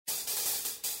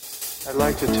I'd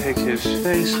like to take his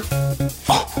face.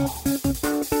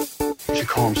 He should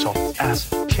call himself Ass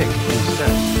Kick instead.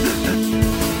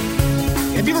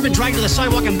 Have you ever been dragged to the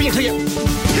sidewalk and beat till you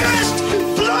pissed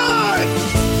blood?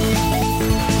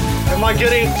 Am I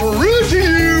getting through to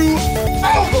you?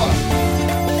 Over!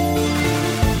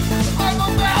 I'm a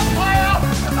vampire!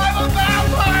 I'm a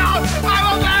vampire! I'm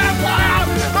a vampire!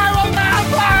 I'm a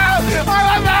vampire! I'm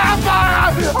a vampire!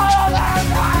 I'm a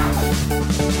vampire!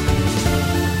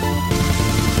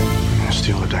 I'm gonna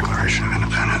steal the Declaration of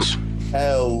Independence.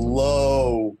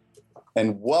 Hello,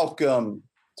 and welcome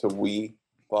to We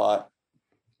Bought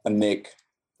a Nick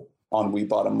on We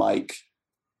Bought a Mic,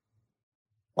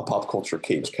 a pop culture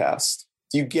cage cast.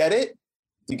 Do you get it?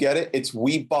 Do you get it? It's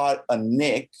We Bought a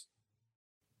Nick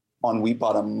on We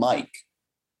Bought a Mic.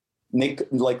 Nick,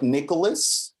 like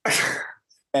Nicholas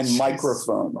and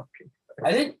microphone.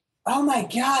 I didn't. Oh my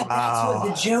God, that's what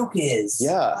the joke is.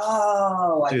 Yeah.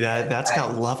 Oh, Dude, that's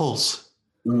got levels.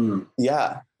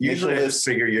 Yeah. Usually Nicolas, I just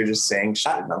figure you're just saying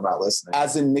shit and I'm not listening.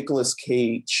 as in Nicolas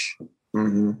Cage,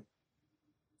 Mm-hmm.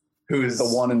 Who's the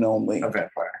one and only. a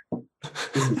vampire.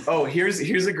 Oh, here's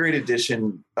a great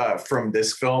addition from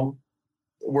this film.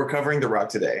 We're covering The Rock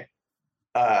today.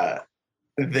 The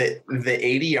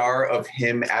ADR of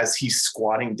him as he's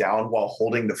squatting down while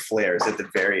holding the flares at the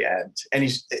very end, and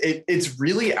it's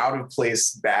really out of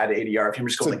place. Bad ADR of him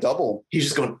just It's going a double. He's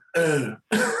just going, and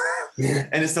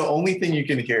it's the only thing you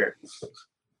can hear.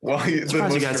 Well, I'm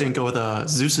surprised you guys didn't go with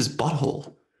Zeus's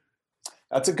butthole.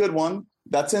 That's a good one.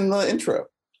 That's in the intro.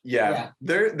 Yeah.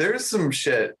 There's some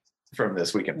shit from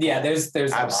this weekend. Yeah, there's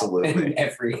Absolutely. a lot in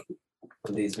every one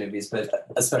of these movies, but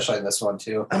especially in this one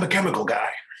too. I'm a chemical guy.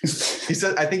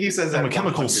 I think he says that I'm a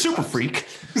chemical 100 super times. freak.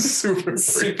 Super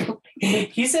freak.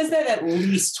 He says that at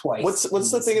least twice.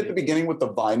 What's the thing at the beginning with the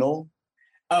vinyl?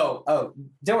 Oh,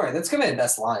 don't worry. That's gonna be the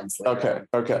best lines. later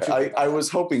Okay. on. I was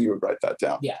hoping you would write that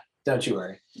down. Yeah, don't you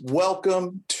worry.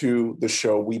 Welcome to the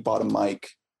show We Bought a Mic,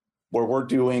 where we're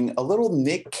doing a little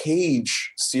Nick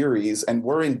Cage series, and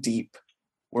we're in deep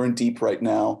right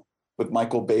now with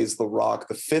Michael Bay's The Rock,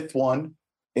 the fifth one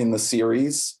in the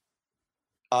series.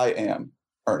 I am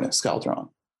Ernest Caldron.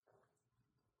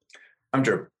 I'm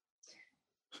Drew.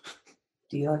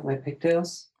 Do you like my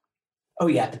pigtails? Oh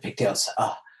yeah, the pigtails.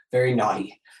 Very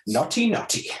naughty. Naughty.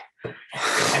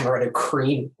 Amaretto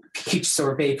cream, peach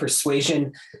sorbet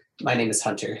persuasion. My name is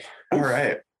Hunter. All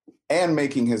right. And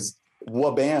making his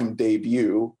Wabam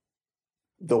debut,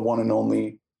 the one and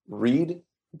only Reed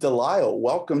Delisle.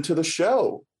 Welcome to the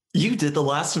show. You did the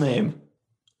last name.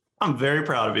 I'm very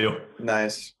proud of you.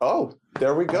 Nice. Oh,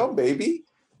 there we go, baby.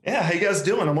 Yeah, how you guys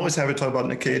doing? I'm always happy to talk about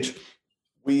Nick Cage.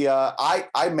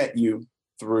 I met you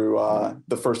through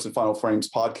the First and Final Frames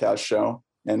podcast show,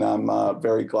 and I'm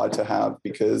very glad to have,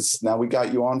 because now we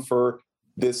got you on for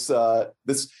this.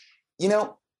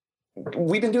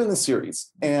 We've been doing this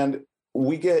series, and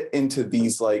we get into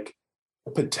these like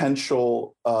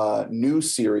potential new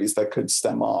series that could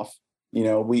stem off.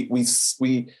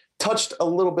 We touched a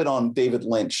little bit on David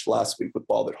Lynch last week with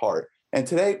Bald at Heart, and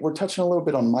today we're touching a little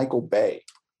bit on Michael Bay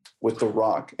with The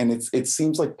Rock, and it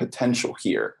seems like potential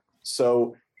here.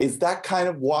 So is that kind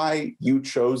of why you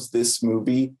chose this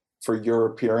movie for your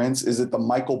appearance? Is it the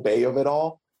Michael Bay of it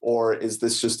all, or is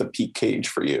this just a Pete Cage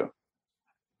for you?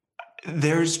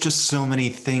 There's just so many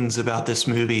things about this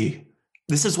movie.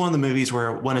 This is one of the movies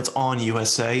where when it's on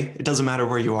USA, it doesn't matter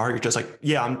where you are. You're just like,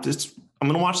 yeah, I'm going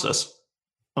to watch this.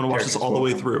 I'm going to watch this all the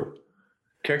way through.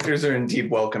 Characters are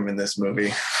indeed welcome in this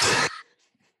movie.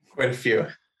 Quite a few.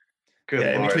 Good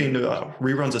Yeah, in Lord. between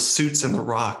reruns of Suits and The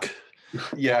Rock.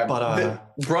 Yeah, But,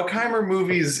 the Bruckheimer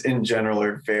movies in general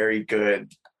are very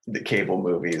good. The cable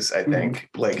movies, I think,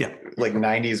 like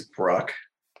 90s Bruck.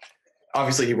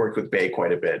 Obviously, he worked with Bay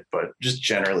quite a bit, but just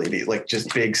generally,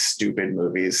 just big stupid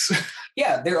movies.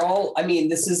 Yeah, they're all. I mean,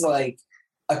 this is like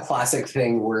a classic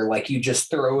thing where like you just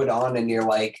throw it on and you're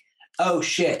like, oh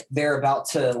shit, they're about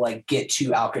to like get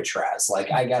to Alcatraz.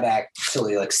 Like I gotta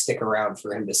actually like stick around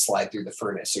for him to slide through the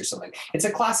furnace or something. It's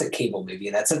a classic cable movie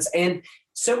in that sense, and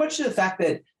so much to the fact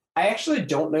that I actually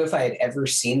don't know if I had ever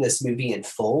seen this movie in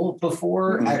full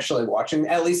before actually watching.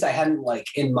 At least I hadn't like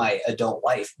in my adult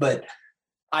life, but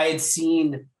I had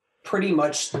seen pretty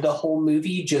much the whole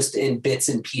movie just in bits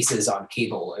and pieces on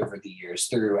cable over the years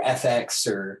through FX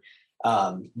or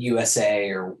USA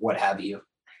or what have you.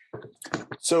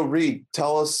 So Reed,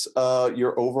 tell us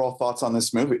your overall thoughts on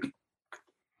this movie.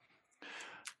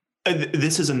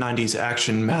 This is a 90s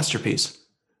action masterpiece.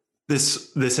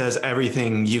 This has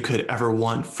everything you could ever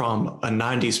want from a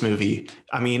 90s movie.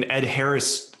 I mean, Ed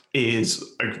Harris is,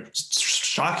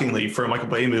 shockingly, for a Michael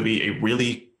Bay movie, a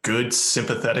really good,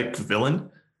 sympathetic villain.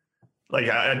 Like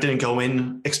I didn't go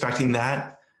in expecting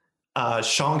that.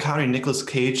 Sean Connery and Nicolas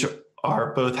Cage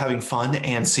are both having fun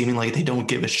and seeming like they don't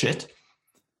give a shit.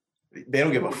 They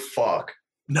don't give a fuck.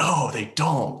 No, they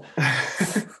don't.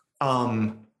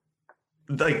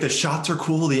 Like the shots are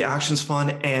cool, the action's fun,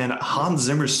 and Hans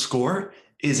Zimmer's score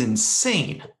is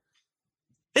insane.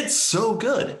 It's so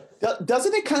good.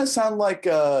 Doesn't it kind of sound like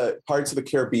Pirates of the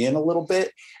Caribbean a little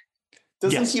bit?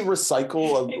 Doesn't he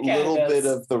recycle a little bit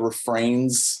of the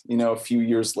refrains, a few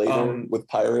years later with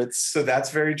Pirates? So that's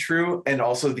very true. And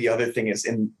also the other thing is,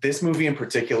 in this movie in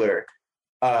particular,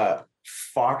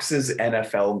 Fox's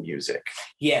NFL music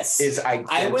is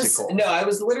identical. I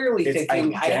was literally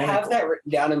thinking, I have that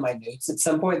written down in my notes at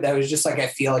some point. That was just like, I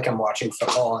feel like I'm watching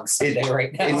football on Sunday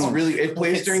right now. It's really, it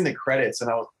plays during the credits,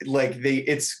 and I was like,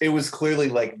 it was clearly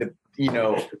like the,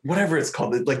 whatever it's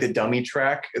called, like the dummy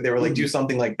track. They were like, do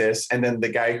something like this. And then the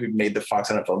guy who made the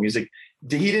Fox NFL music,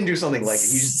 he didn't do something like it.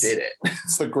 He just did it.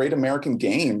 It's the Great American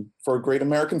Game for a great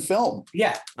American film.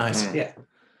 Yeah. Nice. Yeah.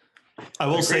 I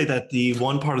will say that the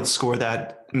one part of the score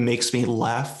that makes me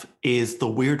laugh is the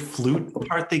weird flute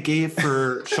part they gave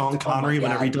for Sean Connery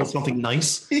whenever he does something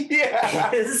nice.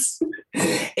 Yeah.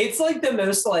 It's like the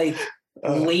most like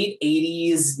late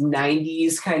 80s,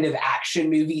 90s kind of action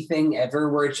movie thing ever,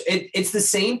 where it's the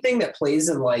same thing that plays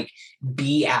in like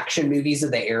B action movies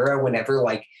of the era whenever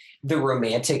like the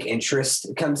romantic interest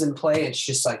comes in play. It's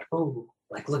just like, oh,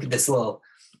 like look at this little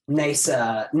nice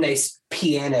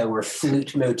piano or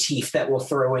flute motif that we'll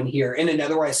throw in here in an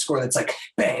otherwise score that's like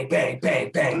bang, bang,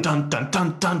 bang, bang. Dun, dun,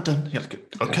 dun, dun, dun.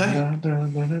 Okay.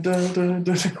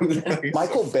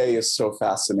 Michael Bay is so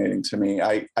fascinating to me.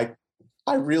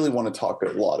 I really want to talk a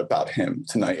lot about him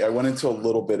tonight. I went into a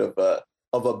little bit of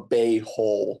a Bay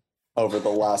hole over the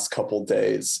last couple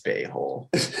days. Bay hole.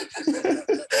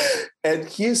 And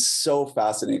he is so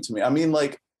fascinating to me. I mean,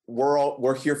 like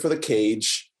we're here for the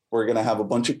Cage. We're going to have a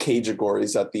bunch of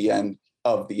Cageagories at the end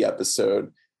of the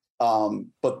episode.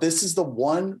 But this is the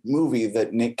one movie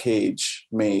that Nick Cage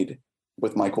made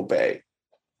with Michael Bay.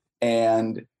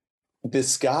 And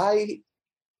this guy,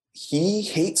 he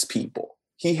hates people.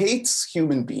 He hates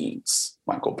human beings,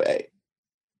 Michael Bay.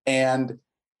 And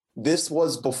this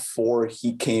was before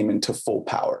he came into full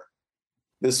power.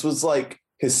 This was like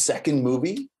his second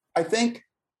movie, I think.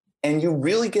 And you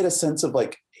really get a sense of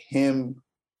like him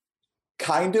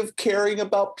kind of caring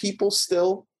about people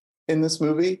still in this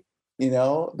movie.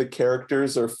 The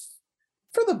characters are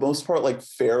for the most part like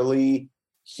fairly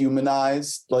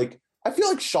humanized. Like I feel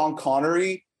like Sean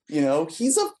Connery,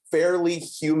 he's a fairly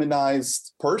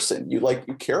humanized person. You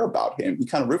care about him. You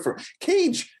kind of root for him.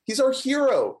 Cage, he's our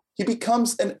hero. He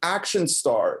becomes an action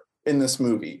star in this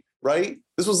movie, right?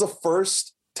 This was the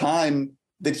first time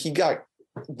that he got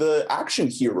the action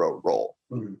hero role.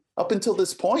 Mm-hmm. Up until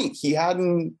this point, he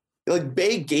hadn't.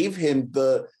 Bay gave him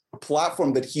the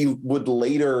platform that he would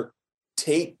later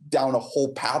take down a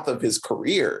whole path of his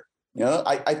career.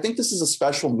 I think this is a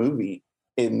special movie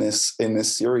in this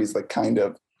series. Like kind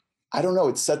of, I don't know,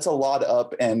 it sets a lot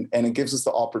up and it gives us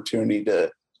the opportunity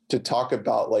to talk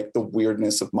about like the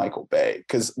weirdness of Michael Bay,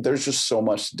 because there's just so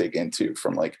much to dig into,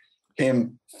 from like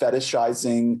him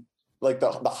fetishizing like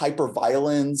the hyper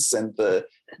violence and the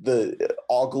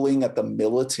ogling at the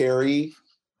military.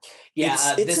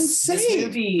 Yeah, it's insane. This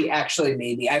movie actually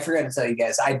made me. I forgot to tell you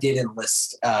guys, I did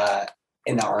enlist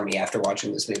in the Army after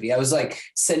watching this movie. I was like,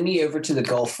 send me over to the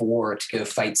Gulf War to go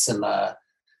fight some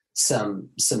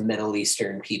Middle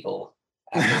Eastern people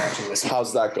after watching this movie.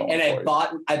 How's that going? And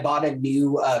I bought a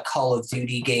new Call of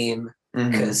Duty game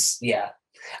because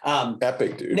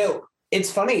epic, dude. No, it's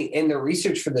funny in the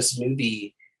research for this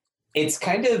movie. It's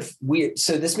kind of weird.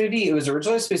 So this movie, it was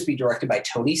originally supposed to be directed by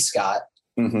Tony Scott.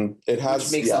 Mm-hmm. It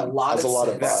has a lot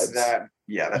of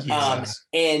vibes.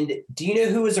 And do you know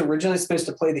who was originally supposed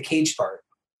to play the Cage part?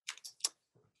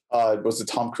 Was it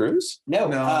Tom Cruise?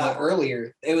 No.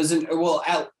 Earlier. It was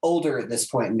older at this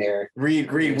point in there.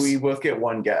 Reed, we both get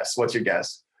one guess. What's your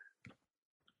guess?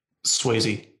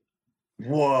 Swayze.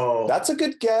 Whoa, that's a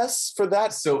good guess for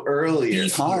that. So earlier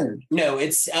time. No,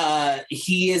 it's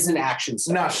he is an action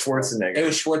star. Not Schwarzenegger. It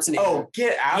was Schwarzenegger. Oh,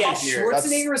 get out of here!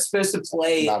 Schwarzenegger was supposed to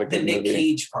play the Nick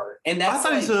Cage part, and that's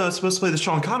I thought he was supposed to play the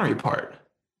Sean Connery part.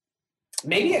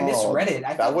 Maybe I misread it.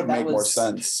 I that would make more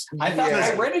sense. I thought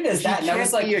I read it as that, and I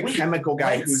was like, a chemical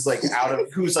guy who's like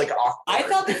who's like awkward. I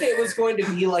thought that it was going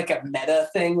to be like a meta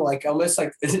thing, like almost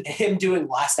like him doing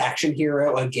Last Action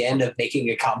Hero again, of making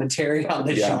a commentary on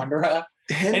the genre.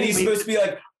 And he's supposed to be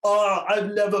like, "Oh,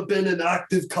 I've never been in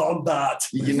active combat."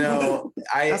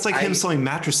 That's like him selling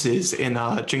mattresses in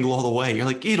Jingle All the Way. You're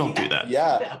like, you don't do that.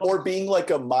 Yeah, or being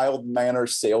like a mild-mannered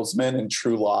salesman in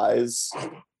True Lies.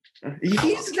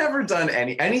 He's never done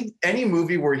any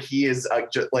movie where he is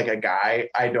just like a guy.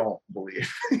 I don't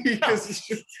believe because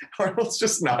Arnold's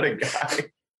just not a guy.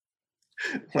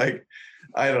 Like,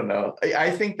 I don't know.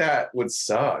 I think that would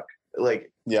suck.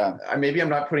 Like, Yeah. Maybe I'm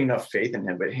not putting enough faith in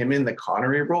him, but him in the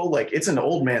Connery role, like, it's an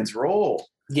old man's role.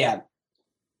 Yeah.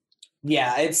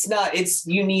 Yeah,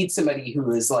 you need somebody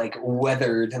who is like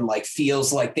weathered and like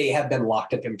feels like they have been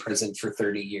locked up in prison for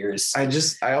 30 years. I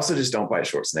also just don't buy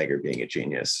Schwarzenegger being a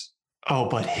genius. Oh,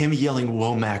 but him yelling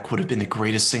Womack would have been the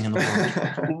greatest thing in the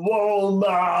world.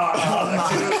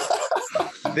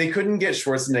 Womack! They couldn't get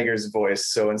Schwarzenegger's voice,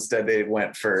 so instead they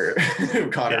went for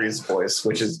Connery's voice,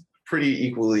 which is pretty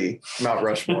equally Mount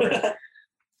Rushmore.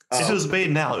 If it was made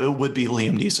now, it would be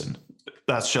Liam Neeson.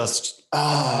 That's just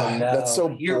no. That's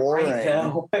so You're boring. right,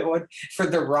 though. For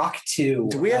The Rock 2.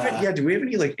 Do we have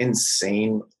any like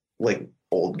insane like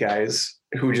old guys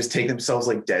who just take themselves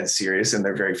like dead serious and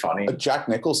they're very funny? Jack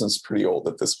Nicholson's pretty old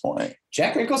at this point.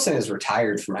 Jack Nicholson is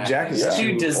retired from acting. Jack is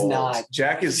Dude does old. not.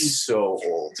 Jack is so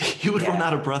old. he would run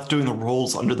out of breath doing the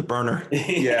rolls under the burner.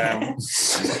 Yeah.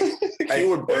 He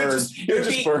would burn. He would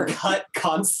just burn. Cut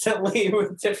constantly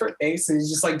with different things. And he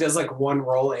just like does like one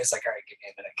roll and he's like, all right, give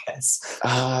me a minute, guys.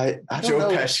 I don't Joe know.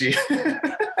 Pesci.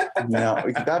 No,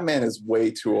 that man is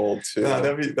way too old too. No,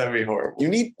 that'd be horrible.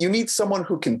 You need someone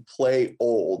who can play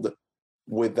old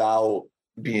without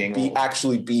Being old.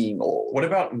 actually being old. What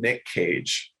about Nick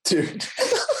Cage? Dude?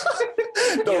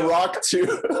 The Rock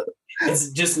too.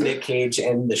 It's just Nick Cage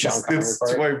and the Sean Connery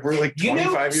part. We're like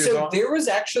 25 years so old. there was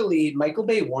actually Michael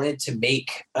Bay wanted to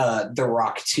make The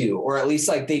Rock 2, or at least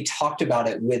like they talked about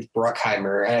it with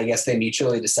Bruckheimer, and I guess they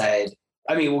mutually decided.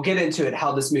 I mean, we'll get into it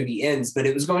how this movie ends, but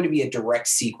it was going to be a direct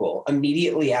sequel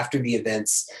immediately after the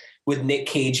events, with Nick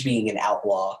Cage being an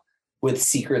outlaw with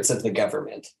Secrets of the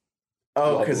Government.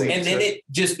 Oh, because and then it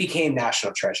just became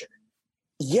National Treasure.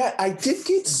 Yeah, I did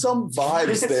get some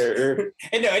vibes there.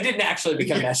 And no, it didn't actually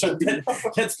become National.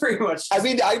 That's pretty much. I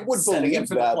mean, I would believe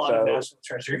for that the plot of though. National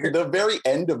Treasure. The very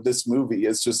end of this movie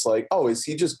is just like, oh, is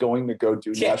he just going to go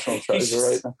do National Treasure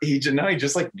right now? he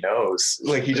just like knows.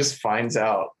 Like he just finds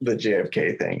out the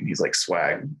JFK thing. And he's like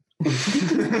swag.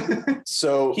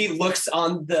 So He looks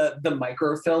on the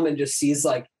microfilm and just sees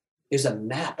like there's a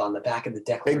map on the back of the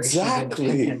Declaration of exactly,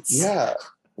 Independence. yeah.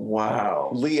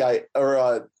 Wow. Lee,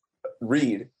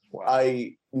 Reed, Wow.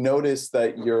 I noticed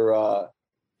that you're.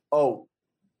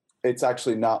 It's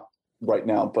actually not right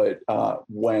now, but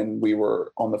when we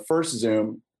were on the first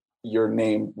Zoom, your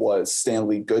name was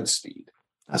Stanley Goodspeed.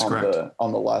 That's on correct.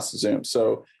 On the last Zoom.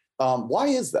 So why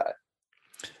is that?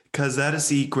 Because that is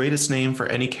the greatest name for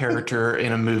any character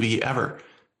in a movie ever.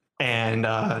 And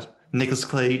Nicolas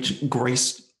Cage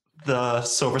graced the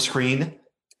silver screen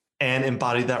and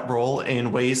embodied that role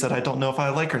in ways that I don't know if I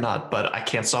like or not, but I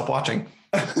can't stop watching.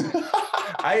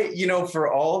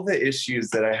 For all the issues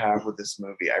that I have with this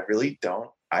movie,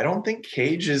 I don't think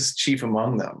Cage is chief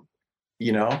among them,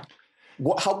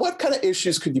 What kind of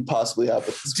issues could you possibly have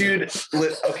with this movie?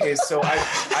 Dude, okay, so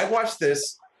I watched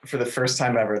this for the first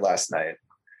time ever last night.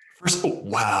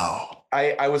 Wow.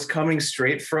 I was coming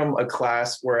straight from a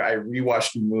class where I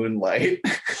rewatched Moonlight.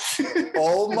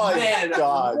 Oh my Man,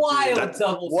 God. wild dude.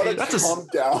 double What a feature. calm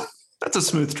down. That's a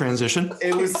smooth transition.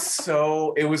 It was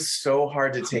so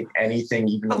hard to take anything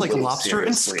even I like a little lobster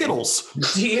and seriously. Skittles.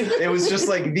 It was just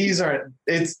like these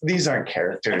aren't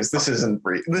characters. This isn't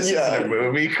isn't a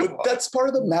movie. Come But on. that's part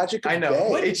of the magic of I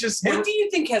know. Bay. It's just What do you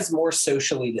think has more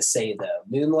socially to say though,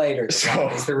 Moonlight or So-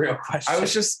 is the real question? I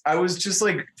was just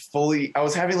like I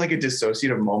was having like a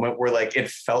dissociative moment where like it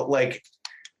felt like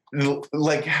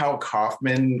how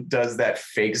Kaufman does that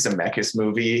fake Zemeckis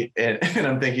movie and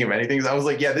I'm thinking of anything. I was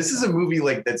like, yeah, this is a movie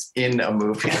like that's in a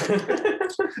movie.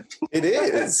 It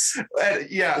is.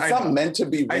 Yeah, It's not meant to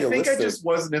be I realistic. think I just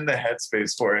wasn't in the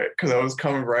headspace for it because I was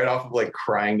coming right off of like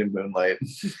crying to Moonlight.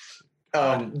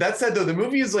 That said, though, the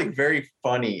movie is like very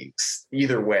funny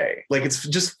either way. Like it's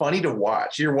just funny to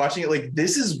watch. You're watching it like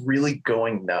this is really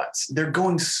going nuts. They're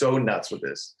going so nuts with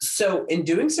this. So in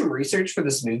doing some research for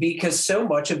this movie, because so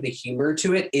much of the humor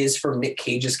to it is from Nick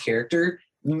Cage's character,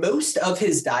 most of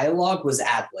his dialogue was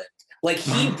ad-libbed. Like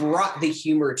he brought the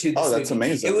humor to this movie. that's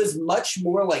amazing. It was much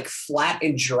more like flat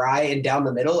and dry and down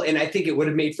the middle. And I think it would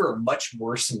have made for a much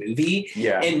worse movie.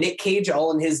 Yeah. And Nick Cage,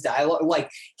 all in his dialogue,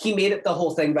 like he made it the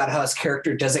whole thing about how his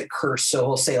character doesn't curse. So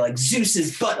he'll say like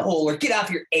Zeus's butthole or get off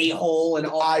your a-hole and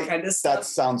all that kind of stuff. That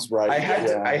sounds right. I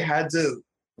had to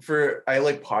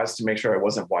paused to make sure I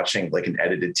wasn't watching like an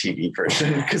edited TV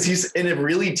version because he's in a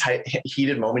really tight,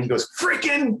 heated moment. He goes,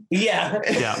 freaking. Yeah.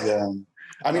 Yeah. Yeah.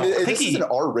 I mean, this is an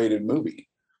R-rated movie.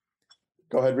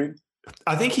 Go ahead, Reed.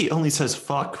 I think he only says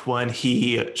fuck when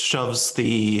he shoves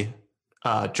the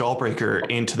jawbreaker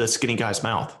into the skinny guy's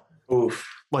mouth. Oof.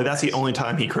 Like that's the only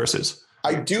time he curses.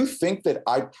 I do think that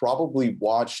I probably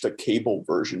watched a cable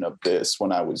version of this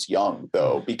when I was young,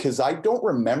 though, because I don't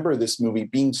remember this movie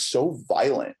being so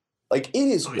violent. Like it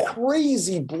is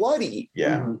crazy bloody,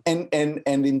 and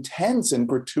intense and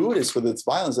gratuitous with its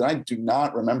violence, and I do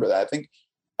not remember that.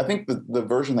 I think the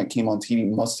version that came on TV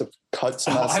must have cut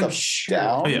some of that stuff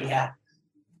down. Oh, yeah.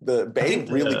 The Bay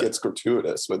really gets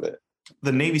gratuitous with it.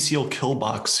 The Navy SEAL kill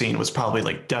box scene was probably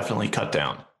like definitely cut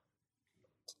down.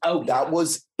 Oh, that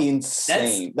was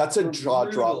insane. That's a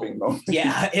jaw-dropping moment.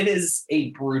 Yeah, it is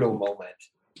a brutal moment.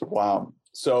 Wow.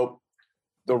 So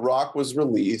The Rock was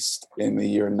released in the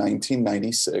year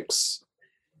 1996.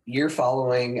 Year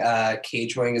following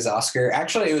Cage winning his Oscar.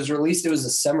 Actually, it was released. It was a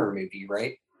summer movie,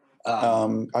 right?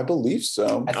 I believe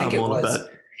so. I think it was.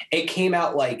 It came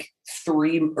out like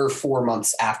 3 or 4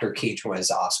 months after Cage won his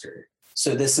Oscar.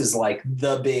 So this is like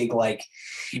the big like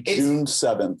June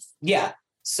 7th. Yeah.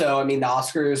 So I mean, the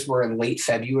Oscars were in late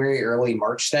February, early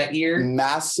March that year.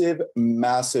 Massive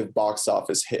box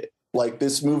office hit. Like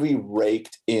this movie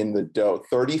raked in the dough.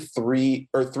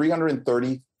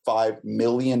 $335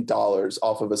 million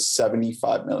off of a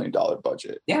 $75 million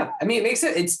budget. Yeah. I mean, it makes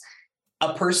it. It's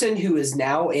a person who is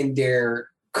now in their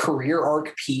career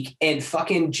arc peak and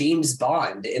fucking James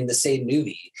Bond in the same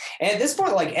movie. And at this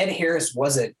point, like Ed Harris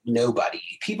wasn't nobody.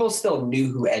 People still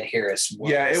knew who Ed Harris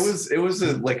was. Yeah, it was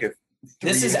a like a.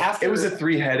 This is after it was a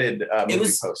 3-headed movie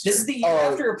poster. This is the year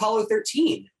after Apollo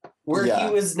 13, where he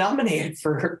was nominated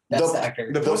for Best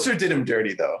Actor. The poster did him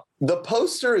dirty, though. The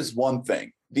poster is one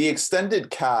thing. The extended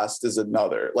cast is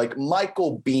another. Like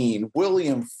Michael Biehn,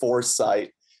 William Forsythe,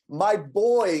 my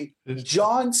boy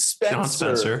John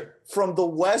Spencer from The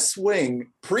West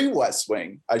Wing, pre-West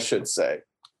Wing, I should say.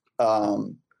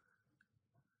 John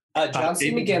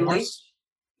C. McGinley.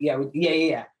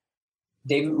 Yeah.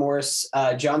 David Morse,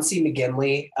 John C.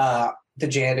 McGinley, the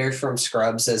janitor from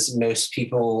Scrubs, as most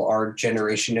people our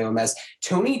generation know him as.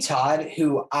 Tony Todd,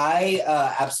 who I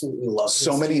absolutely love.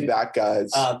 So many bad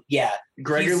guys. Yeah.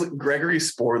 Gregory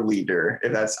Sporleader,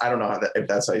 I don't know if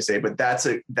that's how you say it, but that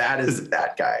is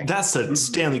that guy. That's the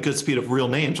Stanley Goodspeed of real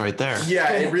names right there.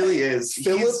 Yeah, it really is.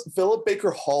 Philip Baker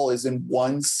Hall is in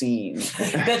one scene.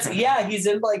 He's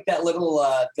in like that little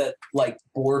the like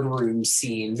boardroom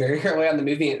scene very early on in the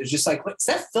movie. It was just like, is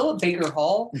that Philip Baker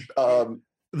Hall?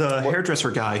 The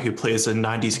hairdresser guy who plays a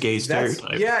 90s gay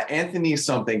stereotype. Yeah, Anthony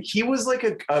something. He was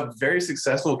like a very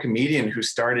successul comedian who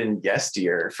starred in Yes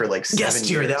Dear for like 7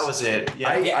 years. That was it. Yeah.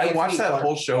 I watched that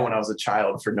whole show when I was a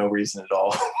child for no reason at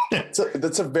all.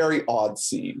 That's a very odd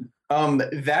scene.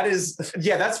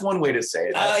 That's one way to say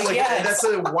it. That's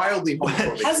a wildly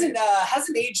homophobic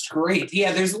hasn't aged great.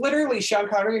 Yeah, there's literally Sean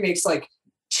Connery makes like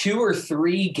 2 or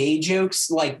 3 gay jokes,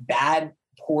 like bad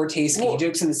poor taste gay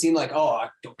jokes in the scene, like,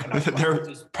 they're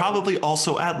probably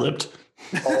also ad-libbed.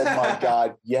 Oh my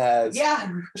god, yes. Yeah.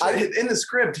 In the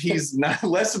script, he's not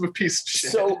less of a piece of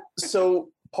shit. So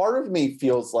part of me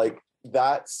feels like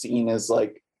that scene is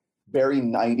like very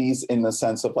 90s in the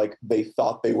sense of like they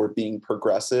thought they were being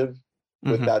progressive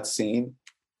with that scene.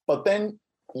 But then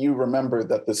you remember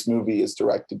that this movie is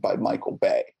directed by Michael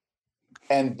Bay.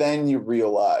 And then you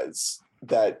realize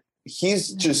that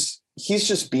he's just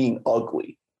being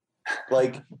ugly.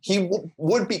 Like he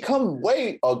would become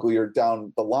way uglier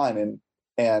down the line,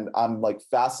 and I'm like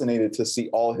fascinated to see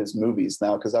all his movies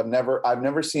now because I've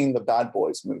never seen the Bad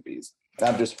Boys movies, and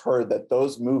I've just heard that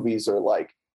those movies are like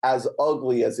as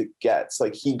ugly as it gets.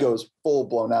 Like he goes full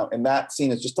blown out, and that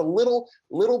scene is just a little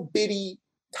bitty,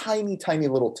 tiny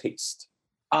little taste.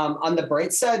 On the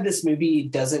bright side, this movie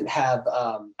doesn't have.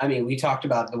 We talked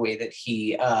about the way that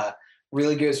he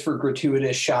really goes for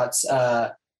gratuitous shots,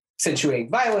 accentuating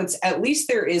violence. At least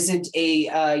there isn't a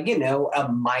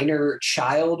minor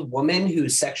child woman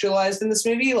who's sexualized in this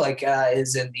movie, like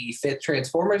is in the 5th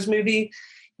Transformers movie,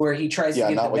 where he tries to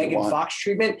get the Megan Fox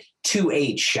treatment to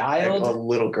a child. A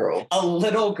little girl.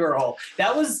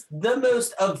 That was the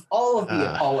most of all of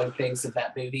the appalling things of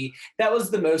that movie. That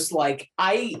was the most like,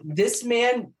 this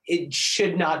man, it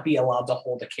should not be allowed to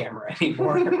hold a camera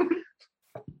anymore.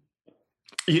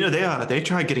 They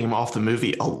tried getting him off the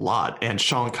movie a lot, and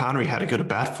Sean Connery had to go to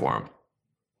bat for him.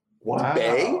 Wow.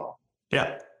 Bay?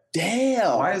 Yeah.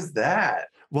 Damn. Why is that?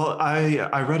 Well,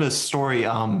 I read a story.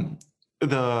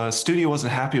 The studio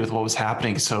wasn't happy with what was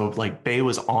happening, so like Bay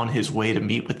was on his way to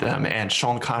meet with them, and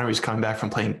Sean Connery's coming back from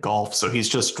playing golf, so he's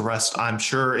just dressed, I'm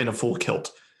sure, in a full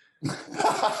kilt.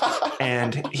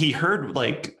 And he heard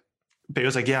like Bay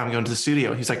was like, "Yeah, I'm going to the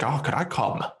studio." He's like, "Oh, could I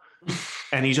call him?"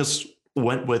 And he just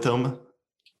went with him.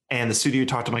 And the studio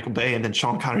talked to Michael Bay, and then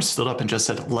Sean Connery stood up and just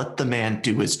said, "Let the man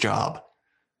do his job."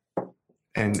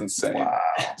 And It's insane. Wow.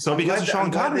 so because of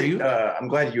Sean Connery, I'm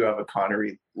glad you have a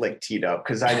Connery like teed up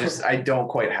because I don't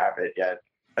quite have it yet.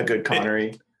 A good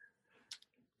Connery.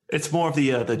 it's more of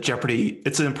the Jeopardy.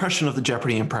 It's an impression of the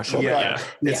Jeopardy impression. Yeah.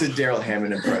 It's a Daryl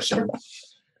Hammond impression.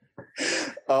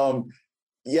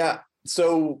 Yeah.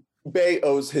 So Bay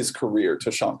owes his career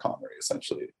to Sean Connery,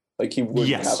 essentially. Like he wouldn't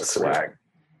Yes. have a career. Swag.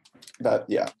 That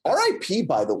yeah. R.I.P.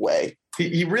 By the way.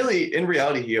 He really, in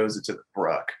reality, he owes it to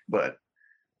Brooke, but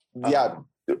Yeah.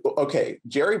 Okay.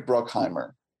 Jerry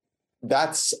Bruckheimer.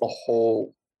 That's a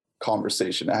whole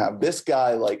conversation to have. This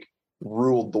guy like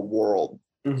ruled the world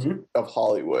of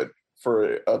Hollywood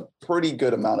for a pretty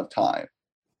good amount of time.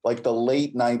 Like the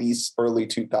late 90s, early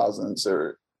 2000s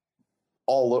are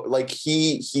all like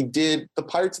he did the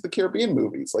Pirates of the Caribbean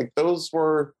movies. Like those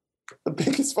were the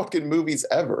biggest fucking movies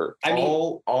ever. I mean,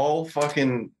 all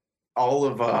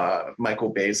of Michael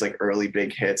Bay's like early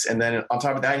big hits, and then on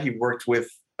top of that, he worked with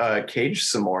Cage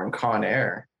some more in Con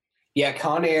Air. yeah,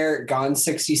 Con Air, Gone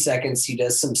 60 Seconds. He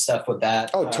does some stuff with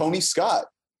that. Oh, Tony Scott.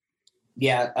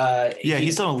 Yeah.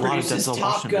 he's done a lot of produces Denzel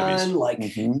Top Washington Gun, movies. like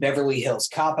Mhm. Beverly Hills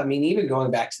Cop. I mean, even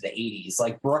going back to the 80s,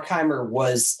 like Bruckheimer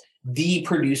was the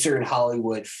producer in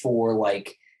Hollywood for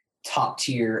like top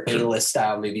tier A-list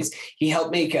style movies. He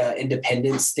helped make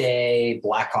Independence Day,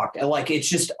 Black Hawk, and like it's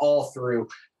just all through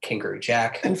Kangaroo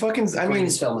Jack. And fucking, The I mean,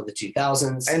 greatest film of the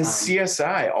 2000s. and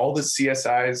CSI, all the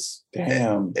CSIs,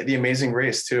 Damn. The Amazing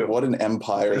Race too. What an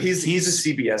empire. He's a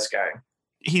CBS guy.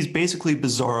 He's basically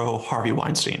Bizarro Harvey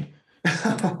Weinstein.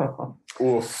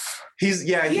 Oof. He's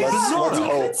yeah, he's, let's you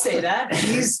hope. could say that.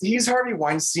 he's Harvey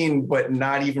Weinstein, but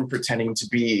not even pretending to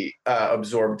be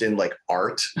absorbed in like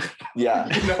art. Yeah.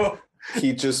 You know,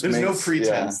 He just there's no makes,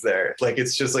 pretense there. Like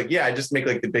it's just like, yeah, I just make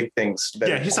like the big things. That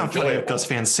Yeah, are he's not feeling a enjoyable. Gus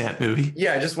Van Sant movie.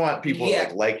 Yeah, I just want people Yeah.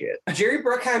 to like it. Jerry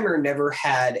Bruckheimer never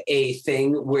had a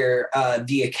thing where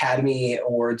the Academy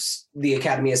Awards, the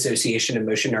Academy Association of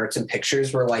Motion Arts and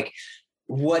Pictures were like,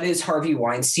 what is Harvey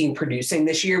Weinstein producing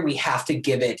this year? We have to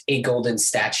give it a golden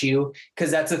statue, because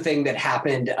that's a thing that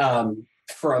happened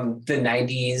from the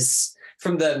 90s,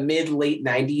 from the mid-late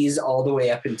 90s all the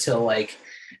way up until like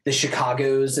the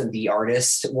Chicago's and the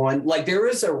Artist one. Like there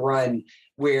was a run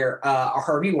where a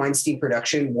Harvey Weinstein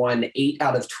production won 8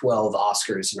 out of 12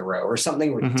 Oscars in a row or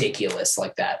something ridiculous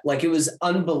like that. Like it was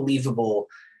unbelievable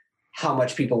how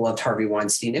much people loved Harvey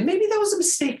Weinstein. And maybe that was a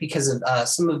mistake because of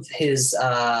some of his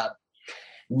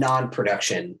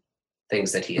non-production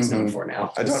things that he is known for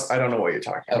now. I don't know what you're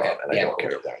talking Okay, about, and yeah. I don't care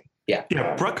about. Yeah.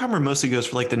 Yeah, Bruckheimer mostly goes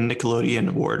for like the Nickelodeon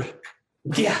award.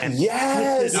 Yeah.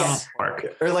 Yes. South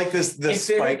Park. Or like the If there-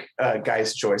 Spike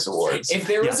Guy's Choice Awards. If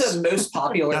there was Yes. a most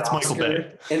popular That's Michael Oscar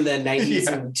Bay. in the 90s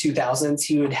Yeah. and 2000s,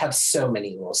 he would have so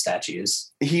many little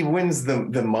statues. He wins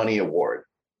the money award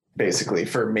basically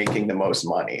for making the most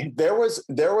money. There was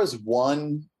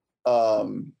one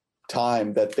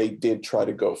time that they did try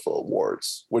to go for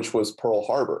awards, which was Pearl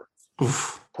Harbor.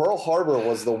 Oof. Pearl Harbor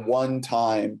was the one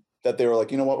time that they were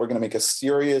like, you know what, we're going to make a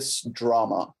serious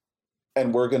drama,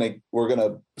 and we're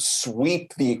gonna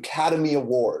sweep the Academy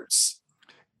Awards.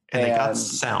 And they got And-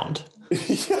 sound.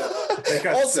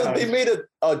 got Also, sound. they made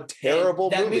a terrible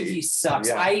that movie. movie sucks.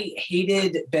 Yeah. I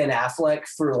hated Ben Affleck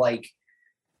for like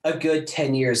a good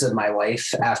 10 years of my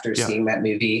life after Yeah. seeing that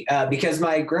movie because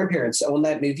my grandparents owned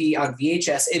that movie on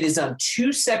VHS. It is on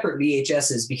 2 separate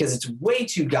VHSs because it's way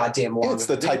too goddamn long. It's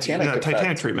the of a movie. Titanic effect.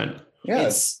 Titanic treatment.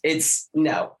 Yeah, It's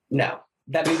no.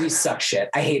 That movie sucks shit.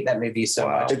 I hate that movie so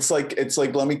Wow. much. it's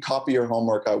like let me copy your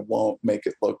homework. I won't make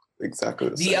it look exactly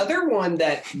the same. The other one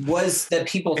that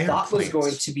people thought was Airplanes.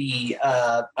 going to be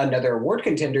another award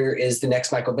contender is the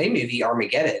next Michael Bay movie,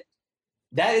 Armageddon.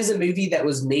 That is a movie that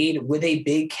was made with a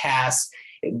big cast,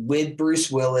 with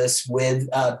Bruce Willis, with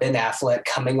Ben Affleck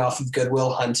coming off of Good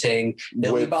Will Hunting,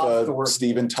 Billy with Bob Thornton,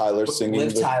 Steven Tyler singing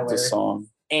Liv Tyler. the song.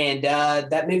 and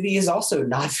that movie is also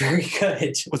not very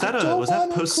good. Was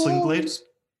that post Sling Blade?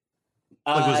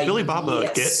 Like, was Billy Bob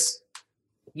a yes.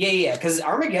 Yeah, because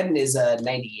Armageddon is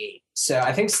 98. So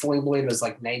I think Sling Blade was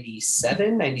like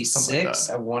 97, 96,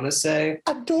 I want to say.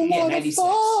 I don't Yeah, want to 96.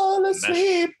 fall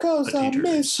asleep because I teacher.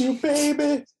 miss you,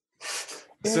 baby.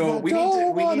 So And we I need to-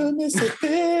 don't we wanna need- miss a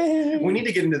thing. We need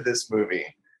to get into this movie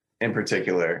in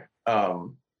particular.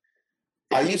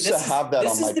 I used to have that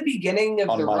This on is the beginning of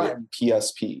on the my run.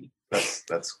 PSP. That's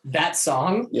That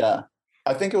song. Yeah,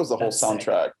 I think it was the whole That's sick.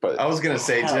 soundtrack. But I was gonna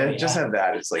say Hell to yeah. just have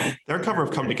that. It's like Their cover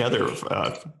of Come Together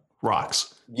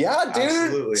rocks. yeah, dude,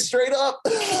 Absolutely. straight up.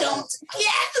 Oh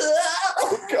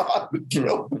God,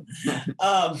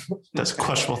 Um, Does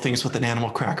questionable things with an animal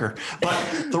cracker.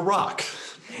 But The Rock.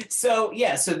 So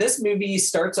this movie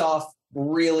starts off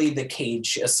really the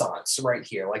Cage assance right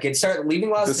here. Like it started leaving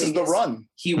Las Vegas. This is the run.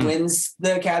 He wins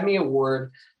the Academy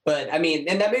Award. But I mean,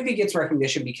 and that movie gets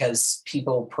recognition because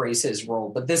people praise his role.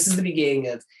 But this is the beginning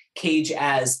of Cage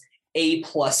as A+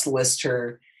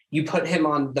 lister. You put him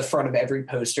on the front of every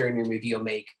poster in your movie, you'll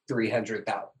make $300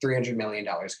 million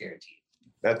guaranteed.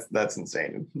 That's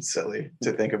insane and silly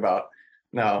to think about.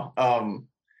 No.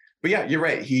 But yeah, you're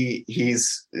right.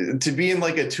 He's to be in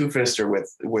like a two-fister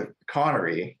with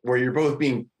Connery, where you're both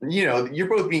being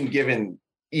given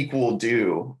equal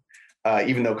due,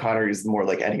 even though Connery is the more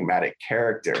like enigmatic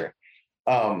character.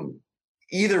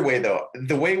 Either way, though,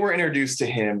 the way we're introduced to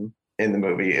him in the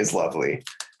movie is lovely.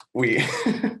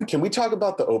 Can we talk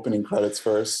about the opening credits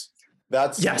first?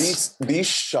 That's these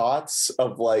shots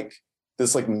of like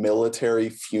this like military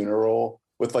funeral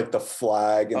with like the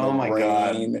flag and the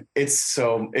rain. God. It's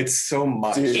so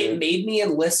much. Dude. It made me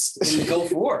enlist in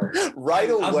Gulf War. Right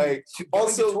away.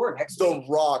 Also, The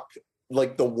Rock,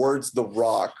 like the words The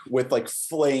Rock with like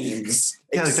flames.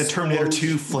 Yeah, like the Terminator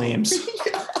 2 flames.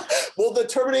 Yeah. Well, the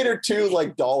Terminator 2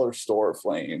 like dollar store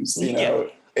flames, you know.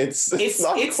 It's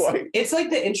not quite. It's like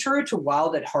the intro to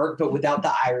Wild at Heart, but without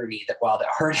the irony that Wild at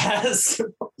Heart has.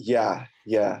 Yeah.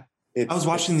 I was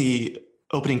watching the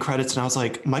opening credits and I was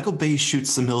like, Michael Bay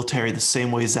shoots the military the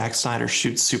same way Zack Snyder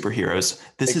shoots superheroes.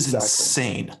 This is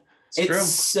insane. It's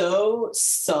so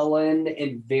sullen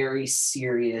and very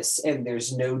serious, and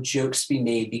there's no jokes to be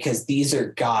made because these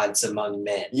are gods among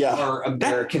men. Or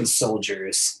American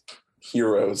soldiers.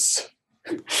 Heroes.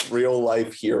 Real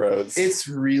life heroes. It's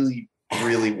really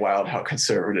wild how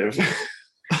conservative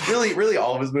really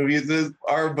all of his movies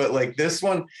are, but like this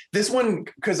one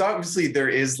because obviously there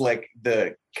is like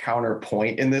the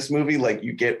counterpoint in this movie. Like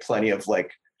you get plenty of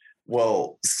like,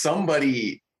 well,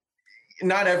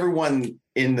 not everyone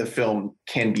in the film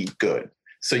can be good,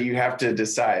 so you have to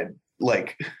decide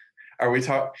like,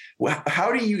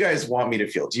 how do you guys want me to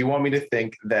feel? Do you want me to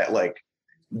think that like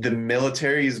the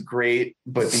military is great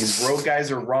but these rogue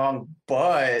guys are wrong,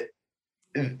 but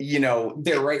you know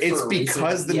they're right? It's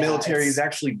because the military is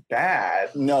actually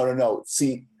bad. No.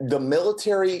 See, the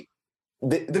military.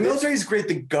 The military is great.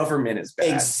 The government is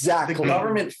bad. Exactly. The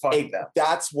government fucked them.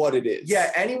 That's what it is.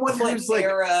 Yeah. Anyone who's like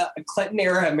Clinton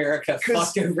era America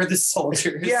fucked over the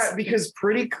soldiers. Yeah, because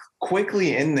pretty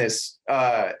quickly in this,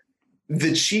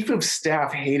 the chief of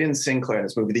staff, Hayden Sinclair, in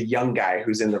this movie, the young guy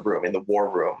who's in the room, in the war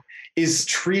room, is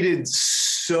treated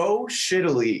so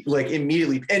shittily, like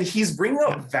immediately. And he's bringing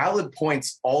up valid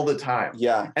points all the time.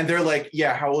 Yeah. And they're like,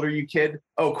 yeah, how old are you, kid?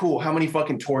 Oh, cool. How many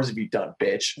fucking tours have you done,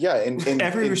 bitch? Yeah. And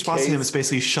every response to him is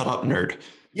basically shut up, nerd.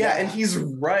 Yeah. And he's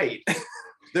right.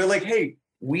 They're like, hey,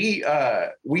 we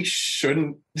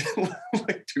shouldn't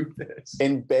like do this.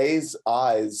 In Bay's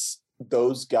eyes,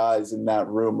 those guys in that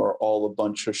room are all a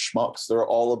bunch of schmucks. They're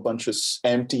all a bunch of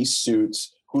empty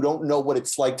suits who don't know what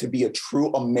it's like to be a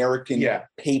true American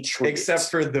patriot. Except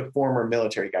for the former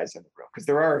military guys in the room, because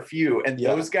there are a few, and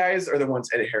those guys are the ones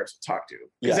Ed Harris will talk to.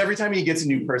 Because every time he gets a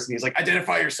new person, he's like,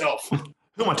 identify yourself.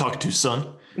 Who am I talking to,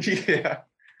 son? Yeah.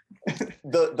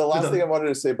 The last thing I wanted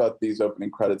to say about these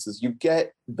opening credits is you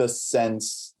get the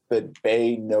sense that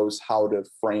Bay knows how to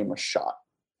frame a shot.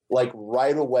 Like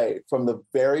right away, from the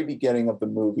very beginning of the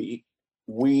movie,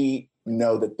 we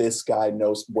know that this guy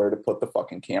knows where to put the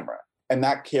fucking camera. And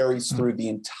that carries through the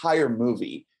entire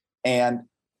movie. And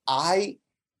I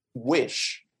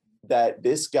wish that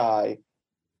this guy,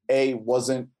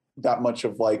 wasn't that much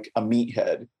of like a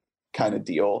meathead kind of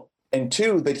deal. And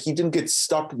two, that he didn't get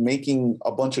stuck making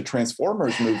a bunch of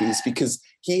Transformers movies, because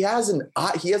he has an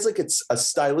eye, he has like a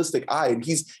stylistic eye, and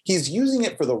he's using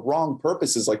it for the wrong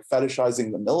purposes, like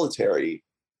fetishizing the military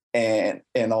and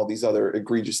all these other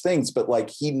egregious things. But like,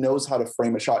 he knows how to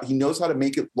frame a shot. He knows how to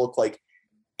make it look like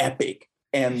epic.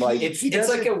 And like it's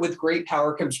like a with great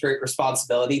power comes great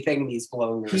responsibility thing. And he's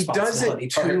blowing the responsibility. He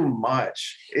does it too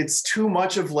much. It's too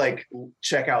much of like,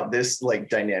 check out this like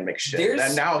dynamic shit.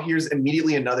 And now here's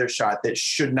immediately another shot that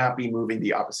should not be moving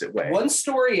the opposite way. One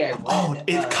story I read,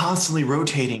 it's constantly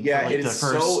rotating. Yeah, like it's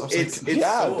so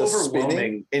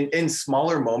overwhelming. In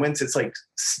smaller moments, it's like,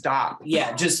 stop.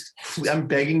 Yeah, just I'm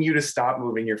begging you to stop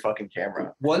moving your fucking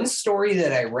camera. One story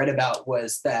that I read about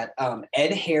was that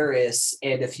Ed Harris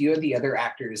and a few of the other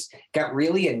actors got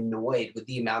really annoyed with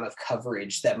the amount of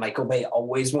coverage that Michael Bay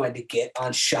always wanted to get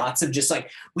on shots of just like,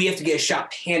 we have to get a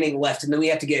shot panning left, and then we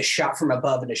have to get a shot from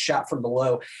above and a shot from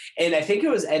below. And I think it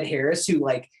was Ed Harris who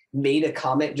like made a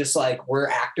comment just like, we're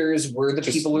actors, we're the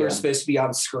people who are supposed to be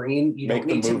on screen. You don't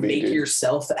need to make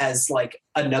yourself as like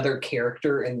another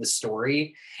character in the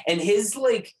story. And his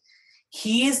like,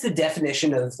 he is the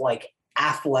definition of like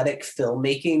athletic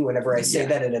filmmaking whenever I say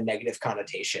that in a negative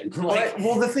connotation. Like,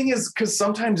 well, the thing is, because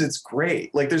sometimes it's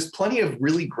great. Like, there's plenty of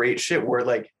really great shit where,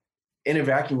 like, in a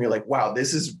vacuum, you're like, wow,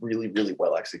 this is really, really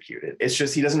well executed. It's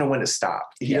just he doesn't know when to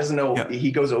stop. He doesn't know.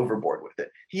 He goes overboard with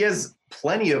it. He has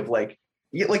plenty of, like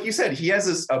you said, he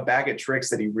has a bag of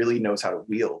tricks that he really knows how to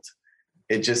wield.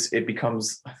 It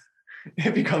becomes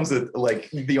like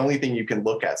the only thing you can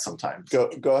look at sometimes.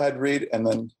 Go ahead, Reed, and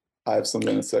then I have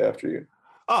something to say after you.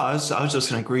 Oh, I was just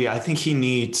going to agree. I think he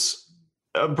needs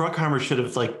Bruckheimer should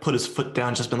have like put his foot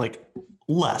down, just been like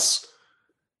less.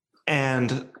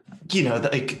 And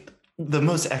like the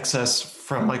most excess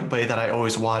from Michael Bay that I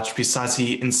always watch, besides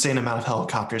the insane amount of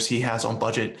helicopters he has on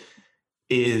budget,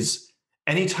 is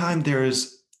anytime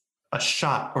there's a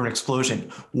shot or an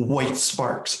explosion, white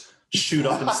sparks shoot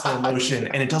up in slow motion,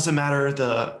 and it doesn't matter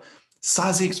the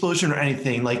size of the explosion or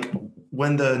anything. Like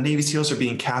when the Navy SEALs are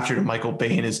being captured and Michael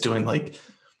Biehn is doing like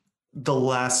the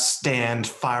last stand,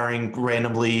 firing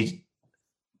randomly,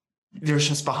 there's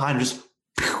just behind just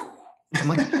pew. I'm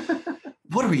like,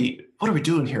 what are we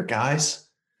doing here, guys?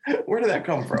 Where did that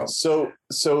come from? So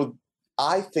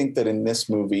I think that in this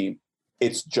movie,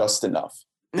 it's just enough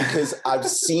because I've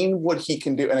seen what he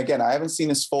can do. And again, I haven't seen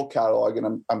his full catalog,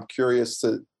 and I'm curious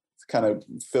to kind of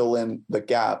fill in the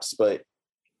gaps. But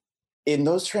in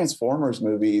those Transformers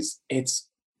movies, it's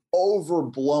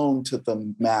overblown to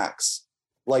the max.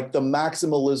 Like the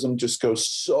maximalism just goes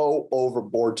so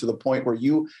overboard to the point where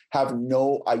you have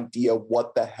no idea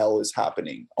what the hell is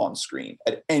happening on screen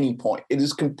at any point. It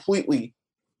is completely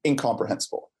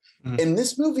incomprehensible. Mm-hmm. In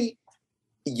this movie,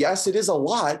 yes, it is a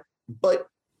lot, but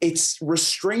it's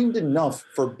restrained enough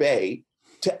for Bay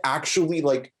to actually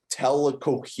like tell a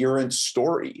coherent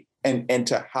story and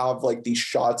to have like these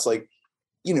shots, like,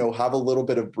 have a little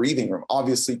bit of breathing room.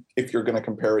 Obviously, if you're going to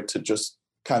compare it to just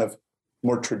kind of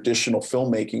more traditional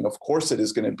filmmaking, of course it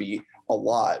is going to be a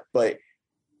lot. But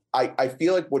I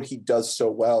feel like what he does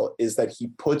so well is that he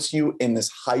puts you in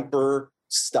this hyper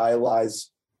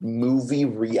stylized movie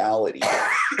reality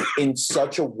in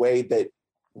such a way that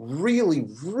really,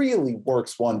 really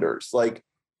works wonders. Like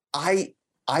I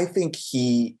think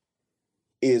he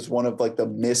is one of like the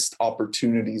missed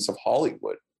opportunities of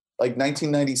Hollywood. Like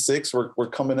 1996, we're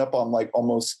coming up on like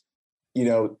almost,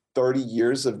 30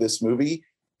 years of this movie,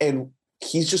 and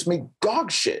he's just made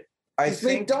dog shit. He's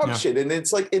made dog shit. And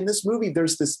it's like in this movie,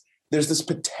 there's this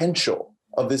potential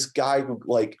of this guy who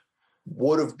like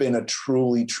would have been a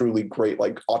truly, truly great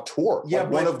like auteur. Yeah,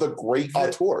 like one of the great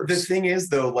auteurs. The thing is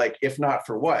though, like if not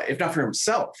for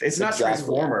himself, it's not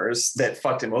Transformers that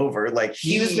fucked him over. Like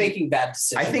he was making bad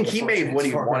decisions. I think he made what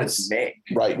he wanted to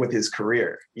make with his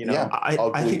career. Yeah,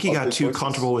 I think he got too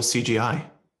comfortable with CGI.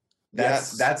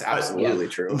 That's absolutely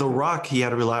true. The Rock, he had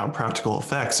to rely on practical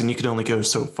effects, and you could only go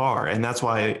so far. And that's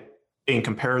why, in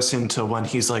comparison to when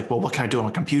he's like, well, what can I do on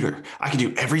a computer? I can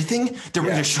do everything. They're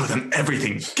going to show them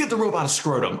everything. Get the robot a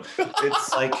scrotum.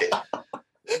 It's like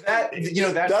that.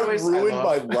 That ruined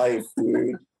my life,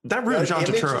 dude. That ruined John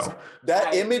Turturro.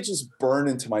 That image is burned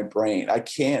into my brain. I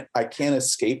can't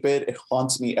escape it. It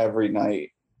haunts me every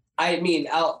night. I mean,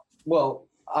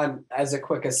 as a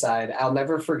quick aside, I'll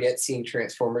never forget seeing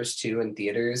Transformers 2 in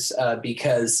theaters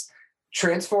because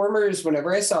Transformers,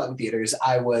 whenever I saw it in theaters,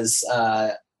 I was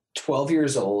 12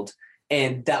 years old,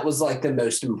 and that was like the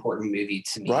most important movie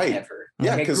to me ever.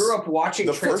 Yeah, I grew up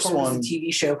watching Transformers, the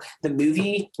TV show. The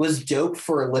movie was dope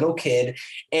for a little kid,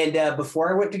 and before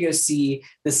I went to go see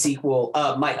the sequel,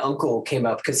 my uncle came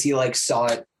up because he like saw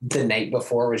it the night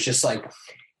before. Was just like,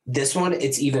 this one,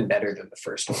 it's even better than the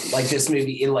first one. Like this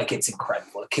movie, it's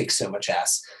incredible. It kicks so much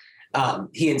ass.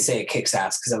 He didn't say it kicks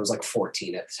ass because I was like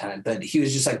 14 at the time, but he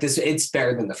was just like, it's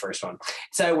better than the first one.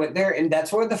 So I went there, and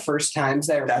that's one of the first times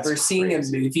that I remember seeing a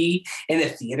movie in a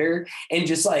theater and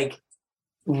just like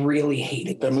really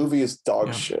hating it. The movie is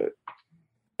dog shit.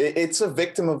 It's a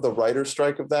victim of the writer's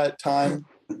strike of that time.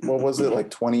 What was it, like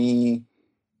 20?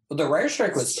 Well, the writer's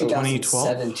strike was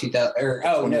 2007,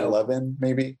 2011,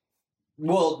 maybe?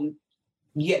 Well,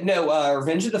 yeah, no,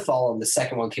 Revenge of the Fallen, the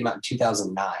second one came out in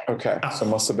 2009. Okay, so it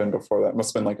must have been before that.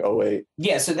 Must have been like 2008.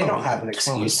 Yeah, so they don't have an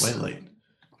excuse. Way late.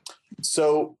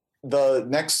 So the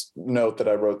next note that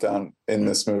I wrote down in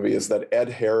this movie is that Ed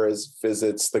Harris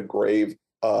visits the grave,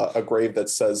 a grave that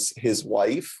says his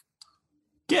wife.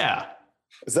 Yeah.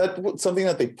 Is that something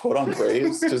that they put on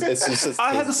graves?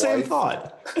 I had the same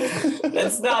thought.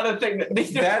 That's not a thing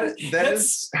that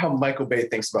is how Michael Bay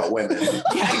thinks about women.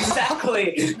 Yeah,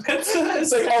 exactly. It's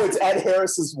like, it's Ed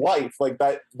Harris's wife. Like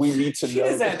that, we need to know. She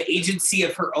doesn't have agency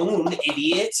of her own,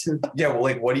 idiot. Yeah, well,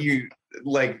 like, what do you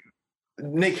like?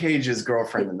 Nick Cage's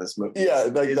girlfriend in this movie. Yeah,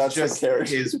 like is that's just the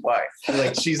character. his wife.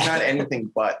 Like she's not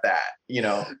anything but that, you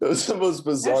know. It was the most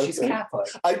bizarre she's thing. Catholic.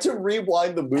 I had to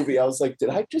rewind the movie. I was like, did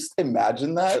I just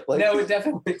imagine that? Like, No, it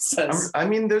definitely makes sense. I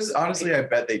mean, there's honestly, I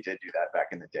bet they did do that back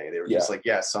in the day. They were just like,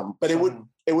 But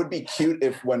it would be cute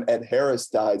if when Ed Harris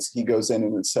dies, he goes in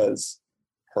and it says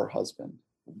her husband.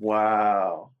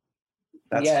 Wow.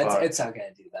 That's it's not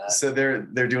gonna do that. So they're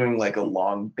doing like a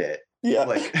long bit. Yeah.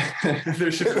 Like they're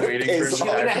just waiting for It's him.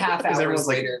 2.5 hours everyone's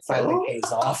like, later, it finally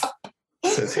pays off.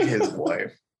 says his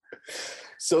wife.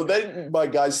 So then my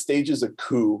guy stages a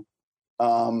coup.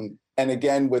 And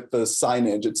again, with the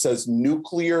signage, it says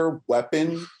nuclear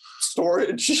weapon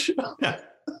storage. Yeah.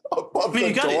 above I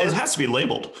mean, the door. it has to be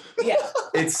labeled. Yeah.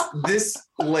 It's this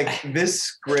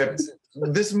script,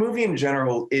 this movie in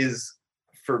general is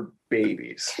for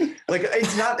babies. Like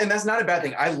it's not, and that's not a bad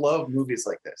thing. I love movies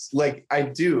like this. Like I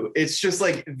do. It's just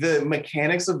like the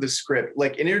mechanics of the script,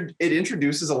 like it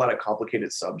introduces a lot of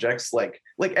complicated subjects. Like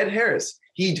Ed Harris,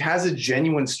 he has a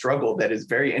genuine struggle that is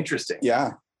very interesting.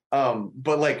 Yeah.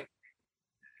 But like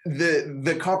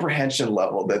the comprehension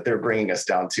level that they're bringing us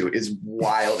down to is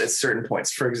wild at certain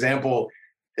points. For example,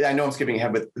 I know I'm skipping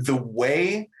ahead, but the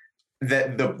way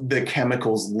that the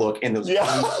chemicals look in those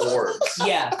blue orbs.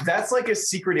 Yeah. That's like a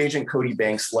Secret Agent Cody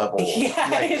Banks level. Yeah,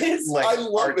 like, it is. Like I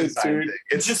love art it, design dude. thing.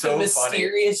 It's just so a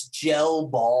mysterious gel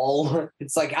ball.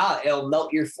 It's like, it'll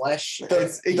melt your flesh. funny.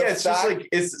 It's just like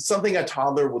it's something a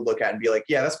toddler would look at and be like,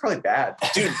 yeah, that's probably bad.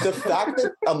 Dude, the fact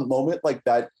that a moment like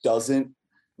that doesn't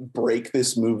break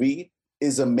this movie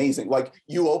is amazing. Like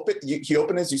you open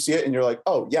as you see it and you're like,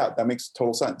 oh yeah, that makes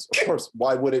total sense. Of course.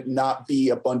 Why would it not be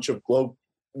a bunch of glowing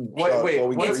What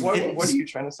are you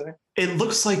trying to say? It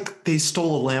looks like they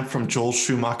stole a lamp from Joel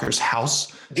Schumacher's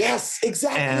house. Yes,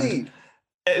 exactly.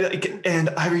 And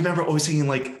I remember always thinking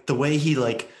like the way he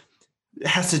like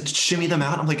has to shimmy them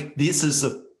out. I'm like, this is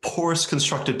the poorest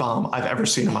constructed bomb I've ever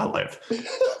seen in my life.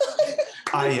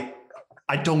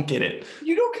 I don't get it.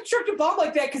 You don't construct a bomb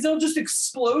like that because it'll just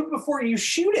explode before you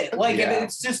shoot it. Like, Yeah. and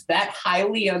it's just that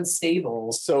highly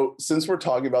unstable. So since we're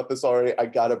talking about this already, I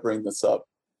gotta bring this up.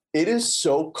 It is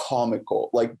so comical,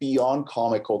 like beyond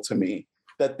comical to me,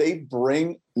 that they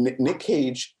bring Nick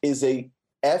Cage is a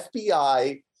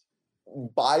FBI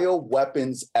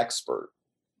bioweapons expert,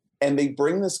 and they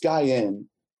bring this guy in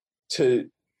to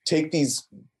take these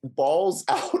balls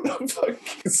out of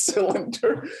a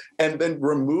cylinder and then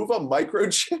remove a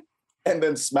microchip and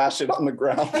then smash it on the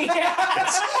ground. Yeah.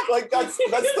 Like that's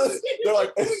the they're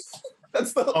like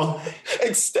that's the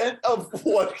extent of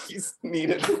what he's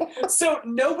needed. So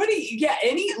nobody,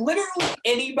 literally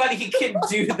anybody can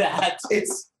do that.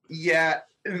 It's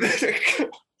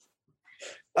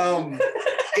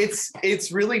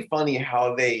really funny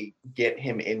how they get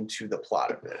him into the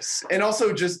plot of this. And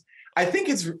also just I think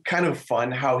it's kind of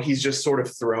fun how he's just sort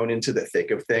of thrown into the thick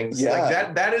of things. Yeah.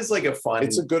 Like that is like a fun.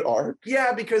 It's a good arc.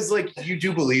 Yeah, because like you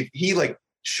do believe he like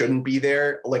shouldn't be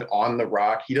there, like on the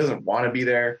rock. He doesn't want to be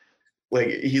there. Like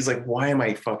he's like, why am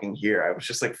I fucking here? I was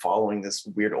just like following this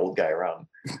weird old guy around.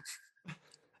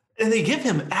 And they give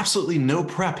him absolutely no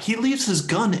prep. He leaves his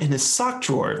gun in his sock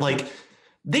drawer. Like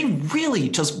they really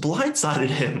just blindsided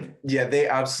him. Yeah, they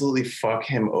absolutely fuck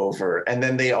him over. And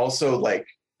then they also like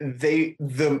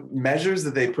the measures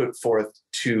that they put forth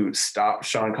to stop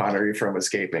Sean Connery from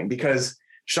escaping, because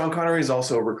Sean Connery is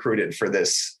also recruited for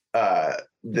this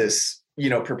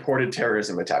purported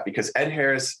terrorism attack, because Ed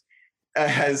Harris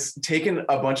has taken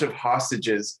a bunch of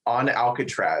hostages on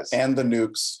Alcatraz And the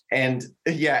nukes. and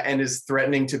is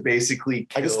threatening to basically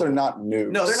kill. I guess they're not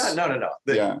nukes. No, they're not.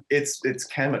 No. It's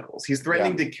chemicals. He's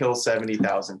threatening to kill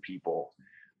 70,000 people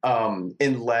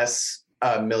unless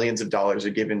millions of dollars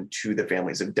are given to the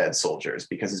families of dead soldiers,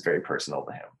 because it's very personal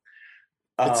to him.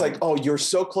 It's like, oh, you're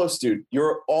so close, dude.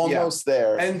 You're almost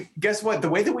there. And guess what? The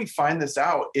way that we find this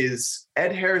out is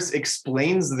Ed Harris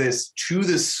explains this to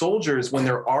the soldiers when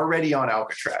they're already on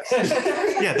Alcatraz.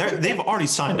 Yeah, they've already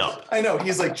signed up. I know.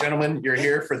 He's like, gentlemen, you're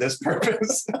here for this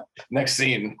purpose. Next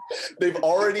scene. they're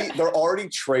already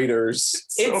traitors.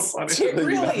 It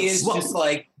really is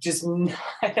just not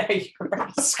how you write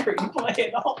a screenplay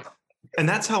at all. And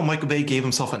that's how Michael Bay gave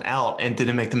himself an out and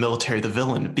didn't make the military the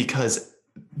villain, because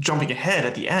jumping ahead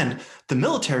at the end, the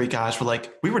military guys were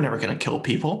like, we were never going to kill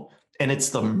people. And it's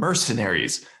the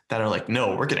mercenaries that are like,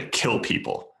 no, we're going to kill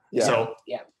people. Yeah. So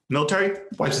military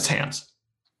wipes its hands.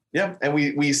 Yeah. And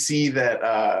we see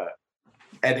that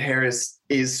Ed Harris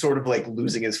is sort of like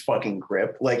losing his fucking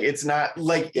grip. Like it's not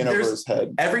like In over his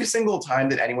head. Every single time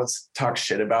that anyone's talked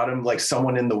shit about him, like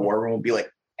someone in the war room will be like,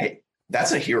 hey,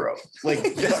 That's a hero. Like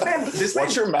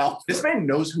Watch your mouth. This man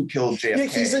knows who killed JFK.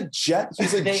 Yeah,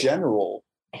 he's a general.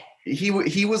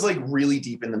 He was like really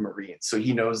deep in the Marines, so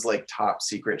he knows like top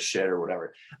secret shit or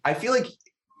whatever. I feel like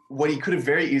what he could have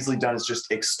very easily done is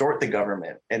just extort the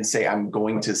government and say, I'm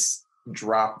going to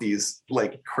drop these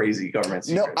like crazy government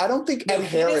secrets. No, I don't think Ed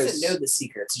he Harris doesn't know the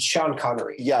secrets. It's Sean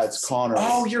Connery. Yeah, it's Connery.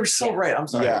 Oh, you're so right. I'm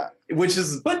sorry. Yeah. Which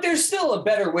is But there's still a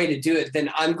better way to do it than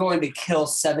I'm going to kill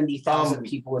 70,000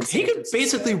 people. In He could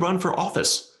basically run for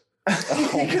office.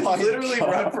 he could literally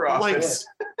run for office.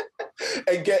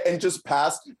 and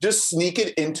just sneak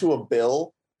it into a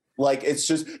bill. Like it's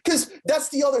just because that's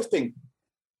the other thing.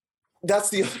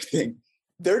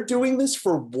 They're doing this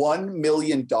for $1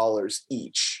 million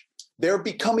each. They're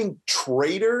becoming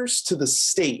traitors to the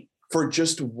state for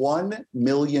just $1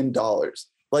 million.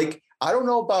 Like, I don't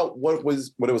know about what it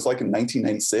was like in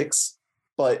 1996,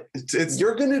 but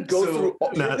you're gonna you're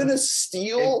gonna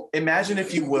steal. Imagine,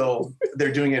 if you will,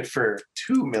 they're doing it for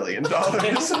 $2 million.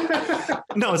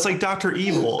 No, it's like Dr.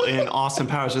 Evil in Austin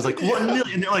Powers. It's like 1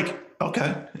 million. They're like,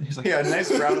 okay. And he's like, Yeah,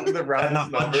 nice round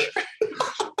not number. much.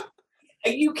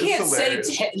 You can't say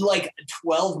like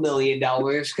 $12 million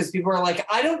because people are like,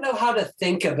 I don't know how to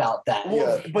think about that.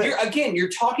 Yeah, but you're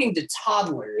talking to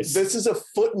toddlers. This is a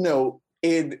footnote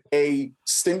in a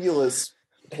stimulus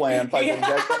plan by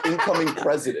the incoming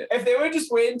president. If they would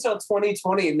just wait until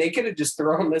 2020 and they could have just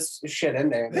thrown this shit in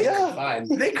there, fine.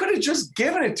 They could have just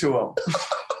given it to him.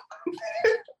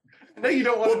 No, you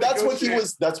don't want. Well, that's what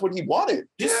he wanted.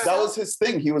 That was his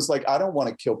thing. He was like, I don't want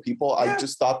to kill people. Yeah. I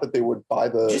just thought that they would buy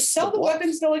just sell the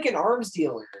weapons to like an arms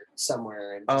dealer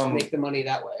somewhere and just make the money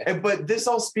that way. But this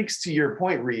all speaks to your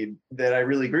point, Reed, that I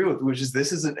really agree with, which is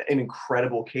this is an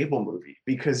incredible cable movie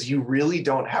because you really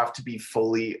don't have to be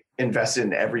fully invested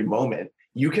in every moment.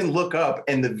 You can look up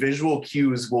and the visual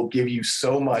cues will give you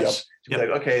so much to be like,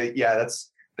 okay, yeah, that's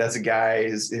a guy,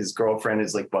 his girlfriend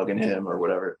is like bugging him or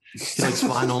whatever. He likes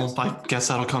vinyl. I guess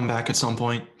that'll come back at some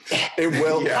point. It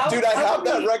will. Yeah. Dude, I have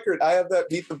that record. I have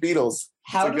that Meet the Beatles.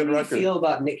 How It's a good do you record. feel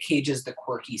about Nick Cage's The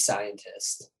Quirky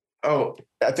Scientist? Oh,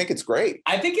 I think it's great.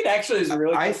 I think it actually is a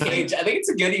really I good think- Cage. I think it's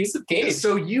a good use of Cage.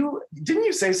 so didn't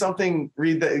you say something,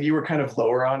 Reed, that you were kind of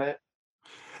lower on it?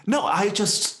 No,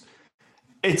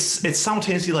 it's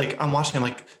simultaneously like I'm watching, I'm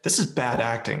like, this is bad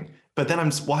acting. But then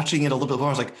I'm watching it a little bit more.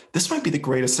 I was like, this might be the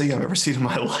greatest thing I've ever seen in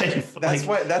my life. That's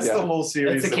the whole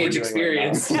series. That's the that we're Cage doing right now.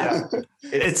 experience. Yeah.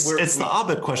 It's the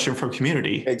Ovid question from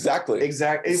Community. Exactly. It's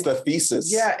the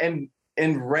thesis. Yeah,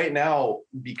 and right now,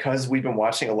 because we've been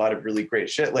watching a lot of really great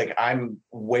shit, like I'm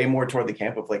way more toward the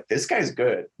camp of like, this guy's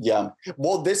good. Yeah.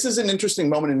 Well, this is an interesting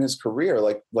moment in his career.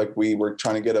 Like we were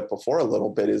trying to get up before a little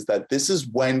bit, is that this is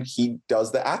when he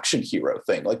does the action hero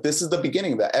thing. Like this is the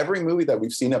beginning of that. Every movie that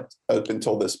we've seen up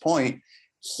until this point,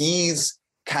 he's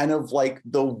kind of like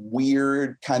the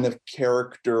weird kind of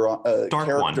character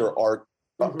arc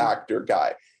actor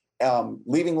guy.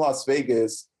 Leaving Las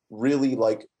Vegas really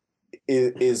like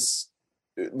is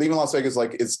Leaving Las Vegas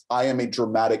like is I am a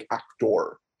dramatic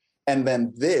actor, and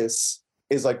then this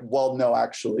is like, well, no,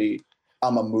 actually,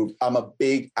 I'm a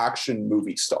big action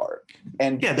movie star,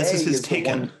 and this is his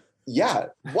Taken. Yeah,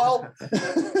 well,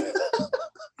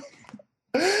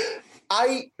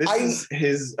 This is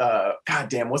his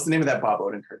goddamn. What's the name of that Bob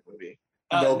Odenkirk movie?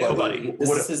 Nobody.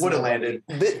 Would have landed.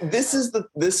 This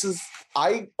is.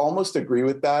 I almost agree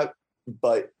with that,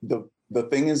 but the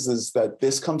thing is that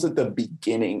this comes at the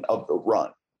beginning of the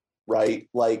run, right?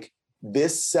 Like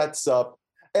this sets up,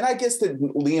 and I guess that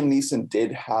Liam Neeson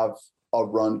did have a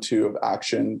run too of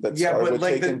action that started but with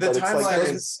like Taken, the but it's timeline like,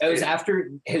 is. It was after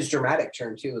his dramatic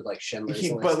turn too, with like Schindler's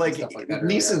List But like and stuff like that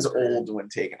Neeson's earlier. old when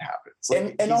Taken happens. Like,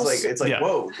 And he's also- like, it's like,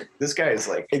 whoa, this guy is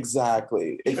like,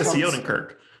 exactly. It That's comes- the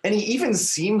Odenkirk. and he even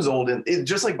seems old, and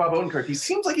just like Bob Odenkirk, he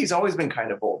seems like he's always been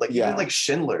kind of old. Like even like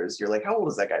Schindler's, you're like, how old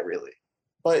is that guy really?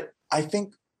 But I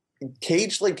think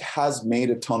Cage like has made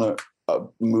a ton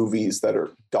of movies that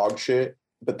are dog shit,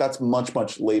 but that's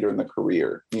much later in the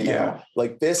career. You know, Yeah.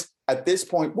 like this at this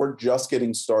point, we're just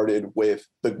getting started with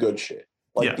the good shit.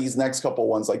 Like these next couple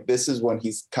ones, like this is when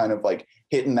he's kind of like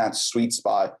hitting that sweet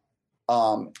spot.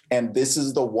 And this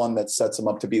is the one that sets him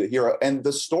up to be the hero. And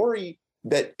the story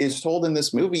that is told in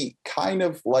this movie kind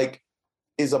of like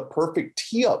is a perfect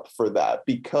tee up for that,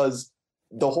 because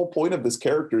the whole point of this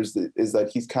character is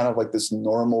that he's kind of like this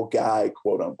normal guy,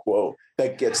 quote unquote,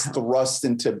 that gets thrust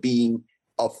into being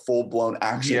a full-blown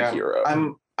action hero.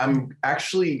 I'm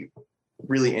actually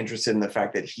really interested in the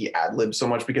fact that he ad-libbed so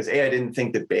much, because A, I didn't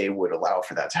think that Bay would allow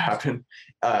for that to happen,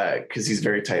 because he's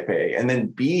very type A. And then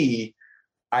B,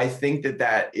 I think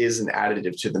that is an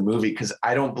additive to the movie, because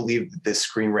I don't believe that this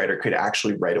screenwriter could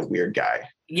actually write a weird guy.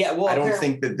 Yeah, well, I don't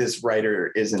think that this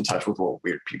writer is in touch with what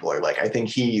weird people are like. I think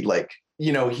he like,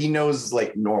 you know, he knows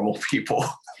like normal people.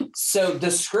 So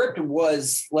the script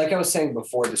was, like I was saying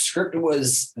before, the script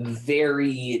was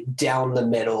very down the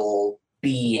middle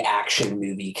B action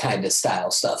movie kind of style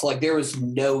stuff. Like there was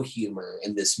no humor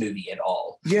in this movie at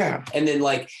all. Yeah. And then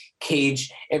like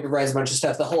Cage improvised a bunch of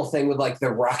stuff. The whole thing with like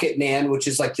the Rocket Man, which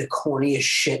is like the corniest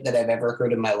shit that I've ever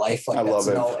heard in my life. Like I that's love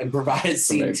it. an all improvised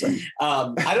scene. Amazing.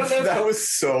 I don't know if That was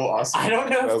so awesome. I don't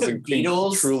know if the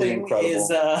Beatles truly thing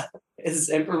incredible. is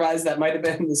improvised. That might have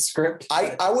been in the script.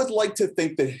 I would like to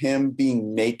think that him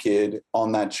being naked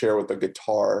on that chair with a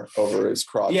guitar over his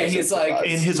crotch. Yeah, is he's like-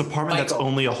 improvised. In his apartment, that's Michael.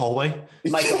 only a hallway.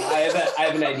 Michael, I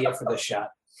have an idea for this shot.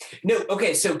 No,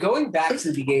 okay. So going back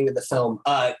to the beginning of the film,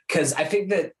 because I think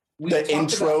that the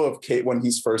intro of Kate when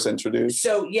he's first introduced.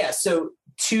 So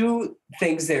two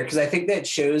things there, because I think that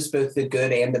shows both the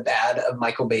good and the bad of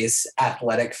Michael Bay's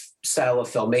athletic style of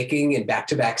filmmaking and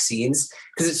back-to-back scenes.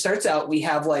 Because it starts out, we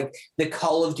have like the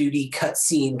Call of Duty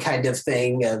cutscene kind of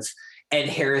thing of Ed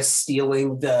Harris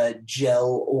stealing the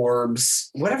gel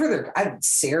orbs, whatever they're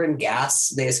sarin gas.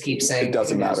 They just keep saying It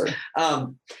doesn't matter.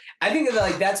 I think that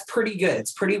like that's pretty good.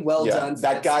 It's pretty well done. for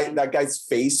That guy's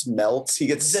face melts. He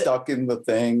gets stuck in the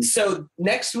thing. So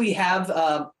next we have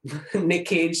Nick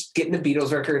Cage getting the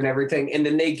Beatles record and everything, and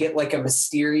then they get like a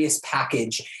mysterious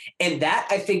package, and that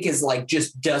I think is like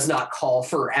just does not call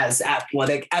for as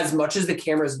athletic as much as the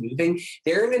camera's moving.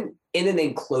 They're in an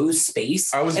enclosed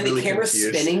space, I was and really the camera's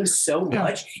confused. spinning so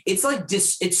much. It's like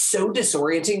it's so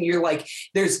disorienting. You're like,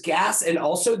 there's gas, and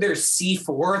also there's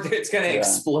C4 that's gonna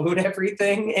explode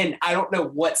everything. And I don't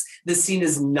know this scene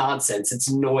is nonsense. It's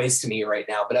noise to me right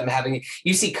now, but I'm having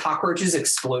you see cockroaches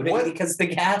exploding because of the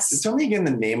gas. Tell me again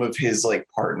the name of his like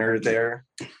partner there.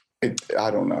 I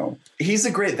don't know. He's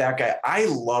that guy. I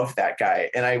love that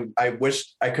guy, and I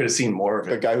wish I could have seen more of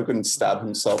The it. guy who couldn't stab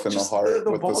himself in the Just heart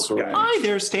the with the bald syringe. guy. Hi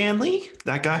there, Stanley.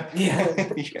 That guy. Yeah.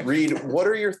 Reed, what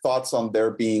are your thoughts on there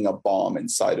being a bomb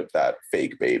inside of that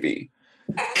fake baby?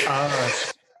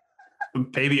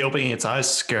 Baby opening its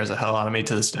eyes scares the hell out of me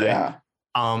to this day. Yeah.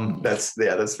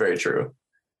 That's very true.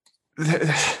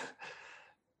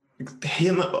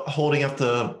 Him holding up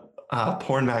the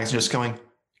porn magazine, just going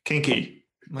kinky.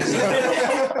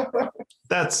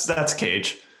 That's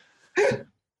Cage.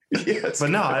 Yes. But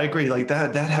no, I agree. Like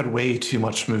that had way too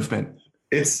much movement.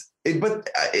 But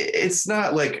it's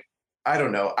not like, I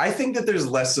don't know. I think that there's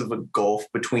less of a gulf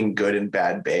between good and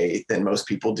bad Bay than most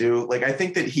people do. Like, I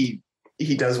think that he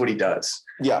does what he does.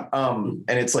 Yeah. And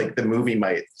it's like the movie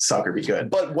might suck or be good.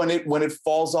 But when it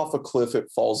falls off a cliff,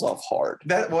 it falls off hard.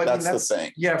 That's the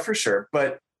thing. Yeah, for sure.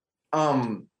 But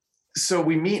so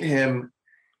we meet him.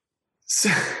 So,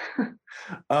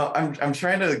 I'm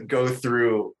trying to go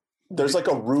through. There's like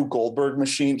a Rube Goldberg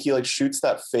machine. He like shoots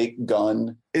that fake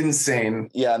gun. Insane.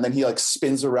 Yeah, and then he like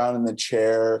spins around in the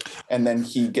chair, and then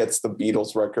he gets the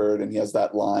Beatles record, and he has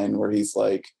that line where he's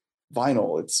like,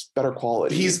 "Vinyl, it's better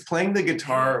quality." He's playing the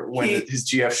guitar when his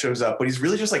GF shows up, but he's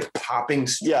really just like popping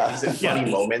strings at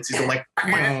funny moments. He's like,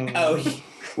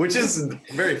 which is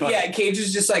very funny. Yeah, Cage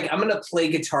is just like, I'm gonna play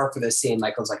guitar for this scene.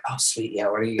 Michael's like, oh sweet, yeah,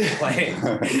 what are you gonna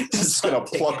play? Just gonna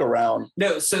pluck around.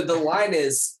 No, so the line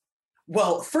is,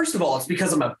 well, first of all, it's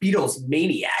because I'm a Beatles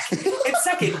maniac. And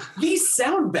second, these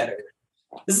sound better.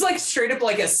 This is like straight up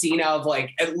like a scene out of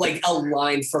like a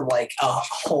line from like a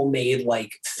homemade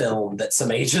like film that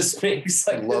somebody just makes.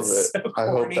 Like, I love it. so I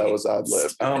hope corny. that was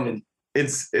ad-lib.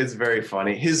 It's very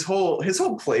funny. His whole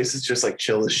place is just like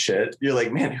chill as shit. You're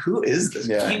like, man, who is this?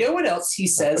 Yeah. You know what else he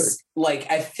says? Like,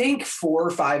 I think 4 or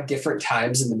 5 different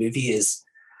times in the movie is,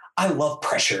 I love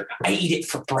pressure. I eat it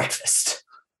for breakfast.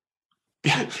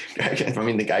 I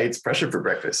mean, the guy eats pressure for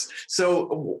breakfast.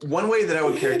 So one way that I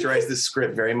would characterize this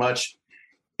script very much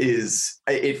is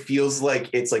it feels like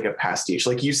it's like a pastiche.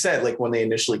 Like you said, like when they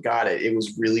initially got it, it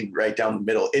was really right down the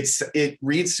middle. It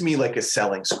reads to me like a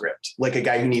selling script, like a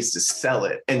guy who needs to sell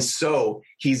it. And so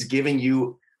he's giving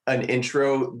you an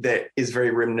intro that is very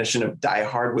reminiscent of Die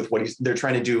Hard with what they're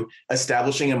trying to do,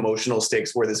 establishing emotional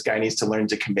stakes where this guy needs to learn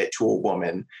to commit to a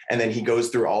woman. And then he goes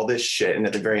through all this shit. And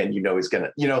at the very end, he's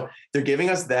gonna, they're giving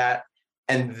us that.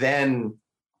 And then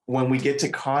when we get to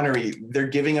Connery, they're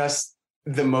giving us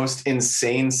the most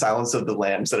insane Silence of the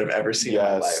Lambs that I've ever seen in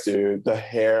my life. Yes, dude. The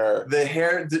hair,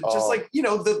 just like,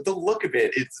 the look of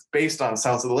it, it's based on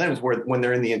Silence of the Lambs when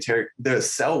they're in the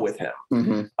cell with him.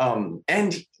 Mm-hmm.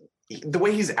 And the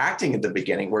way he's acting at the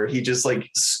beginning, where he just like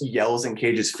yells in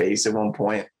Cage's face at one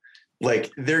point, like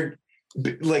they're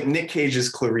like Nick Cage's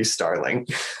Clarice Starling.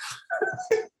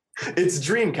 It's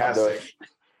dream casting.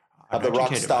 Have the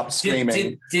Rock stop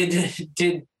screaming.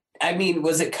 Did I mean,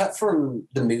 was it cut from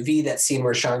the movie, that scene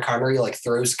where Sean Connery like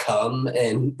throws cum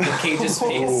in Cage's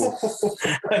face?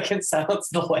 Like it sounds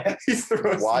the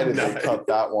last. Why did they cut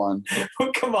that one?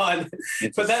 Oh, come on.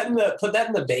 Put that in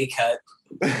the Bay cut.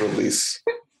 Release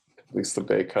the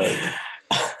Bay cut.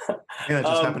 Yeah, it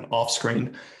just happened off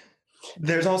screen.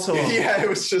 There's also yeah, it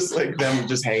was just like them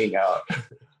just hanging out.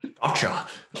 Gotcha.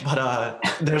 But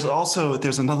there's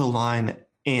another line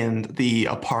in the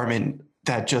apartment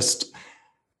that just,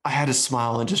 I had to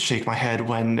smile and just shake my head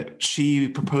when she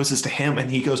proposes to him and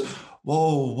he goes,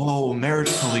 whoa,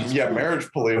 marriage police. Yeah,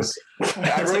 marriage police.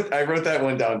 I wrote that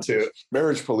one down too.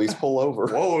 Marriage police, pull over.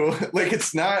 Whoa, like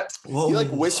it's not. Whoa. He like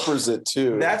whispers it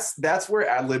too. That's where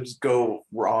ad libs go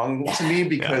wrong to me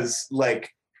because like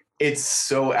it's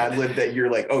so ad lib that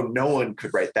you're like, oh, no one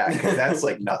could write that because that's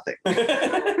like nothing.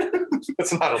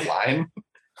 That's not a line.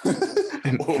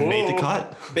 And made the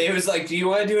cut. Babe was like, do you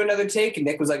want to do another take? And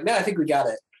Nick was like, no, I think we got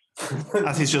it.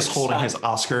 As he's just holding his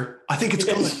Oscar. I think it's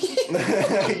good.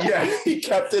 Yeah, he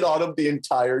kept it on him the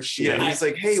entire shoot. Yeah, he's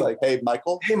like, hey,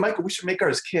 Michael. Hey, Michael, we should make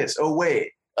ours kiss. Oh,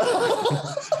 wait.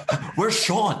 Where's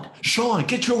Sean? Sean,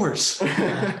 get yours.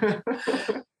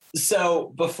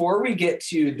 So before we get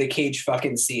to the Cage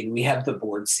fucking scene, we have the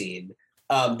board scene,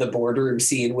 the boardroom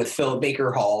scene with Philip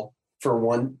Baker Hall for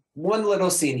one little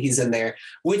scene he's in there,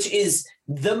 which is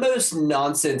the most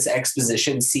nonsense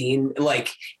exposition scene.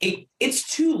 Like it's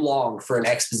too long for an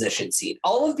exposition scene.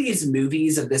 All of these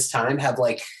movies of this time have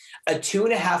like a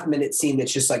 2.5 minute scene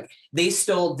that's just like, they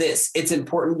stole this. It's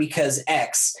important because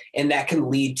X, and that can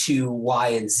lead to Y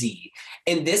and Z.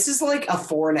 And this is like a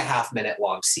 4.5 minute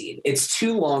long scene. It's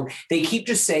too long. They keep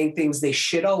just saying things. They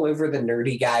shit all over the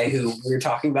nerdy guy who we were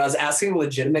talking about is asking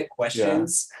legitimate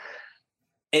questions.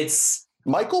 Yeah.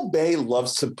 Michael Bay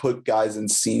loves to put guys in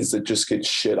scenes that just get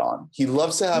shit on. He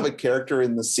loves to have a character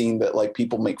in the scene that like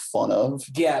people make fun of.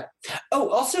 Yeah. Oh,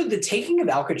 also the taking of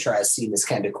Alcatraz scene is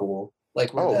kind of cool.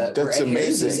 Like that's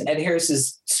amazing. Ed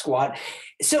Harris's squad.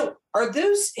 So are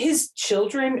those his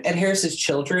children, Ed Harris's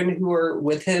children, who are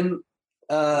with him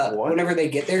whenever they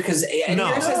get there? Because Ed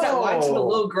Harris has that line to the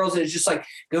little girls and it's just like,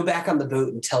 go back on the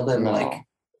boat and tell them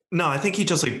No, I think he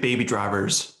just like baby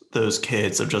drivers those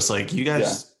kids of just like, you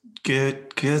guys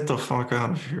get the fuck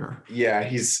out of here. Yeah,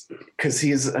 he's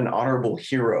an honorable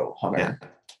hero, Hunter. Yeah.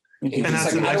 And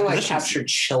that's like, I don't like capture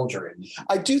children.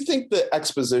 I do think the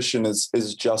exposition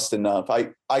is just enough.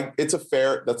 That's a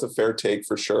fair take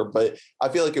for sure, but I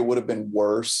feel like it would have been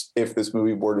worse if this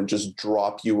movie were to just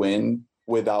drop you in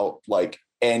without like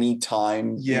any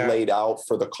time laid out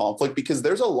for the conflict, because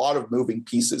there's a lot of moving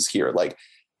pieces here. Like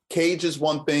Cage is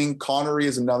one thing, Connery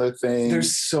is another thing.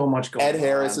 There's so much going on. Ed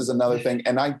Harris is another thing.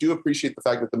 And I do appreciate the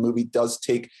fact that the movie does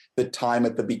take the time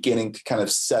at the beginning to kind of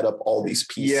set up all these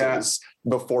pieces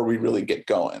before we really get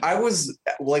going. I was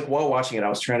like, while watching it, I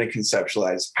was trying to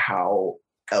conceptualize how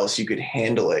else you could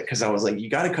handle it. Cause I was like, you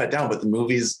got to cut down, but the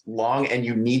movie's long and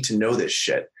you need to know this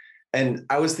shit. And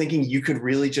I was thinking you could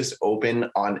really just open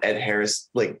on Ed Harris,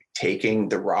 like taking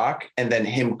the rock and then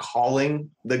him calling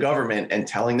the government and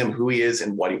telling them who he is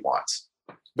and what he wants.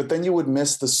 But then you would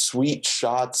miss the sweet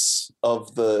shots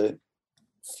of the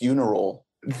funeral.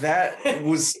 That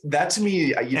to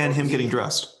me. And him getting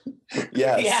dressed.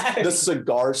 Yes. The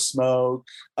cigar smoke.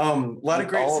 A lot of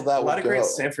great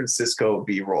San Francisco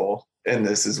B-roll in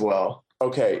this as well.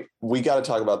 Okay, we got to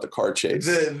talk about the car chase.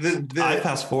 I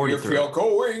fast forwarded through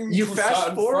it. You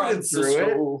fast forwarded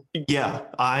through it? Yeah,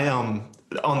 I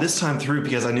on this time through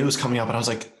because I knew it was coming up, and I was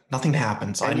like, nothing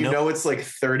happens. And I know it's like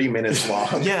 30 minutes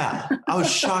long. Yeah, I was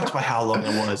shocked by how long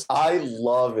it was. I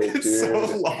love it, dude.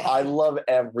 So long. I love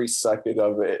every second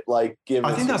of it. Like,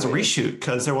 I think that was a reshoot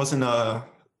because there wasn't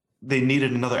they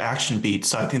needed another action beat.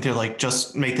 So I think they're like,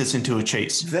 just make this into a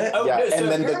chase. Then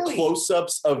the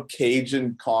close-ups of Cage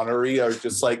and Connery are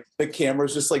just like, the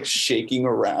camera's just like shaking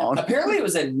around. Apparently it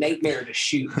was a nightmare to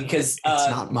shoot because it's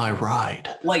not my ride.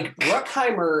 Like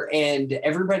Bruckheimer and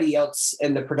everybody else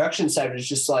in the production side was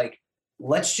just like,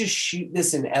 let's just shoot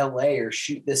this in LA or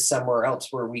shoot this somewhere else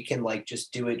where we can like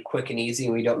just do it quick and easy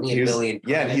and we don't need a billion.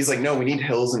 Yeah, and he's like, no, we need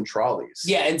hills and trolleys.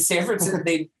 Yeah, in San Francisco,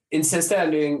 they insisted on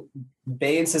doing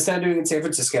in San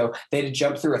Francisco. They had to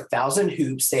jump through 1,000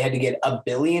 hoops. They had to get 1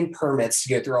 billion permits to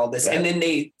go through all this. And then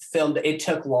they filmed, it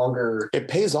took longer. It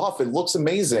pays off. It looks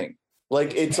amazing.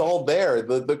 Like it's all there.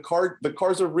 The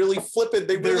cars are really flipping.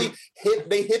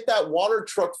 They hit that water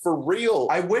truck for real.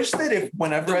 I wish that if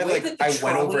whenever I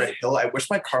went over a hill, I wish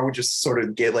my car would just sort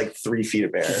of get like 3 feet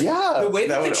of air. Yeah. The way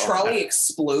that the trolley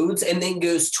explodes and then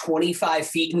goes 25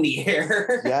 feet in the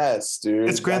air. Yes, dude.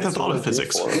 It's Grand Theft Auto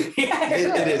physics. Yeah,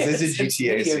 It is. It's a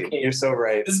GTA scene. You're so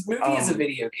right. This movie is a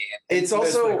video game. It's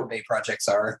Most also Michael Bay projects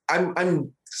are.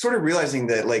 I'm sort of realizing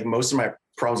that like most of my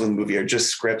problems with the movie are just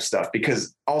script stuff,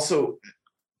 because also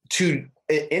to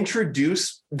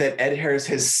introduce that Ed Harris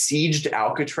has sieged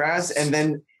Alcatraz and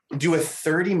then do a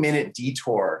 30-minute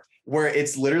detour where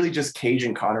it's literally just Cage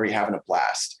and Connery having a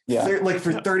blast. Yeah. They're, like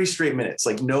for 30 straight minutes,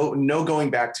 like no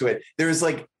going back to it. There's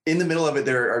like in the middle of it,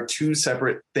 there are 2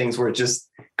 separate things where it just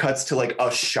cuts to like a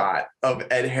shot of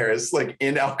Ed Harris like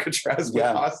in Alcatraz with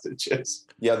hostages.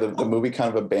 Yeah, the movie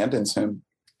kind of abandons him.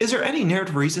 Is there any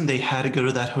narrative reason they had to go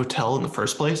to that hotel in the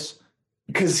first place?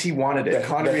 Because he wanted it.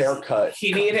 The haircut.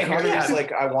 He needed a Connery's haircut.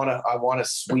 like, I want a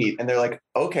suite. And they're like,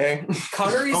 okay.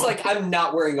 Connery's like, I'm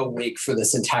not wearing a wig for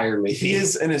this entire movie. He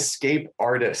is an escape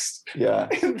artist. Yeah.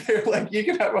 And they're like, you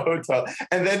can have a hotel.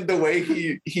 And then the way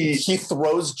he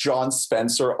throws John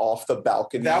Spencer off the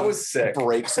balcony. That was sick.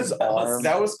 Breaks his arm.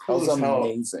 That was cool. That was as hell.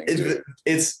 amazing.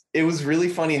 It was really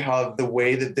funny how the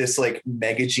way that this like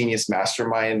mega genius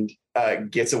mastermind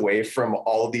gets away from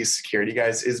all of these security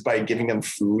guys is by giving them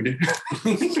food.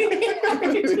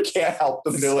 They can't help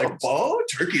them. They're like, whoa,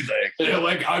 turkey leg. They're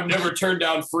like, I've never turned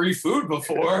down free food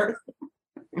before.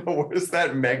 Where's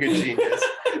that mega genius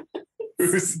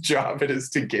whose job it is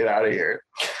to get out of here?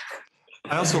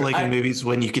 I also like in movies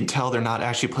when you can tell they're not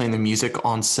actually playing the music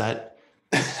on set,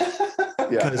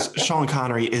 because Sean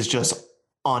Connery is just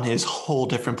on his whole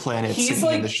different planet singing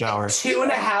like in the shower.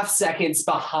 2.5 seconds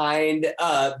behind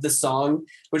the song,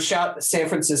 which shout San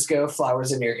Francisco,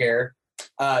 Flowers in Your Hair,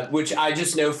 which I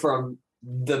just know from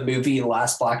the movie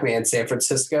Last Black Man San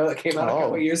Francisco that came out a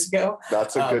couple years ago.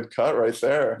 That's a good cut right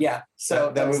there. Yeah.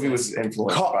 So that movie was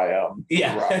influenced by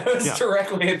it was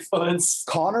directly influenced.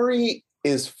 Connery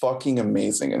is fucking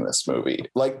amazing in this movie.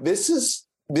 Like this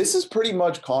is pretty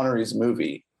much Connery's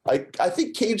movie. I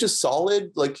think Cage is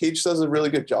solid. Like Cage does a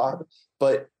really good job,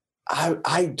 but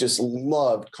I just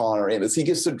loved Connery in this. He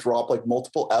gets to drop like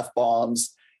multiple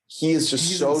F-bombs. He is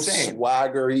just so insane.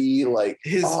 Swaggery. Like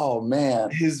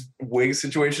his wig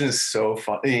situation is so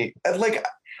funny. Like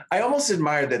I almost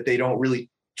admire that they don't really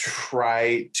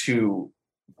try to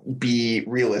be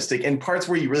realistic in parts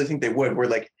where you really think they would, where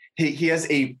like he has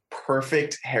a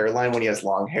perfect hairline when he has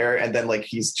long hair, and then like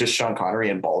he's just Sean Connery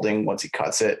and balding once he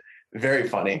cuts it. Very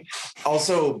funny.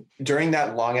 Also, during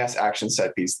that long ass action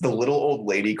set piece, the little old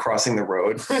lady crossing the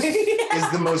road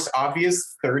is the most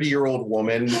obvious 30-year-old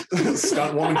woman,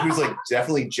 stunt woman who's like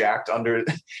definitely jacked under.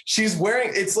 She's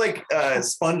wearing, it's like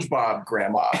SpongeBob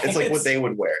grandma. It's like what they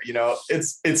would wear, you know?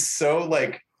 It's so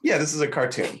like, yeah, this is a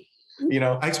cartoon. You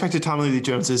know, I expected Tommy Lee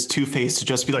Jones's Two-Face to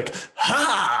just be like,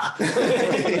 ha!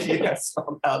 Yes,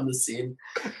 on the scene.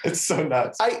 It's so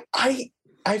nuts.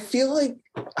 I feel like,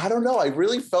 I don't know. I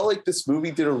really felt like this movie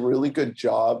did a really good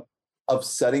job of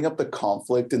setting up the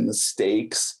conflict and the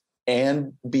stakes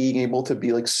and being able to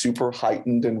be like super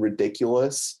heightened and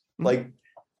ridiculous. Mm-hmm. Like,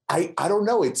 I don't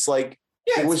know. It's like,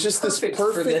 it was just this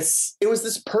perfect, it was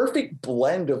this perfect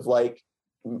blend of like,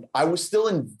 I was still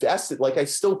invested. Like I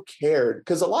still cared.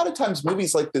 Cause a lot of times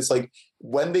movies like this, like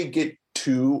when they get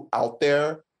too out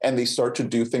there and they start to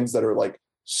do things that are like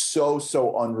so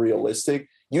unrealistic,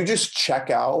 you just check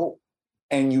out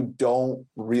and you don't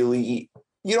really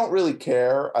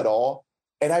care at all.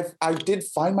 And I did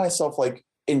find myself like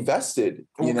invested,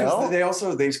 you know?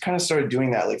 They kind of started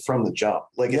doing that like from the jump.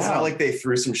 Like it's not like they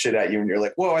threw some shit at you and you're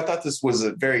like, whoa, I thought this was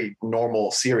a very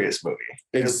normal, serious movie.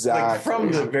 Exactly. Like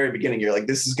from the very beginning, you're like,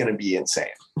 this is going to be insane.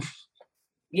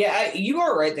 Yeah, you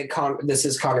are right that this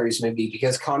is Connery's movie,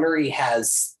 because Connery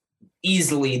has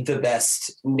easily the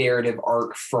best narrative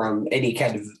arc from any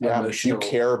kind of emotional you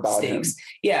care about stakes. him.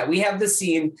 Yeah, we have the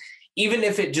scene, even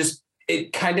if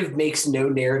it kind of makes no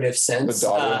narrative sense,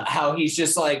 how he's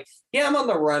just like, yeah, I'm on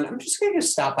the run. I'm just going to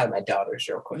stop by my daughter's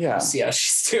real quick. Yeah. See how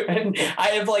she's doing. I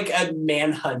have like a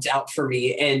manhunt out for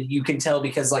me, and you can tell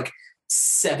because like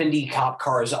 70 cop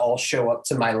cars all show up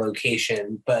to my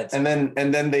location. But and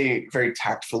then they very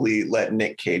tactfully let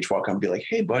Nick Cage walk up and be like,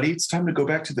 hey buddy, it's time to go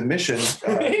back to the mission.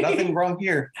 Nothing wrong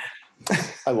here.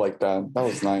 I like that. That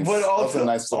was nice. But also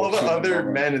nice all the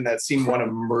other men in that scene want to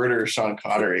murder Sean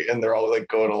Connery, and they're all like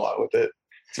going along with it.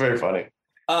 It's very funny.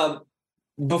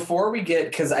 Before we get,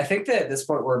 because I think that at this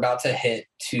point we're about to hit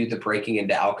to the breaking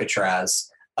into Alcatraz.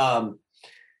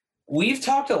 We've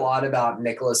talked a lot about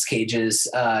Nicolas Cage's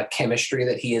chemistry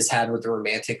that he has had with the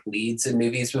romantic leads in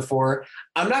movies before.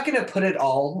 I'm not going to put it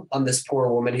all on this poor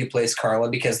woman who plays Carla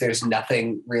because there's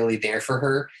nothing really there for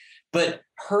her. But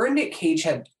her and Nick Cage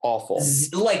had Awful.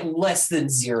 like less than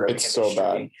zero. It's chemistry.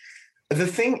 so bad. The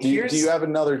thing Do you have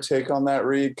another take on that,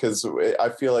 Reed? Because I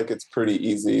feel like it's pretty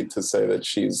easy to say that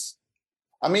she's.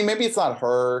 I mean, maybe it's not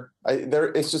her.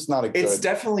 It's just not a good. It's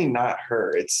definitely not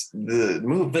her. It's the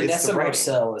movie. Vanessa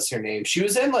Marcel is her name. She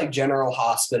was in like General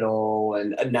Hospital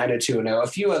and 90210, a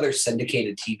few other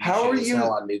syndicated TV shows.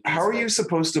 How are you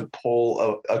supposed to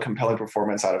pull a compelling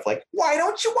performance out of like, why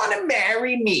don't you want to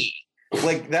marry me?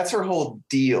 Like, that's her whole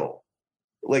deal.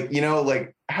 Like,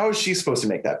 like, how is she supposed to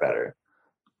make that better?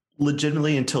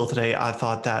 Legitimately, until today, I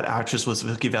thought that actress was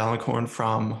Vicky Valancourt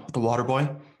from The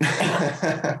Waterboy.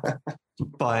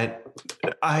 But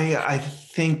I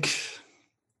think,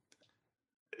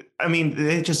 I mean,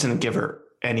 they just didn't give her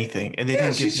anything, and they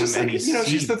didn't give him any.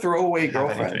 She's the throwaway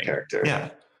girlfriend character. Yeah,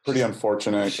 pretty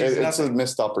unfortunate. It's a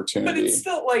missed opportunity. But it's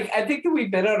still like, I think that we've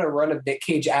been on a run of Nick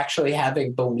Cage actually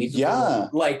having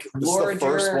believable, like Laura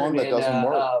first one that doesn't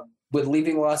work. With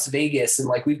Leaving Las Vegas, and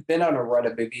like we've been on a run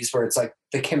of movies where it's like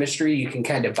the chemistry, you can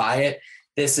kind of buy it.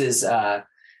 This is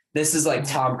like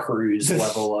Tom Cruise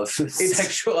level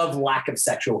of lack of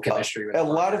sexual chemistry. A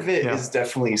lot of it is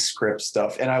definitely script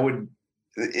stuff. And I would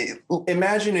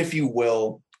imagine, if you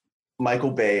will,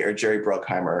 Michael Bay or Jerry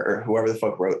Bruckheimer or whoever the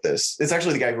fuck wrote this. It's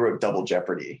actually the guy who wrote Double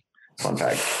Jeopardy. Fun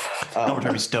fact. Double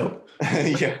Jeopardy's dope.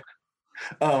 Yeah.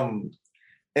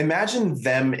 Imagine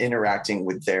them interacting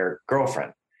with their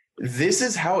girlfriend. This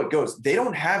is how it goes. They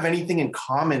don't have anything in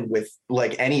common with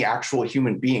like any actual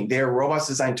human being. They are robots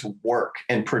designed to work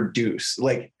and produce.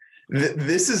 Like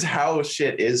this is how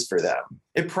shit is for them.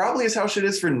 It probably is how shit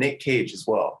is for Nick Cage as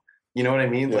well. You know what I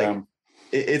mean? Yeah. Like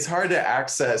it's hard to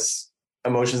access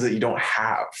emotions that you don't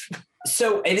have.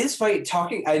 So it is funny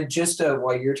talking. I just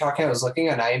while you're talking, I was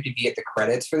looking on IMDb at the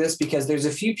credits for this because there's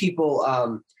a few people.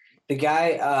 The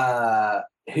guy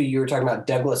who you were talking about,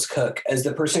 Douglas Cook, as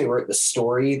the person who wrote the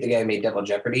story, the guy who made Double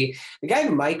Jeopardy. The guy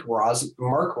Mark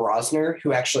Rosner,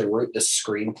 who actually wrote the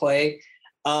screenplay,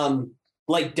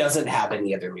 like doesn't have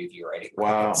any other movie writing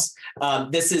credits. Wow.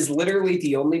 This is literally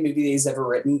the only movie that he's ever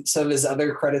written. Some of his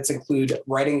other credits include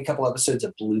writing a couple episodes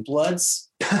of Blue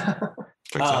Bloods.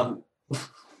 Called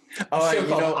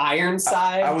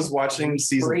Ironside. I was watching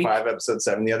season 5, episode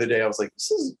 7 the other day. I was like,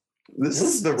 this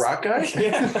is the Rock guy?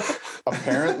 Yeah.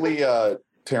 Apparently,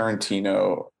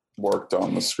 Tarantino worked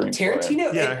on the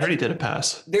screenplay. I heard he did a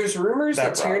pass. There's rumors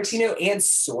that Tarantino and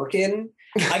Sorkin.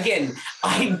 Again,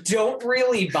 I don't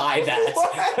really buy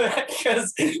that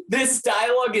because this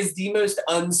dialogue is the most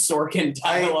un-Sorkin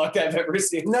dialogue I've ever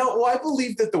seen. No, well, I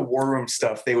believe that the War Room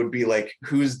stuff, they would be like,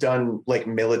 who's done like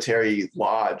military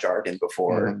law jargon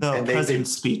before? The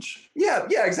president's speech. Yeah,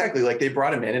 exactly. Like they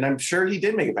brought him in, and I'm sure he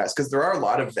did make a pass because there are a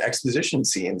lot of exposition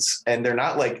scenes, and they're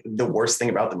not like the worst thing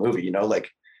about the movie, like.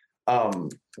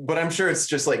 But I'm sure it's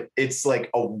just like it's like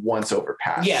a once over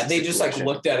pass. Yeah, they just like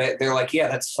looked at it. They're like, yeah,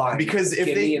 that's fine. Because if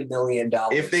give me $1 million,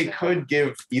 if they could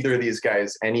give either of these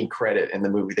guys any credit in the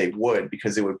movie, they would,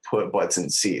 because it would put butts in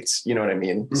seats. You know what I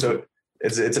mean? Mm-hmm. So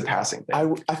it's a passing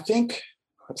thing. I think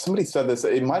somebody said this.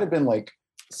 It might have been like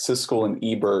Siskel and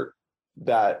Ebert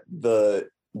that the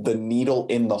needle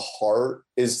in the heart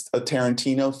is a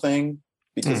Tarantino thing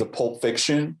because of Pulp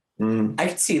Fiction. I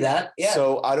can see that. Yeah.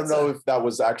 So I don't know if that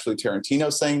was actually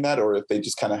Tarantino saying that, or if they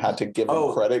just kind of had to give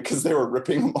him credit because they were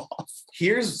ripping him off.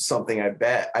 Here's something I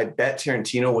bet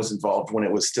Tarantino was involved when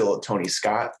it was still a Tony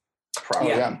Scott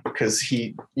project, because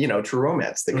he, True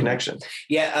Romance, the connection.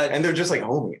 Yeah. And they're just like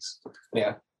homies.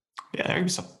 Yeah. Yeah, there could be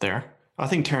something there. I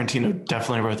think Tarantino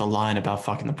definitely wrote the line about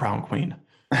fucking the prom queen.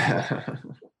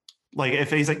 Like if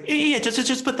he's like, yeah,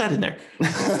 just put that in there.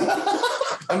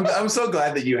 I'm so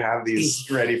glad that you have these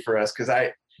ready for us, because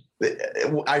I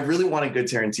really want a good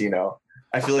Tarantino.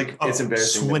 I feel like it's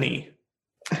embarrassing.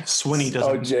 Swinney doesn't.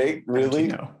 Oh, Jake, really?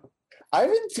 Tarantino. I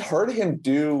haven't heard him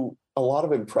do a lot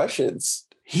of impressions.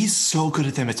 He's so good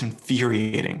at them; it's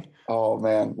infuriating. Oh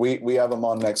man, we have him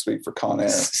on next week for Con Air.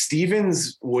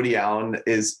 Steven's Woody Allen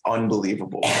is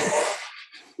unbelievable.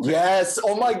 Yes.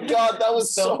 Oh my God, that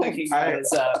was so. Woody Allen.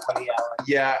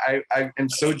 Yeah, I am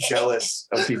so jealous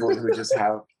of people who just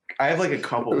have. I have like a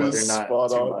couple, but they're not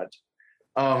too much.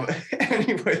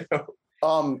 Anyway,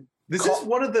 though, this is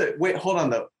one of the. Wait, hold on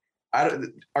though.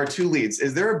 Our two leads.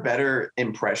 Is there a better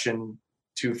impression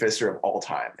two-fister of all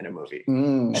time in a movie?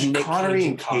 Connery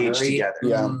and Cage together.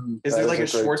 Yeah. Is there like a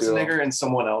Schwarzenegger and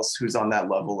someone else who's on that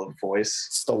level of voice?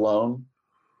 Stallone.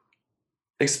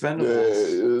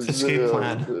 Expendables. Escape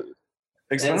Plan.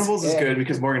 Expendables is yeah. good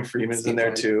because Morgan Freeman's in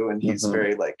there too, and he's Mhm.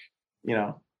 very like, you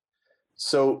know.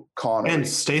 So Connery, And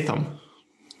Statham.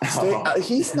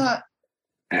 he's not.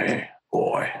 Hey,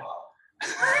 boy.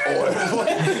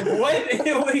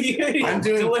 What you I'm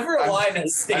doing- deliver a I'm- line as I'm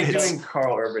stated. doing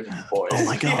Carl Urban voice. Oh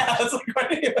my god. Yeah, I was like,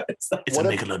 what is that? It's What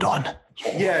a if- megalodon.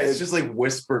 Yeah, it's just like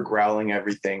whisper growling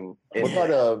everything. What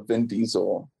about Vin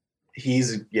Diesel?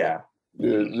 He's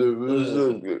he's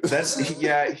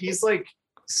like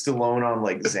Stallone on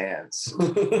like Xans.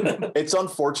 It's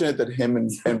unfortunate that him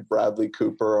and Bradley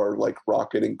Cooper are like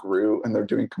Rocket and Groot, and they're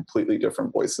doing completely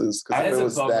different voices. Because That if is it a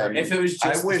was bummer. them, If it was I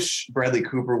just wish Bradley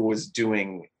Cooper was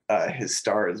doing his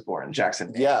Star is Born,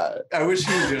 Jackson. yeah. I wish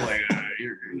he was doing like,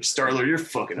 you're Starler, you're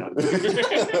fucking ugly.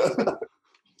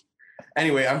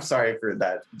 Anyway, I'm sorry for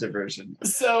that diversion.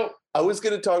 so I was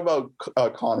going to talk about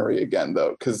Connery again,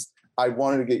 though, because I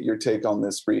wanted to get your take on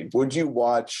this, Reed. Would you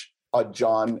watch a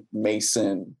John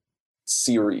Mason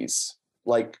series?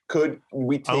 Like, could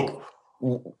we take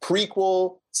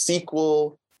prequel,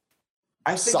 sequel,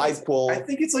 I sidequel? I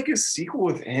think it's like a sequel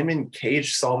with him and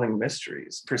Cage solving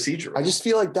mysteries, procedural. I just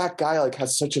feel like that guy like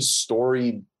has such a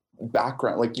storied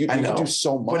background. Like you I can know. do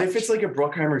so much. But if it's like a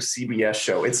Bruckheimer CBS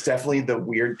show, it's definitely the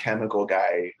weird chemical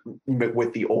guy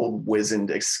with the old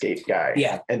wizened escape guy.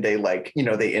 Yeah. And they like, you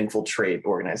know, they infiltrate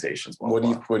organizations. Blah, what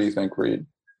blah, do you think, Reed?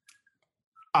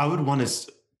 I would want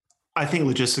to. I think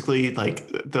logistically, like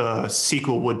the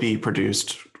sequel would be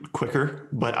produced quicker,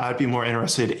 but I'd be more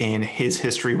interested in his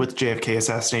history with JFK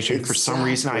assassination. For some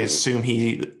reason, I Exactly. assume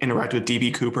he interacted with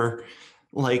DB Cooper.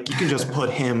 Like you can just put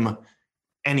him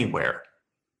anywhere.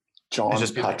 John It's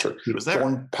just be like, Patrick. he was there.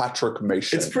 John Patrick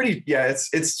Mason. It's pretty, yeah,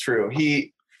 it's true.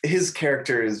 His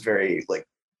character is very like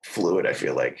fluid. I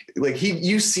feel like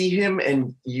you see him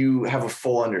and you have a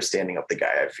full understanding of the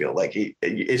guy. I feel like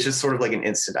it's just sort of like an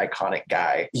instant iconic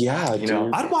guy. Yeah, You know,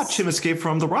 dude. I'd watch him escape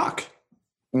from The Rock.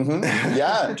 Mhm.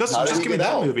 Yeah. Just How did he give me get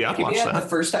that out? movie. I'd watch yeah, the that.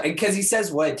 first time because he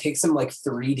says what it takes him like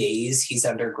 3 days. He's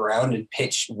underground and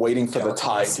pitched Waiting for the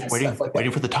tide. and Waiting, stuff like that.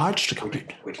 waiting for the tides to come in.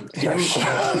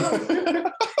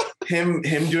 Him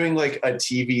doing like a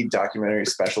TV documentary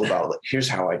special about like, here's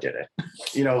how I did it.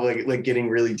 You know, like getting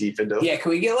really deep into Yeah, can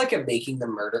we get like a making of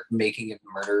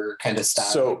murder kind of style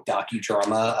So-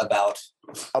 docudrama about?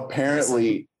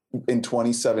 Apparently, in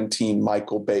 2017,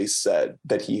 Michael Bay said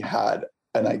that he had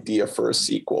an idea for a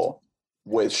sequel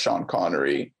with Sean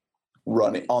Connery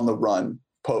running on the run,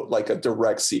 like a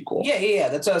direct sequel. Yeah.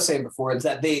 That's what I was saying before. Is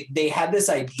that they had this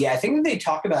idea. I think they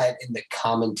talked about it in the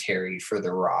commentary for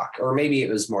The Rock, or maybe it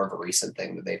was more of a recent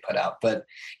thing that they put out. But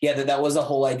yeah, that was a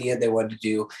whole idea they wanted to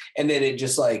do, and then it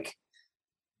just like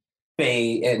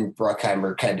Bay and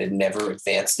Bruckheimer kind of never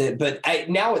advanced it. But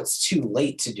now it's too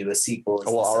late to do a sequel.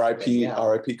 Well, R.I.P.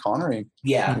 Connery.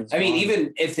 Yeah, He's I mean, gone.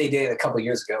 even if they did it a couple of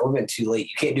years ago, it would have been too late.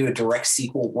 You can't do a direct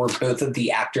sequel where both of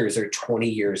the actors are 20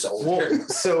 years older. Well,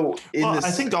 so in Well, this, I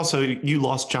think also you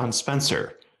lost John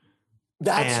Spencer.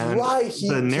 That's and right.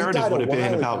 The narrative died would a have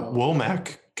been while about ago.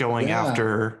 Womack going Yeah.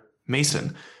 after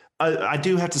Mason. I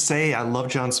do have to say, I love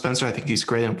John Spencer. I think he's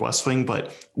great in West Wing,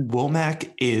 but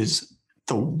Womack is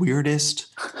the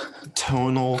weirdest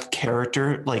tonal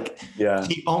character. Like Yeah.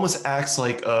 he almost acts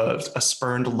like a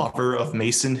spurned lover of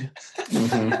Mason.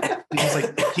 Mhm. He's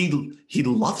like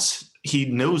he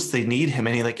knows they need him,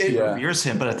 and he Yeah. reveres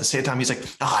him, but at the same time he's like,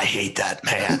 I hate that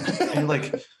man. And you're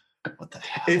like, what the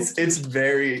hell? it's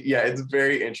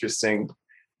very interesting,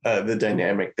 the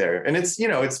dynamic there. And it's, you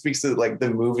know, it speaks to like the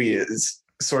movie is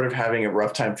sort of having a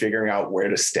rough time figuring out where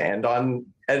to stand on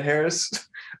Ed Harris.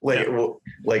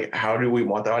 Like how do we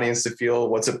want the audience to feel?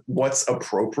 What's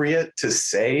appropriate to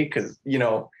say? Because, you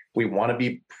know, we want to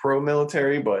be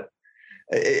pro-military, but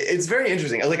it's very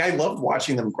interesting. Like I love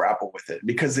watching them grapple with it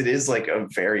because it is like a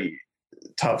very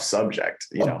tough subject,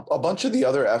 you know. A bunch of the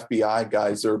other FBI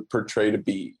guys are portrayed to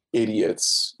be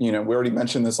idiots. You know, we already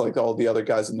mentioned this, like all the other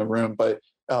guys in the room, but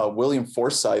William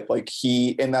Forsythe, like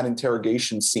he, in that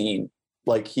interrogation scene,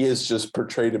 like he is just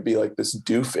portrayed to be like this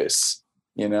doofus,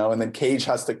 you know, and then Cage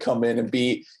has to come in and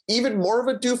be even more of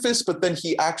a doofus, but then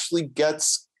he actually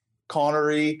gets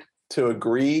Connery to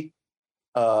agree.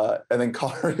 And then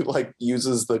Connery like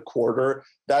uses the quarter.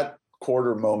 That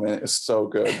quarter moment is so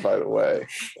good, by the way.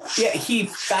 Yeah, he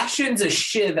fashions a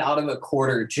shiv out of a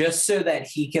quarter just so that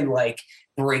he can like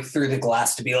break through the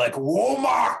glass to be like,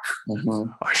 Womack!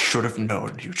 Mhm. I should have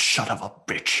known, you son of a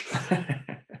bitch.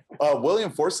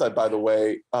 William Forsythe, by the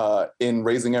way, in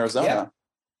Raising Arizona. Yeah.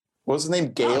 What was his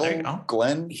name? there you Gale? go.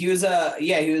 Glenn? He was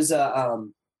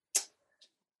I'm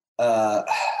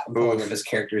pulling up his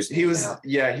character's He was name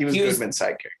now. Goodman's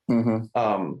sidekick.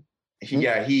 Mm-hmm.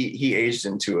 He aged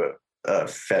into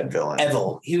Fed villain.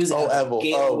 Evil. He was Evil.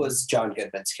 Gale was John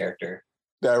Goodman's character.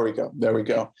 There we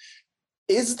go.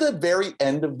 Is the very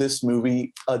end of this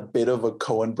movie a bit of a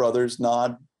Coen Brothers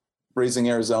nod? Raising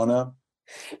Arizona?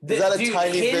 Is that a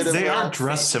tiny bit of? They are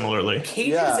dressed similarly.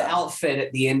 Cage's outfit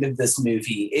at the end of this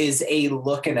movie is a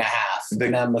look and a half,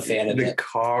 and I'm a fan of the it.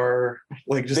 car,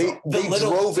 like just they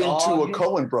drove into a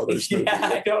Coen Brothers movie. Yeah,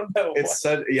 I don't know. It's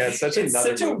such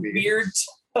a movie. Weird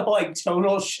like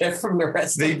tonal shift from the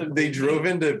rest of the movie. They drove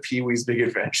into Pee-wee's Big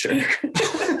Adventure.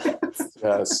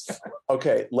 Yes.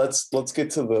 Okay, let's get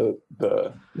to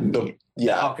the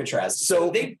Alcatraz. So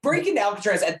they break into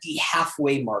Alcatraz at the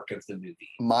halfway mark of the movie.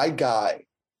 My guy,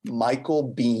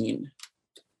 Michael Biehn.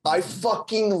 I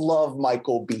fucking love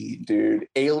Michael Biehn, dude.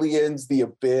 Aliens, The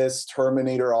Abyss,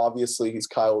 Terminator, obviously he's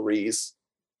Kyle Reese.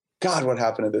 God, what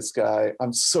happened to this guy?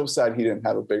 I'm so sad he didn't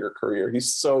have a bigger career.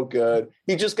 He's so good.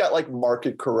 He just got like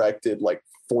market corrected like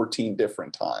 14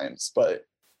 different times, but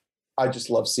I just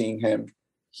love seeing him.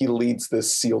 He leads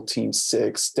this SEAL Team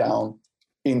 6 down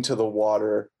into the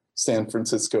water, San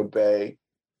Francisco Bay,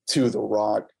 to the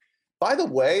Rock. By the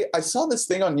way, I saw this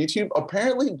thing on YouTube.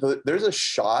 Apparently, there's a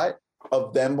shot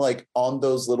of them like on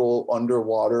those little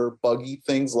underwater buggy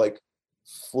things, like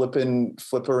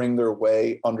flippering their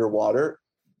way underwater.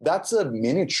 That's a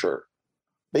miniature.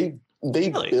 They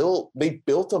Really?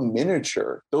 built a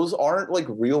miniature. Those aren't like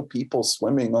real people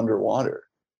swimming underwater.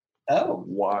 Oh,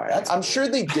 Why? I'm sure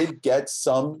they did get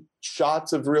some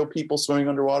shots of real people swimming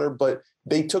underwater, but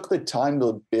they took the time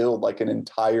to build like an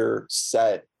entire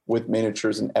set with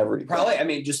miniatures and everything. probably. I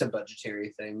mean, just a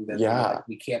budgetary thing. That Yeah. like,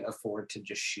 we can't afford to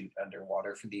just shoot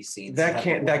underwater for these scenes. That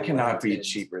cannot be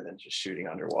cheaper than just shooting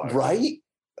underwater. Right?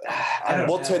 I don't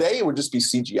Well, know. today it would just be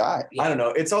CGI. I don't know.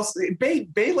 It's also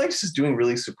Bay likes just doing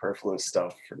really superfluous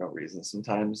stuff for no reason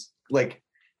sometimes. Like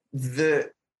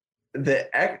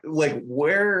like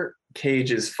where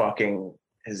Cage is fucking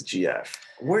his GF.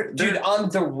 Dude, on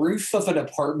the roof of an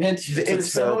apartment.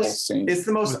 It's the terrible most scene. it's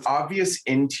the most obvious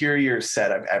interior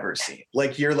set I've ever seen.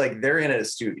 Like they're in a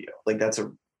studio. Like that's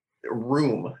a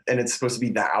room and it's supposed to be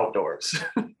the outdoors.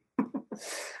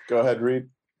 Go ahead, Reed.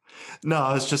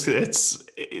 No, it's just it's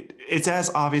as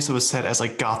obvious of a set as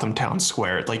like Gotham Town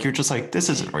Square. Like you're just like, this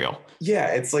isn't real. Yeah,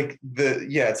 it's like the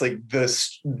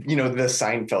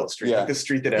Seinfeld street, Yeah. like the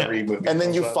street that every movie. And then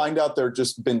goes you up. find out they're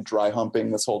just been dry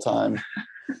humping this whole time.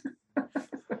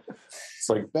 It's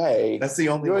like, Bay, That's the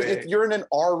only way. you're in an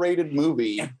R-rated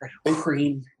movie.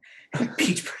 Cream.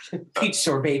 Peach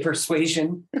sorbet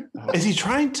persuasion. Is he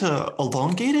trying to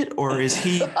elongate it, or is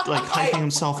he like hyping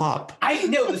himself up? I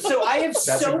know. So I have That's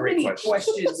a so great many question.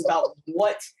 questions about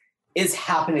what is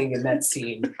happening in that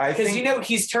scene. I Because think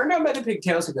he's turned on by the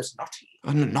pigtails and goes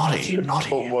naughty. Naughty.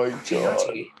 Oh my god.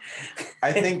 Naughty.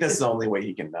 I think that's the only way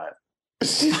he can nut.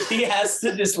 He has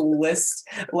to just list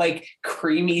like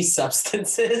creamy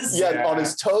substances. Yeah, Yeah. on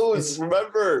his toes.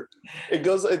 Remember,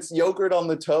 it's yogurt on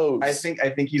the toes. I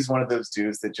think he's one of those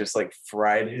dudes that just like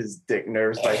fried his dick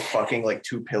nerves by fucking like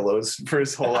 2 pillows for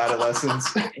his whole adolescence.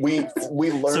 we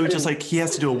learned. So just like he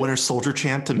has to do a Winter Soldier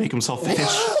chant to make himself fish.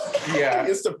 Yeah.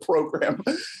 It's a program.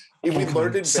 We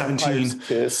learned in 17. Vampire's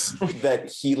Kiss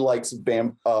that he likes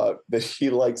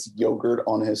yogurt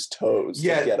on his toes. to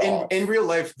Yeah, get off. in real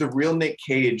life, the real Nick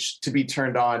Cage, to be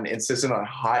turned on, insisted on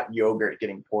hot yogurt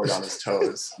getting poured on his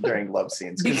toes during love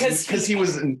scenes because he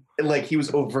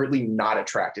was overtly not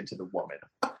attracted to the woman.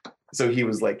 So he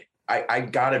was like, I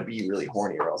gotta be really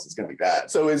horny or else it's gonna be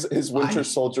bad. So his Winter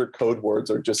Soldier code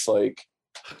words are just like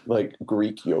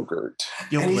Greek yogurt.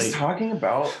 Yo, And he's like, talking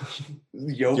about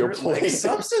Your yogurt-like plate.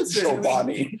 substances.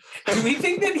 Chobani. Do we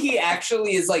think that he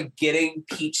actually is like getting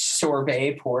peach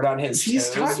sorbet poured on his He's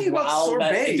toes talking about while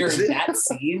sorbet. during that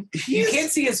scene? You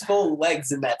can't see his full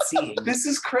legs in that scene. This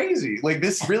is crazy. Like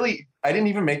this really, I didn't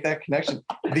even make that connection.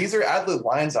 These are ad-lib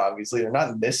lines, obviously. They're not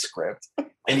in this script.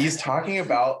 And he's talking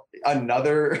about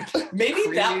another Maybe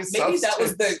that was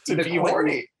substance to the be Quentin,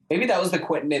 horny. maybe that was the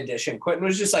Quentin edition. Quentin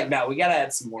was just like, no, we gotta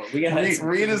add some more. We gotta add some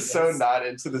Reed is so creaminess." not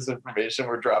into this information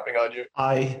we're dropping on you.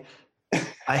 I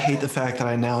hate the fact that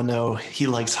I now know he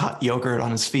likes hot yogurt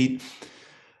on his feet.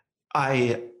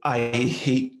 I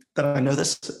hate that I know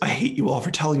this. I hate you all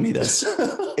for telling me this.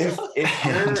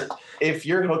 If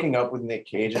you're hooking up with Nick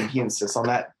Cage and he insists on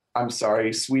that, I'm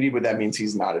sorry, sweetie, but that means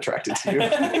he's not attracted to you.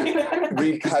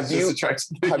 Reed, have He's you just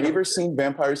attracted to you. ever seen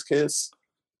Vampire's Kiss?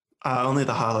 Only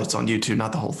the highlights on YouTube,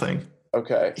 not the whole thing.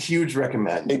 Okay, Huge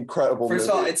recommend. incredible. First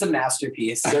of all, movie. it's a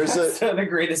masterpiece. There's a- It's one of the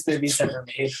greatest movies ever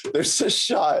made. There's a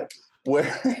shot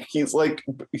where he's like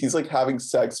having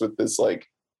sex with this like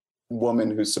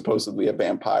woman who's supposedly a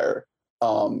vampire.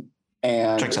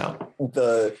 and Checks out.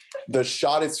 the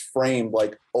shot is framed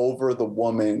like over the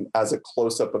woman as a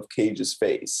close-up of Cage's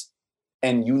face.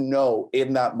 And you know,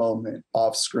 in that moment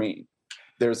off screen,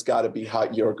 there's got to be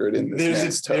hot yogurt in this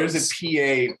man's toes. There's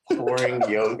a PA pouring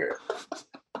yogurt.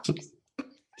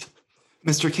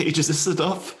 Mr. Cage, is this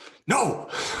enough? No.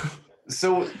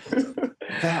 So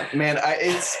that man,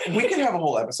 we could have a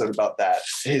whole episode about that,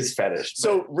 his fetish.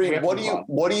 So Reed,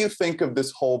 what do you think of this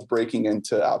whole breaking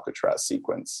into Alcatraz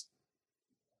sequence?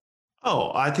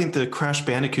 Oh, I think the Crash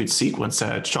Bandicoot sequence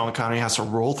that Sean Connery has to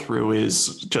roll through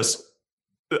is just.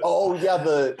 Oh yeah,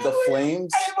 the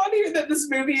flames. I want to hear that this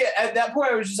movie. At that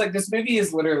point, I was just like, this movie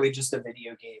is literally just a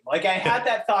video game. Like I had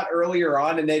that thought earlier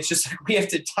on, and it's just like we have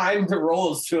to time the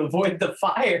rolls to avoid the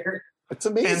fire. It's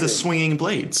amazing. And the swinging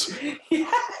blades.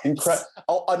 Yes. Incredible.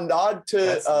 Oh, a nod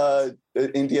to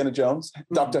Indiana Jones,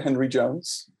 Dr. Henry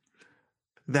Jones.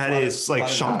 That is like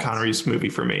Sean Connery's movie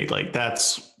for me. Like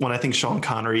that's when I think Sean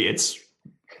Connery, it's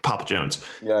Papa Jones.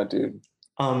 Yeah, dude.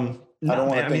 No, I don't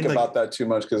want to think about that too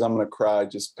much because I'm going to cry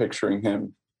just picturing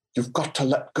him. You've got to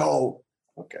let go.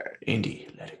 Okay. Indy,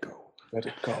 let it go. Let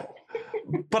it go.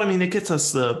 But I mean, it gets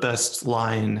us the best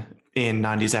line in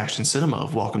 90s action cinema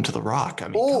of Welcome to the Rock. I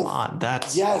mean, come on.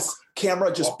 That's. Yes.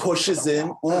 Camera just pushes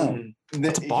in.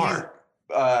 That's a bar.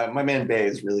 My man Bay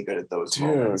is really good at those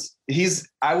moments.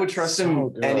 I would trust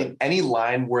him any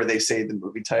line where they say the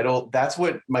movie title. That's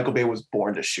what Michael Bay was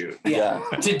born to shoot. Yeah.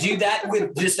 To do that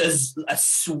with just a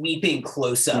sweeping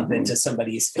close up into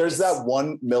somebody's face. There's that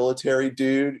one military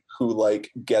dude who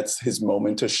like gets his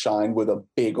moment to shine with a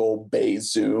big old Bay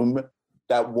zoom.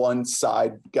 That one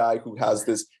side guy who has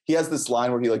this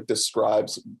line where he like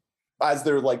describes as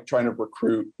they're like trying to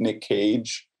recruit Nick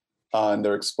Cage. And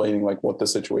they're explaining like what the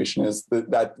situation is.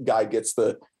 That guy gets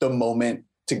the moment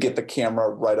to get the camera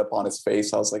right up on his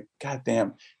face. I was like, God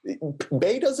damn,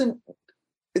 Bay doesn't.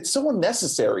 It's so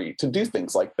unnecessary to do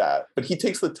things like that, but he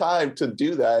takes the time to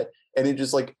do that, and it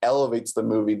just like elevates the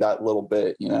movie that little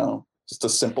bit. You know, just a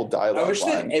simple dialogue. I wish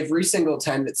that every single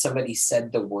time that somebody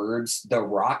said the words "The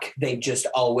Rock," they just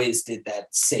always did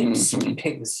that same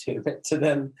sweeping zoom to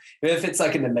them. Even if it's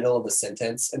like in the middle of a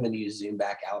sentence, and then you zoom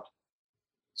back out.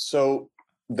 So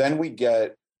then we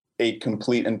get a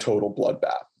complete and total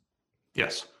bloodbath.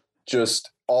 Yes. Just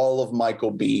all of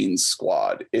Michael Biehn's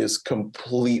squad is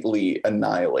completely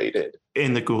annihilated.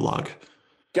 In the gulag.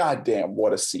 God damn,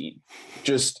 what a scene.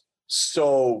 Just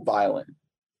so violent.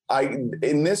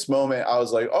 In this moment, I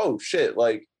was like, oh shit,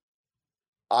 like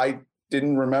I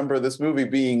didn't remember this movie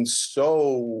being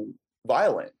so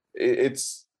violent.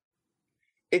 It's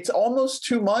almost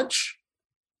too much,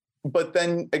 but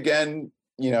then again,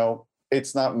 you know,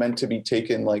 it's not meant to be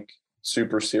taken like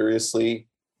super seriously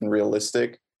and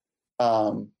realistic.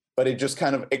 But it just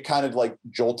kind of like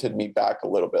jolted me back a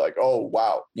little bit. Like, oh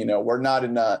wow, you know, we're not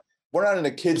in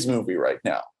a kids movie right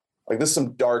now. Like this is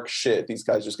some dark shit. These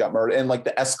guys just got murdered, and like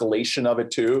the escalation of it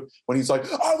too. When he's like,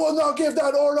 "I will not give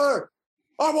that order.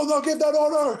 I will not give that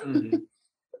order." Mm-hmm.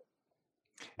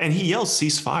 And he yells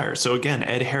ceasefire. So again,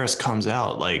 Ed Harris comes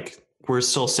out like we're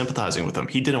still sympathizing with him.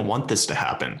 He didn't want this to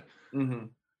happen. Mm-hmm.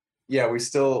 Yeah, we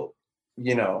still,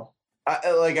 you know,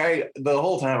 the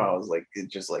whole time I was like,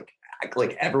 it's just like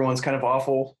everyone's kind of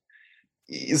awful.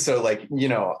 So like, you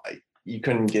know, you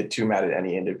couldn't get too mad at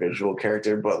any individual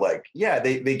character, but like, yeah,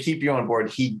 they keep you on board.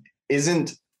 He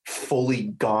isn't fully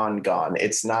gone.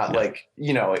 It's not like,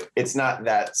 you know, it's not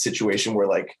that situation where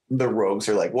like the rogues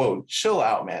are like, whoa, chill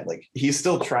out, man. Like he's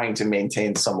still trying to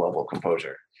maintain some level of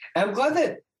composure. And I'm glad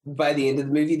that by the end of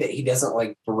the movie that he doesn't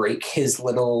like break his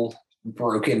little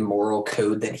broken moral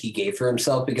code that he gave for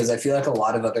himself, because I feel like a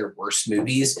lot of other worse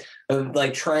movies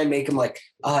like try and make him like,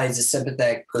 he's a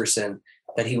sympathetic person,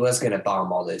 but he was going to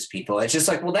bomb all those people. It's just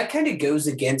like, well, that kind of goes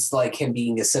against like him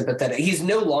being a sympathetic. He's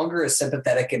no longer a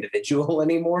sympathetic individual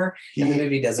anymore. And the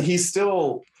movie doesn't. He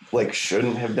still like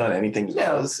shouldn't have done anything he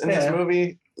does in this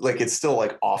movie. Like it's still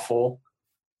like awful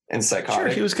and psychotic. Sure,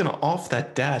 he was going to off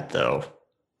that dad though.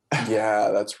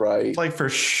 Yeah, that's right. Like for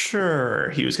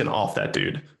sure, he was going to off that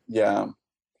dude. Yeah.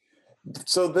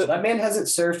 So that man hasn't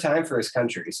served time for his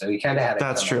country, so he kind of had.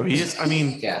 That's true. He is. I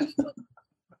mean, yeah.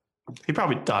 He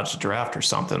probably dodged a draft or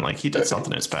something. Like he did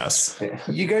something in his past.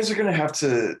 You guys are gonna have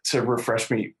to refresh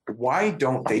me. Why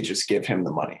don't they just give him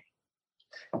the money?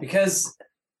 Because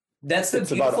that's the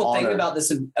beautiful thing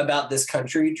about this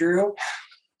country, Drew.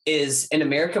 Is in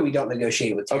America we don't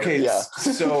negotiate with terrorists. Okay, yeah.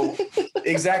 So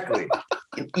exactly.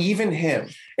 Even him.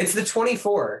 It's the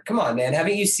 24. Come on, man.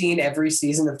 Haven't you seen every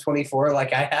season of 24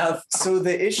 like I have? So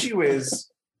the issue is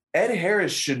Ed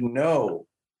Harris should know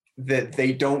that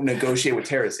they don't negotiate with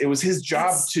terrorists. It was his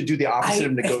job to do the opposite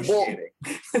of negotiating.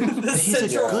 The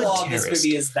central flaw of this terrorist.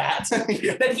 movie is that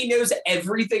that he knows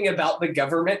everything about the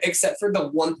government except for the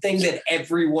one thing that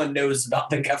everyone knows about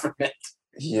the government.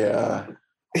 Yeah.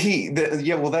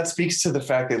 Well, that speaks to the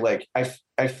fact that like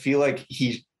I feel like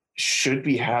he should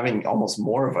be having almost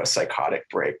more of a psychotic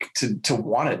break to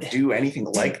want to do anything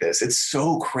like this. It's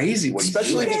so crazy what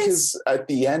Especially he's doing. because at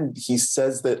the end he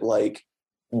says that like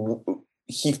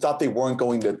he thought they weren't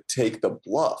going to take the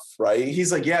bluff, right?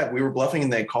 He's like, yeah, we were bluffing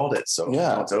and they called it, so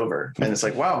Yeah. now it's over. And it's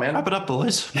like, wow, man. Wrap it up,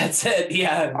 boys. That's it.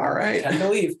 Yeah. All right. Time to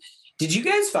leave. Did you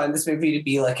guys find this movie to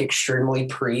be like extremely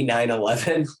pre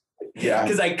 9/11? Yeah.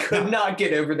 Because I could not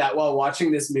get over that while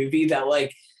watching this movie. That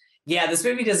like, yeah, this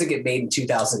movie doesn't get made in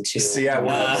 2002. So yeah,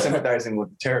 we're sympathizing with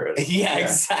the terrorists. Yeah,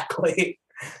 exactly.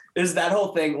 There's that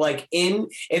whole thing. Like,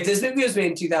 if this movie was made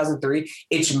in 2003,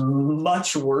 it's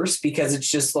much worse because it's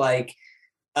just like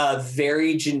a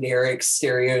very generic,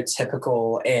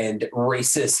 stereotypical, and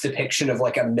racist depiction of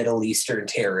like a Middle Eastern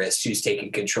terrorist who's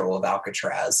taking control of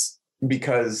Alcatraz.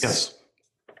 Because Yes.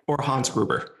 Or Hans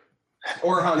Gruber.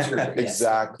 Or Hans Gruber. yes.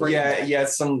 Exactly. yeah,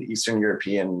 some Eastern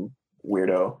European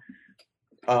weirdo.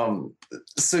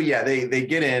 So yeah, they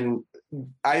get in.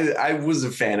 I was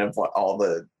a fan of all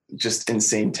the just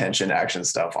insane tension action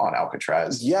stuff on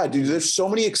Alcatraz. Yeah, dude, there's so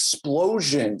many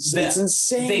explosions. It's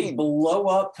insane. They blow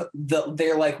up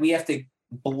they're like, we have to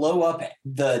blow up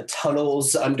the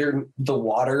tunnels under the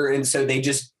water, and so they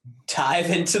just dive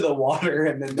into the water,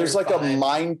 and then There's like a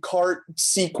minecart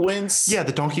sequence. Yeah,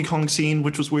 the Donkey Kong scene,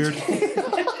 which was weird.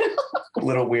 A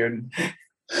little weird.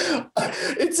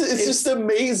 It's just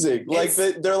amazing. Like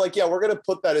they're like, yeah, we're gonna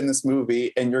put that in this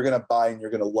movie, and you're gonna buy, and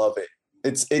you're gonna love it.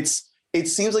 It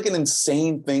seems like an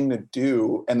insane thing to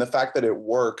do, and the fact that it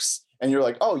works, and you're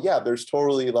like, oh yeah, there's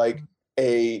totally like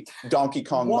a Donkey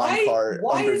Kong minecart.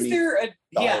 Why is there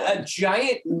a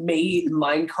giant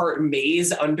minecart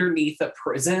maze underneath a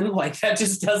prison? Like that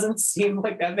just doesn't seem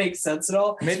like that makes sense at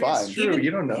all. Maybe fine. it's true.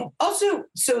 You don't know. Also,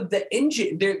 so the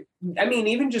engine there, I mean,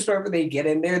 even just wherever they get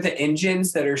in there, the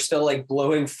engines that are still like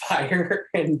blowing fire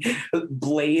and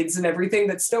blades and everything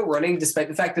that's still running, despite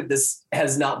the fact that this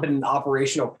has not been an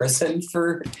operational prison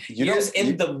for years.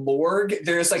 In the morgue,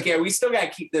 there's like, yeah, we still got to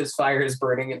keep those fires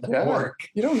burning in the morgue.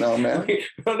 You don't know, man. We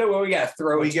don't know what we got to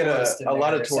throw. We get a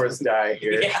lot of tourists die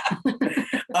here.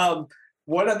 Yeah.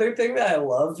 One other thing that I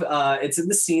love, it's in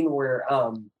the scene where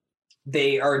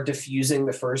they are defusing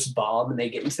the first bomb and they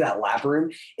get into that lab room,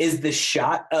 is the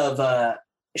shot of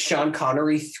Sean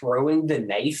Connery throwing the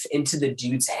knife into the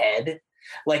dude's head.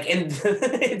 Like, and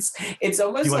it's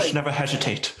almost You like should never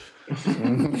hesitate.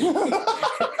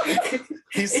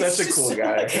 He's such a cool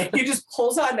guy. He just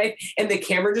pulls out a knife and the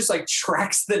camera just like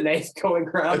tracks the knife going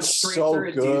around. It's straight so through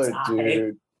a good, dude's eye.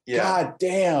 dude. Yeah. God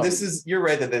damn. You're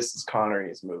right that this is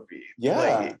Connery's movie. Yeah.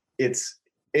 Like, it's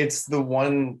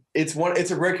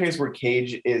a rare case where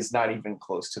Cage is not even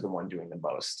close to the one doing the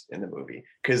most in the movie.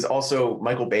 Because also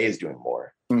Michael Bay is doing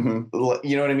more. Mm-hmm.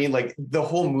 You know what I mean? Like the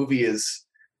whole movie is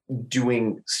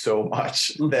doing so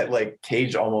much that like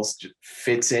Cage almost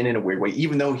fits in a weird way,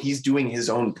 even though he's doing his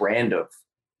own brand of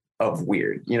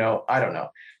weird. You know, I don't know.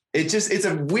 It's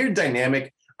a weird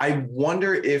dynamic. I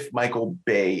wonder if Michael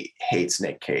Bay hates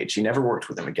Nick Cage. He never worked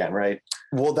with him again, right?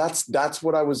 Well, that's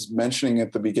what I was mentioning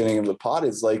at the beginning of the pod,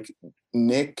 is like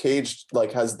Nick Cage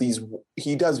like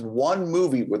he does one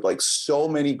movie with like so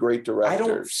many great directors. I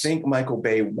don't think Michael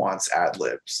Bay wants ad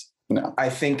libs. No. I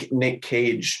think Nick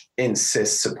Cage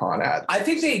insists upon ad libs. I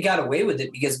think they got away with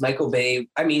it because Michael Bay,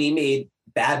 I mean, he made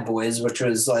Bad Boys, which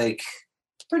was like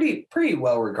pretty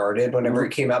well regarded whenever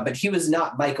it came out, but he was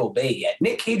not Michael Bay yet.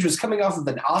 Nick Cage was coming off of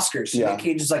an Oscar, so Nick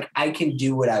Cage is like, I can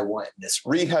do what I want in this.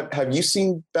 Reed, have you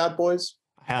seen Bad Boys?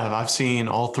 I've seen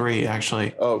all three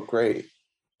actually. Oh, great.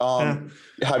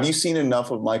 Have you seen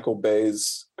enough of Michael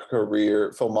Bay's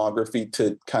career filmography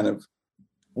to kind of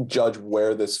judge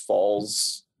where this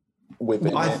falls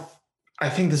within it? I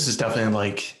think this is definitely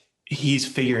like he's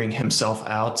figuring himself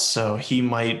out, so he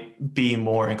might be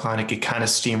more inclined to get kind of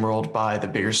steamrolled by the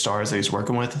bigger stars that he's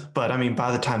working with. But I mean,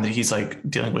 by the time that he's like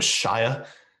dealing with Shia,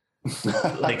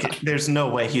 like there's no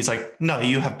way he's like, no,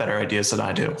 you have better ideas than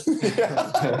I do.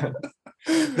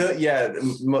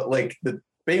 Like the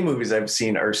Bay movies I've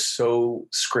seen are so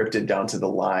scripted down to the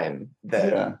line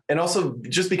that, and also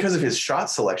just because of his shot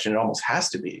selection, it almost has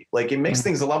to be like, it makes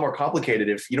things a lot more complicated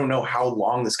if you don't know how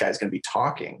long this guy's going to be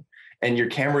talking and your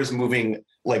camera's moving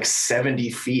like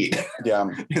 70 feet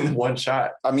in one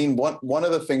shot. I mean, one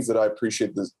of the things that I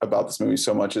appreciate about this movie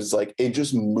so much is like, it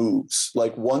just moves.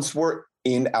 Like once we're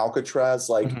in Alcatraz,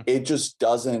 like it just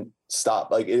doesn't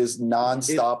stop. Like it is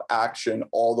nonstop action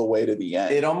all the way to the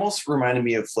end. It almost reminded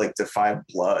me of like the Five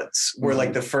Bloods, where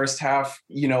like the first half,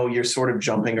 you know, you're sort of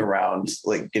jumping around,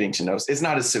 like getting to know. It's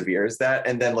not as severe as that,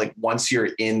 and then like once you're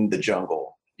in the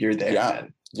jungle, you're there.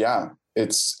 Yeah.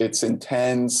 It's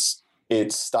intense.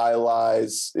 It's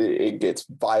stylized. It gets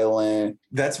violent.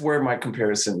 That's where my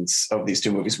comparisons of these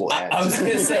two movies will end. I was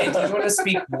going to say, do you want to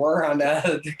speak more on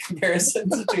the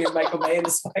comparisons between Michael Bay and the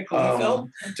Spike Lee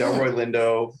film? Delroy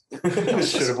Lindo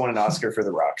should have won an Oscar for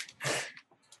The Rock.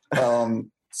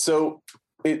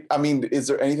 Is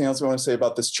there anything else we want to say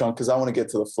about this chunk? Because I want to get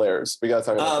to the flares. We got to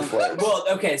talk about the flares. Well,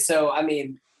 okay. So, I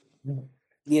mean,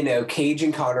 you know, Cage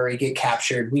and Connery get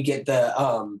captured. We get the,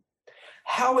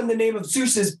 how in the name of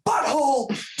Zeus's butthole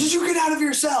did you get out of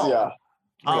your cell? Yeah.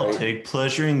 I'll take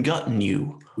pleasure in gutting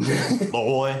you,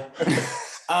 boy.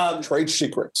 Trade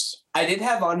secrets. I did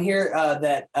have on here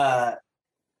that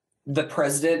the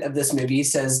president of this movie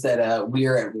says that we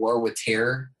are at war with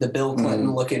terror. The Bill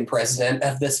Clinton looking president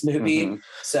of this movie.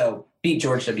 So beat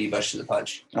George W. Bush to the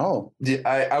punch. Oh,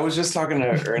 I was just talking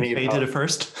to Ernie. Bay did it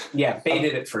first. Yeah, Bay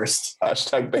did it first.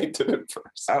 Hashtag Bay did it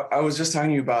first. I was just talking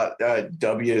to you about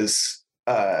W's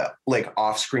like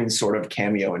off-screen sort of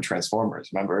cameo in Transformers.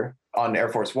 Remember on Air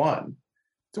Force One?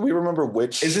 Do we remember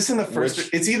which? Is this in the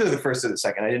first? It's either the first or the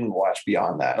second. I didn't watch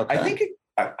beyond that. Okay. I think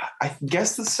I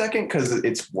guess the second because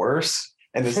it's worse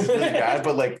and this is really bad.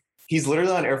 But like he's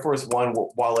literally on Air Force One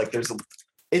while like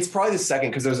it's probably the second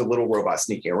because there's a little robot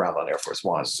sneaking around on Air Force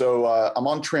One. So I'm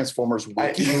on Transformers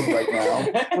Wiki right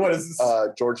now. What is this?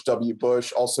 George W.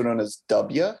 Bush, also known as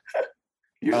W.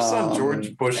 Your son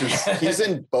George Bush's. He's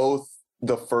in both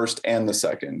the first and the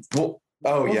second. Well,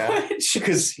 oh yeah,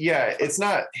 because it's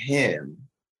not him.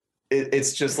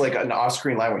 It's just like an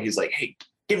off-screen line where he's like, "Hey,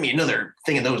 give me another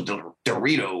thing of those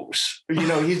Doritos." You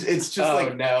know, it's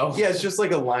just no. Yeah, it's just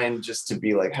like a line just to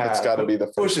be like, It's got to be the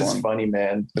first Bush one. is funny,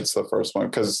 man. It's the first one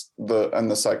because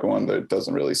the second one that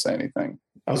doesn't really say anything.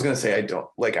 I was gonna say I don't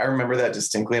like. I remember that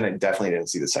distinctly, and I definitely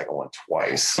didn't see the second one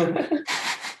twice.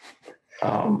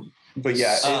 But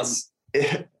yeah,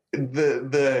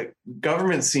 the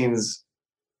government scenes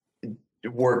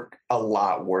work a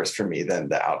lot worse for me than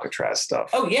the Alcatraz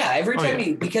stuff. Oh yeah, every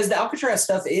time because the Alcatraz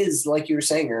stuff is like you were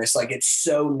saying, it's like it's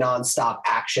so nonstop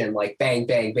action, like bang,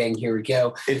 bang, bang, here we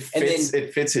go. It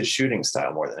fits his shooting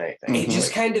style more than anything. It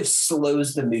just kind of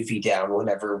slows the movie down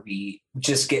whenever we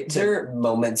just get to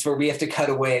moments where we have to cut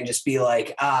away and just be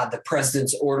like, the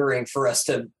president's ordering for us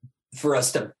to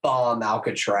bomb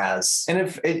Alcatraz.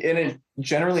 And it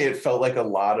generally it felt like a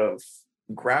lot of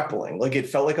grappling. Like it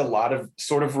felt like a lot of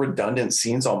sort of redundant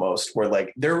scenes almost where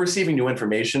like they're receiving new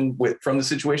information from the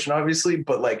situation, obviously,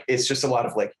 but like it's just a lot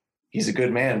of like, he's a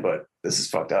good man, but this is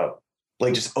fucked up.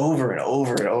 Like just over and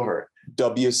over and over.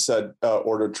 W said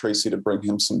ordered Tracy to bring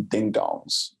him some ding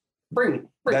dongs. Bring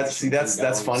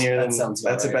that's funnier than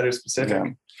that's a better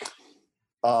specific.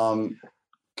 Yeah.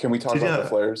 Can we talk about the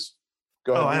flares?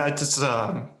 Go ahead. I just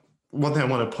one thing I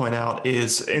want to point out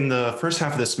is in the first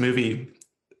half of this movie,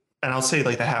 and I'll say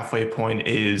like the halfway point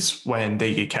is when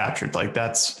they get captured. Like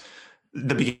that's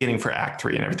the beginning for Act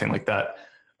 3 and everything like that.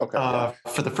 Okay.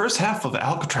 For the first half of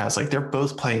Alcatraz, like they're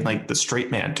both playing like the straight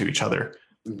man to each other.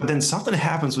 But then something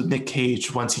happens with Nick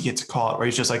Cage once he gets caught where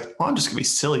he's just like, well, I'm just gonna be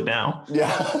silly now.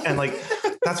 Yeah. And like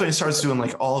that's when he starts doing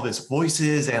like all of his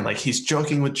voices and like he's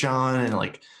joking with John and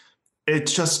like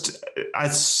it's just I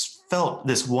felt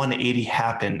this 180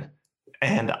 happen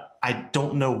and I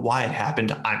don't know why it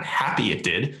happened. I'm happy it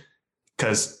did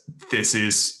because this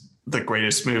is the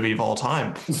greatest movie of all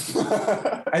time.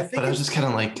 I think but I was just kind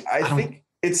of like, I think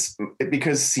it's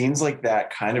because scenes like that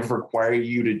kind of require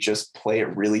you to just play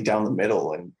it really down the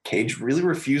middle, and Cage really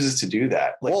refuses to do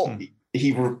that. Like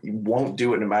he won't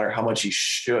do it no matter how much he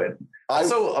should.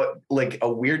 Also, like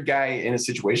a weird guy in a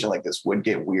situation like this would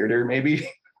get weirder, maybe.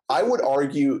 I would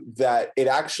argue that it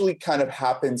actually kind of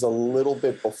happens a little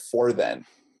bit before then.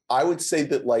 I would say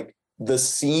that like the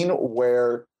scene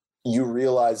where you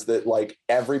realize that like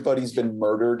everybody's been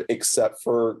murdered except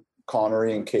for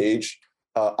Connery and Cage.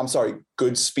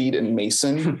 Goodspeed and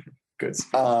Mason.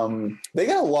 Goodspeed. They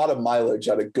got a lot of mileage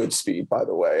out of Goodspeed, by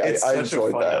the way. I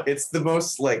enjoyed that. It's the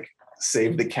most like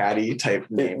save the caddy type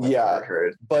name I've ever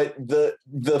heard. But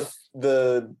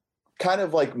the kind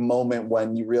of like moment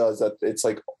when you realize that it's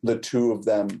like the two of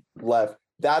them left,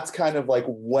 that's kind of like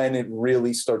when it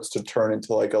really starts to turn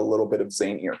into like a little bit of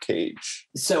zanier Cage.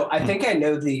 So I think I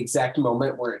know the exact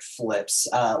moment where it flips,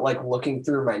 like looking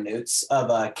through my notes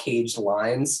of Cage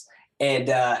lines. And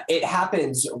it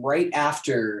happens right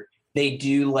after they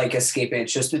do like escape it.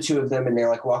 It's just the two of them, and they're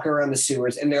like walking around the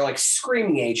sewers, and they're like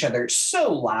screaming at each other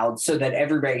so loud so that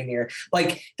everybody can hear.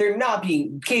 Like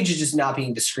Cage is just not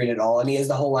being discreet at all, and he has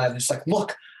the whole line of just like,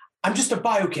 look, I'm just a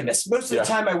biochemist. Most of the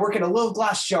time I work in a little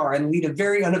glass jar and lead a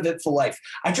very uneventful life.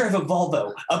 I drive a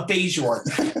Volvo, a beige one.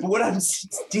 But what I'm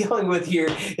dealing with here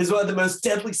is one of the most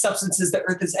deadly substances the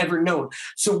Earth has ever known.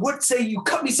 So what say you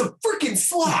cut me some freaking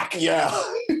slack? Yeah.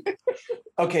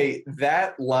 Okay,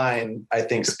 that line I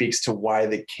think speaks to why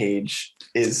the cage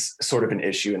is sort of an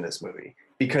issue in this movie,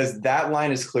 because that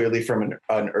line is clearly from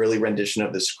an early rendition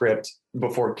of the script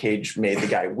before Cage made the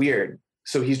guy weird.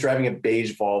 So he's driving a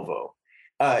beige Volvo.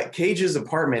 Cage's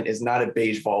apartment is not a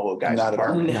beige Volvo guy's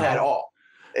apartment at all.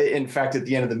 In fact, at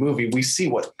the end of the movie, we see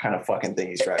what kind of fucking thing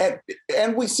he's driving.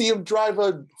 And we see him drive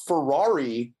a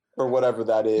Ferrari or whatever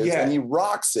that is, and he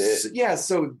rocks it. Yeah,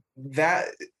 so that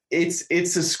it's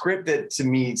a script that to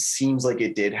me seems like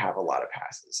it did have a lot of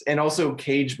passes. And also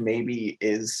Cage maybe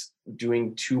is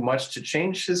doing too much to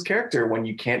change his character when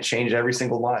you can't change every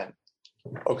single line.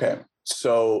 Okay,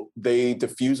 so they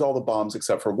defuse all the bombs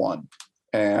except for one,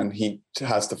 and he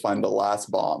has to find the last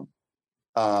bomb.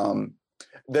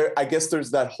 I guess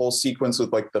there's that whole sequence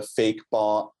with like the fake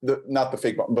bomb, not the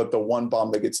fake bomb, but the one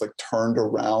bomb that gets like turned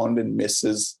around and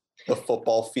misses the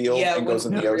football field and goes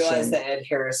in the ocean. Realize that Ed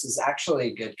Harris is actually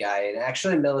a good guy, and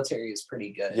actually military is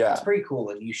pretty good. Yeah. It's pretty cool,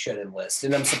 and you should enlist.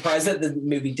 And I'm surprised that the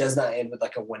movie does not end with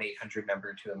like a 1-800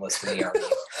 number to enlist in the army.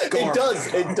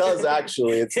 It does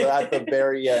actually. It's at the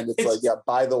very end. It's like, yeah,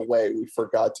 by the way, we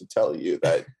forgot to tell you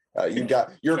that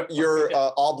you're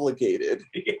obligated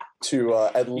to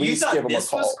at least give them a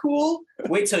call. Was cool.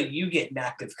 Wait till you get in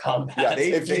active combat. Yeah,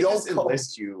 if you don't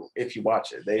enlist you, if you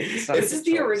watch it, this is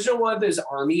the original one of those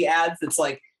army ads that's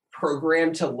like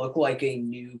programmed to look like a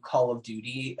new Call of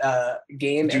Duty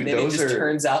game, and then it just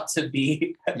turns out to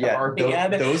be an army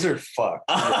ad. Those are fucked.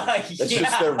 It's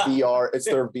just their VR. It's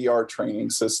their VR training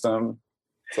system.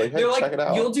 It's like, hey, check it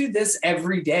out. You'll do this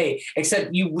every day,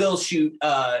 except you will shoot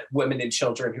women and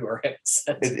children who are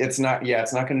innocent. It's not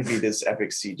going to be this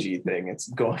epic CG thing.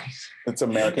 It's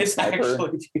American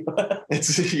Sniper.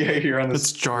 You're on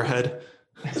this. It's Jarhead.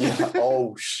 Yeah.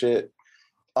 Oh shit.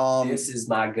 This is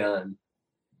my gun.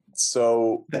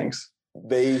 So thanks.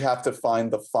 They have to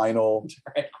find the final.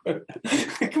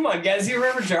 Come on, guys! You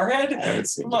remember Jarhead? I haven't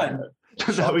seen Come on.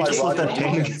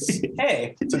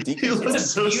 Hey, it's a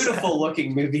beautiful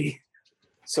looking movie.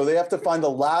 So they have to find the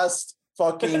last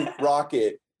fucking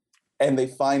rocket, and they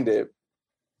find it.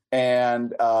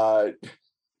 And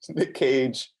Nick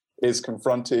Cage is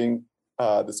confronting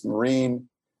this Marine,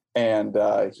 and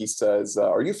he says,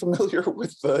 "Are you familiar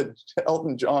with the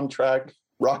Elton John track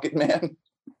Rocket Man?"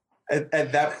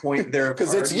 At that point, they're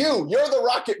because it's you're the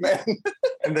Rocket Man.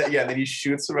 And then he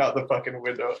shoots him out the fucking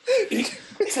window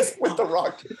with the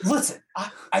rocket. Listen,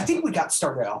 I think we got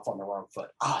started off on the wrong foot.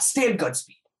 Stan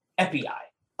Goodspeed, FBI.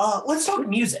 Let's talk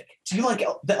music. Do you like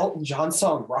the Elton John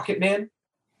song Rocket Man?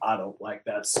 I don't like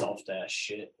that soft ass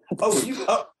shit. Well,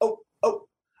 I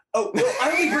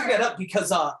only bring that up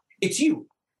because it's you.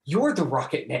 You're the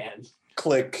Rocket Man.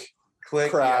 Click,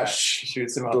 crash,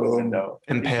 shoots him out the window.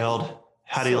 Impaled.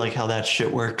 How do you like how that shit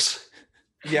works?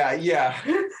 Yeah.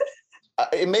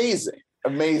 Amazing.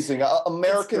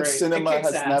 American cinema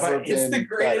has never been. It's the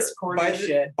greatest corny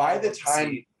shit. By the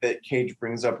time that Cage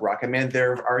brings up Rocket Man,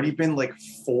 there have already been like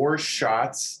 4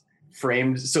 shots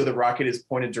framed so the rocket is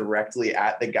pointed directly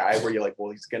at the guy where you're like,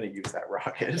 well, he's going to use that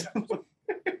rocket.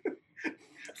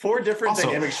 4 different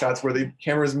dynamic shots where the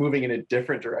camera's moving in a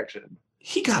different direction.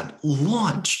 He got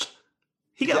launched.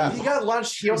 He got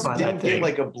launched. He also didn't get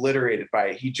like obliterated by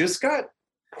it. He just got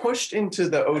pushed into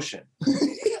the ocean.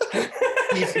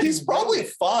 He's probably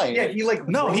fine. Yeah,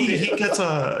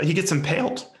 he gets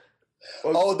impaled.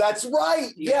 Oh, that's right.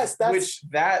 Yes, that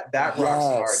rocks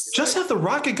hard. Just have the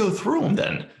rocket go through him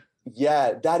then.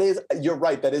 Yeah, you're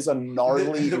right. That is a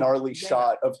gnarly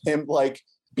shot of him like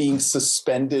being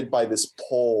suspended by this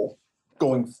pole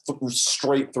going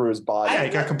straight through his body. Yeah, he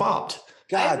got kabobbed.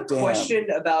 God I have a question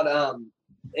about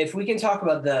if we can talk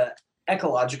about the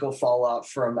ecological fallout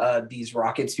from these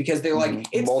rockets, because they're like,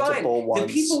 it's multiple fine. Ones.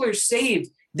 The people are saved.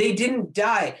 They didn't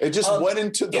die. It just went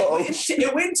into the ocean.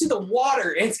 It went into the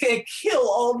water. It's going to kill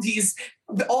all these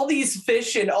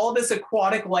fish and all this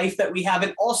aquatic life that we have.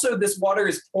 And also this water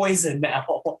is poison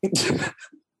now.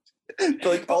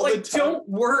 Don't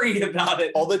worry about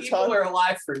it. All the people time, are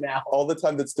alive for now. All the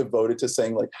time that's devoted to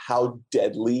saying like how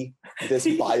deadly this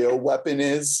bioweapon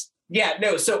is. Yeah,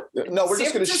 no. So we're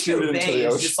just going to shoot it into the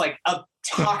ocean. Just like a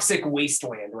toxic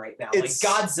wasteland right now. Like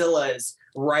Godzilla is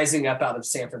rising up out of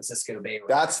San Francisco Bay. Right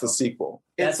That's now. the sequel.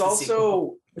 That's It's the also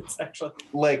sequel. It's actually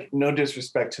like, no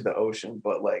disrespect to the ocean,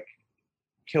 but like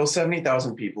kill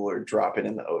 70,000 people or drop it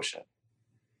in the ocean.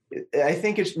 I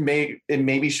think it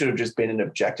maybe should have just been an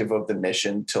objective of the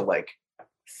mission to like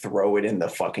throw it in the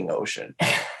fucking ocean.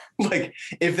 Like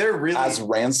if they're really As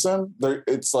ransom,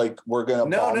 it's like we're gonna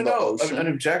bomb the ocean. an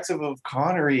objective of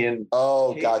Connery and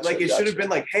Oh, gotcha. like it should have been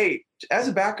like, hey, as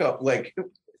a backup, like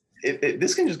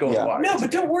this can just go in the water. no,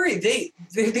 but don't worry.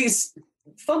 They're these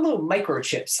fun little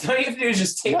microchips. All you have to do is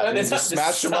just take one and and just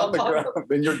smash them on the ground,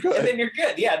 then you're good. and then you're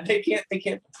good. Yeah, they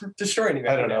can't destroy anything.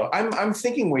 I don't know. I'm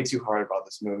thinking way too hard about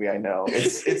this movie. I know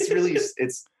it's really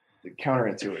it's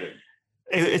counterintuitive.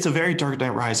 It's a very Dark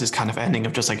Knight Rises kind of ending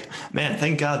of just like, man,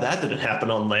 thank God that didn't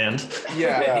happen on land.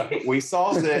 Yeah, we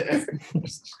solved it.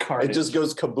 It just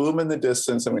goes kaboom in the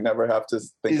distance, and we never have to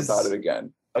think about it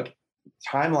again.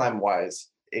 Timeline wise,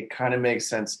 it kind of makes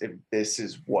sense if this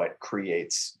is what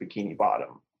creates Bikini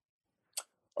Bottom.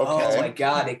 Okay. Oh my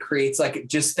God! It creates like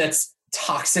just that's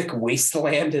toxic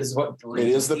wasteland is what It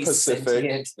breeds is the these Pacific.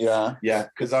 sentient- Yeah. Yeah,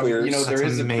 because Clears. there That's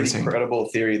is a amazing. pretty credible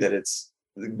theory that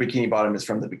Bikini Bottom is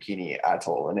from the Bikini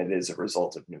Atoll, and it is a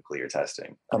result of nuclear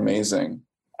testing. Amazing.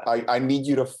 I need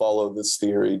you to follow this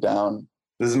theory down.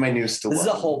 This is my new Stallone. This is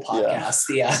a whole podcast.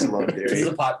 Yeah, Stallone this is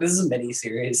theory. this is a mini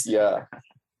series. Yeah.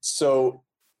 So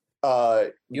You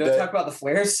want to the- talk about the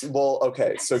flares? well,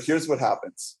 okay, so here's what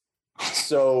happens.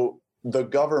 So the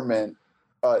government,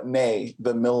 nay,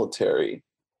 the military,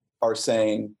 are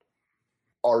saying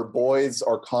our boys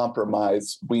are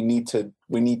compromised. We need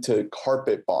to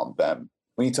carpet bomb them.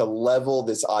 We need to level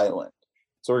this island.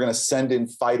 So we're going to send in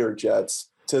fighter jets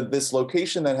to this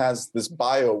location that has this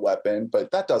bioweapon, but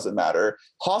that doesn't matter.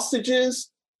 Hostages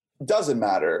doesn't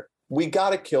matter. We got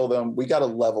to kill them. We got to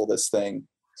level this thing.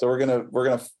 So we're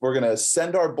gonna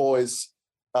send our boys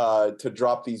to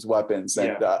drop these weapons.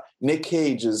 And Nick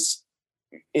Cage is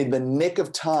in the nick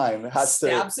of time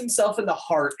Stabs himself in the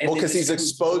heart. And Well, then 'cause he's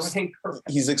just exposed-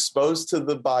 he's exposed to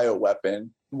the bioweapon.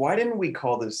 Why didn't we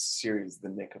call this series The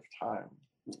Nick of Time?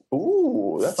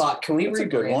 Ooh, that's Fuck, can we that's a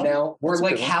good rebrand one. now? We're That's a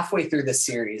like good one. halfway through the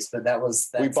series, but that's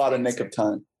we bought a the nick of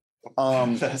answer.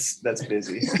 time. That's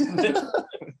busy.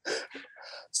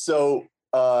 So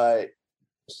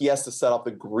he has to set up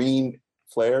the green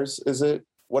flares. Is it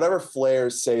whatever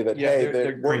flares say that? Yeah, Hey,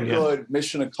 they're we're green, yeah. good.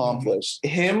 Mission accomplished.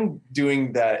 Him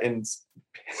doing that in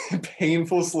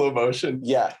painful slow motion.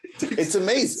 Yeah, it's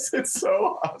amazing. It's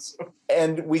so awesome.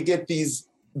 And we get these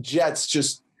jets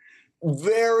just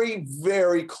very,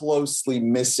 very closely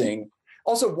missing.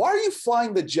 Also, why are you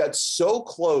flying the jets so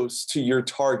close to your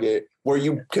target where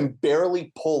you can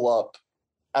barely pull up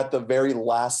at the very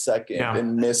last second Yeah.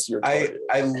 and miss your target?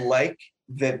 I like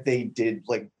that they did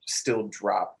like still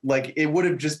drop. Like it would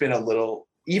have just been a little,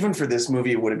 even for this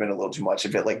movie, it would have been a little too much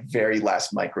of it. Like very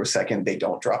last microsecond, they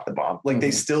don't drop the bomb. Like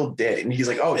they still did. And he's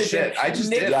like, oh shit, I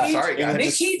just Nick did. Cage- Sorry, guys. Nick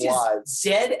just Cage flies. is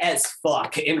dead as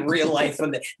fuck in real life.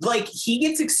 Like he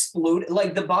gets exploded.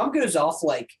 Like the bomb goes off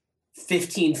like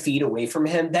 15 feet away from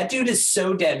him. That dude is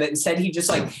so dead, but instead he just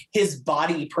like his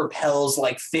body propels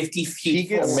like 50 feet. He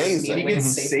gets forward, amazing. He immediately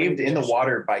gets safe saved from in the ocean.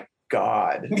 water by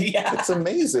God. Yeah. It's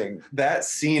amazing. That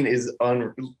scene is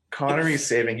Connery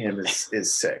saving him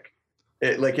is sick.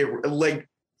 Like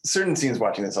certain scenes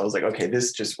watching this, I was like, okay,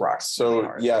 this just rocks. really So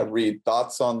hard. yeah, Reed,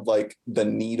 thoughts on like the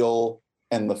needle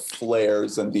and the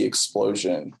flares and the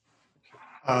explosion?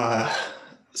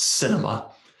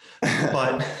 Cinema.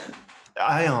 But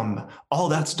all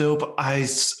that's dope.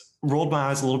 Rolled my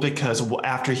eyes a little bit because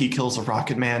after he kills a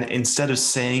Rocket Man, instead of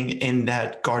staying in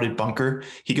that guarded bunker,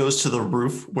 he goes to the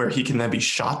roof where he can then be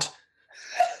shot.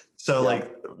 So like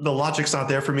the logic's not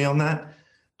there for me on that.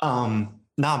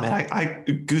 Nah, man, I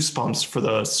goosebumps for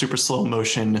the super slow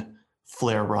motion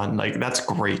flare run. Like that's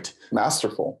great.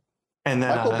 Masterful. And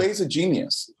then Michael Bay's a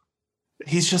genius.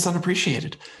 he's just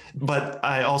unappreciated. But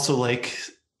I also like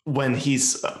when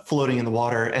he's floating in the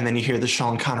water and then you hear the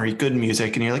Sean Connery good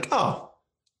music and you're like, oh,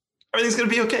 everything's going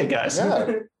to be okay, guys.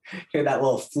 Yeah. Hear that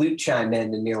little flute chime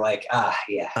in, and you're like,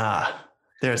 yeah.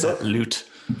 There's that loot.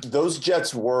 Those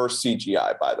jets were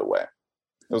CGI, by the way.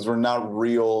 Those were not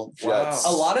real jets. A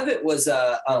lot of it was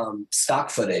stock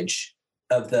footage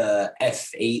of the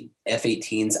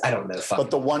F-18s. I don't know.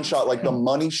 But the one shot, like the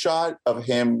money shot of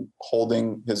him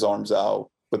holding his arms out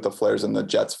with the flares and the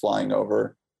jets flying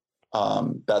over,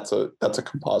 that's a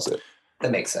composite.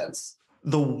 that makes sense.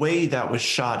 The way that was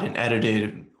shot and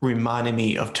edited reminded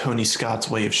me of Tony Scott's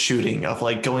way of shooting, of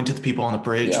like going to the people on the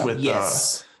bridge Yeah. with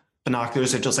Yes.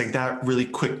 binoculars and just like that really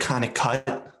quick kind of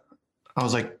cut. I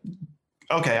was like,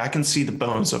 okay, I can see the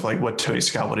bones of like what Tony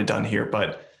Scott would have done here,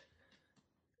 but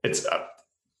it's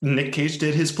Nick Cage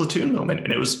did his platoon moment,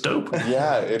 and it was dope.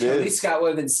 Yeah, it Tony is. Scott would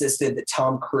have insisted that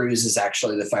Tom Cruise is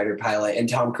actually the fighter pilot, and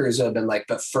Tom Cruise would have been like,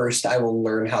 "But first, I will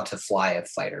learn how to fly a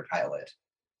fighter pilot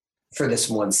for this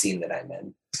one scene that I'm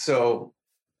in." So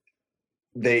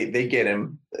they get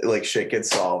him, like shit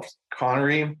gets solved.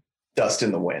 Connery, dust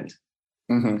in the wind.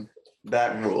 Mhm.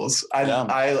 That rules. I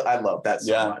love that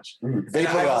so Yeah. much.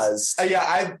 Vaporized.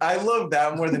 I love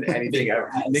that more than anything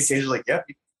ever. Nick Cage is like, yep,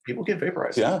 people get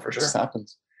vaporized. Yeah, for sure. This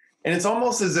happens. And it's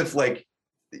almost as if like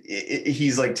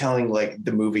he's like telling like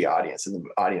the movie audience, and the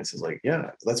audience is like,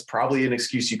 yeah, that's probably an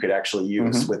excuse you could actually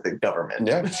use with the government.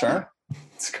 Yeah, sure.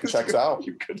 Checks out.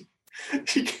 You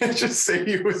can't just say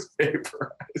he was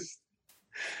vaporized.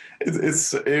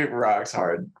 It rocks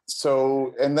hard.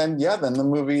 So, and then the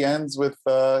movie ends with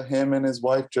him and his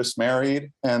wife just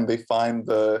married, and they find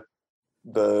the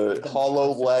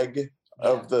hollow leg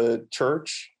of the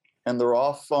church, and they're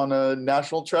off on a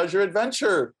national treasure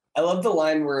adventure. I love the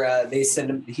line where they send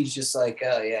him. He's just like,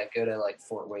 "Oh yeah, go to like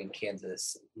Fort Wayne,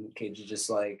 Kansas." And Cage is just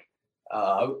like,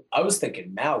 "I was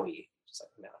thinking Maui." Just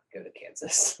like, no, go to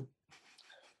Kansas.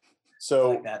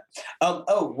 So Like that.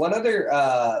 One other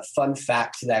fun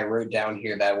fact that I wrote down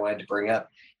here that I wanted to bring up,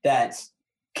 that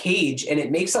Cage, and it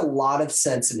makes a lot of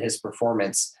sense in his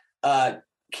performance.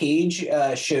 Cage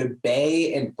showed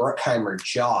Bay and Bruckheimer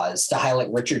Jaws to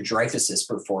highlight Richard Dreyfuss's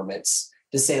performance,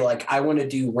 to say like, I want to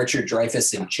do Richard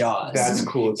Dreyfuss in Jaws. That's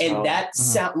cool. And that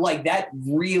sound like that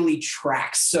really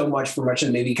tracks so much for much of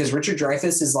the movie, because Richard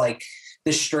Dreyfuss is like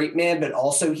the straight man, but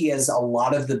also he has a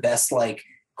lot of the best like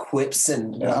quips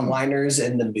and one-liners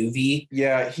in the movie.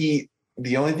 Yeah,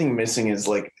 the only thing missing is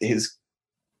like his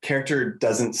character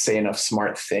doesn't say enough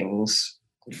smart things.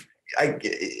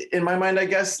 In my mind, I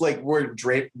guess, like where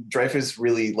Dreyfuss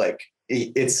really like,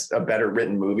 it's a better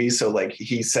written movie. So like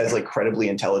he says like credibly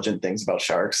intelligent things about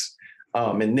sharks.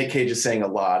 And Nick Cage is saying a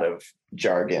lot of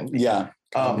jargon. yeah,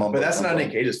 But that's not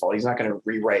Nick Cage's fault. He's not going to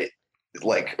rewrite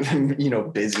like,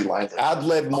 busy lines. ad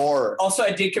lib more. Also,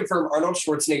 I did confirm Arnold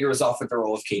Schwarzenegger was off with the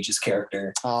role of Cage's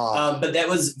character. But that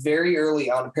was very early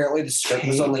on. Apparently the script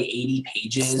was only 80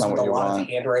 pages with a lot of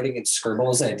handwriting and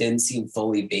scribbles, and it didn't seem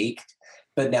fully baked.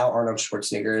 But now Arnold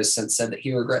Schwarzenegger has since said that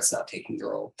he regrets not taking the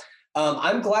role.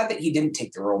 I'm glad that he didn't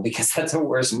take the role, because that's a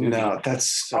worse movie. No,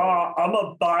 that's I'm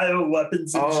a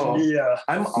bioweapons engineer.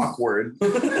 I'm awkward.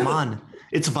 Come on,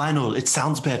 it's vinyl. It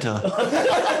sounds better.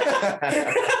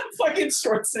 Fucking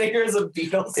Schwarzenegger as a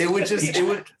Beatles.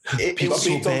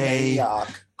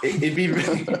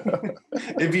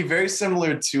 It'd be very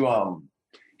similar to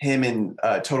him in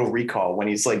Total Recall, when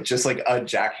he's like just like a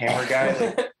jackhammer guy.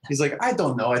 Like, he's like, I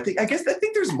don't know. I think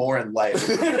there's more in life.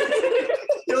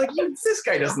 You're like, this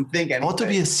guy doesn't think anything. I want to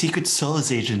be a Secret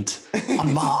Service agent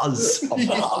on Mars.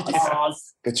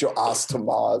 Get your ass to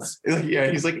Mars. Yeah,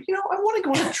 he's like, I want to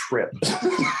go on a trip.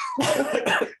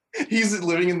 He's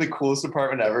living in the coolest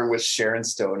apartment ever with Sharon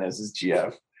Stone as his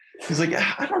GF. He's like,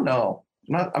 I don't know.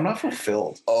 I'm not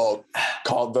fulfilled. Oh,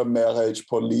 call the marriage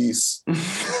police.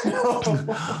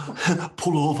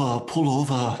 Pull over.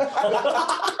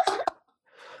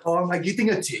 Oh, am I getting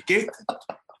a ticket?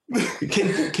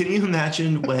 Can you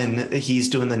imagine when he's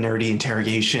doing the nerdy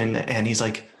interrogation and he's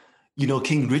like,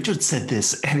 King Richard said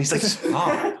this, and he's like,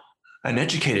 an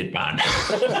educated man.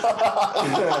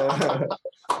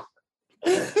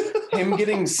 Him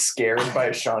getting scared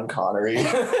by Sean Connery.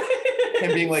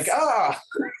 Him being like,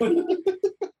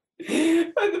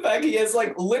 And the fact he has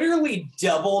like literally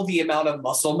double the amount of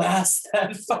muscle mass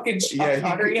that fucking Sean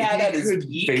Connery had at his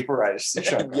peak. Vaporize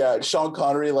Sean. Yeah, Sean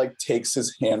Connery like takes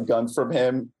his handgun from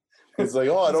him. He's like,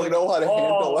 I don't know how to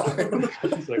handle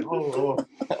it. He's like,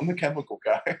 I'm a chemical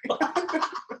guy. I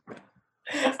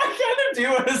kind of do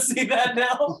want to see that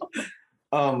now.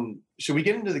 Should we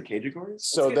get into the categories?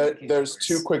 So there's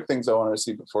two quick things I want to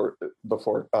see before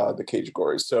the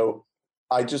categories. So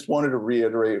I just wanted to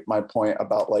reiterate my point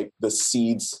about like the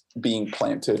seeds being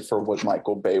planted for what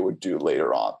Michael Bay would do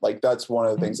later on. Like that's one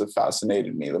of the things that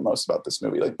fascinated me the most about this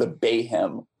movie, like the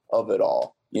Bayhem of it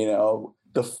all.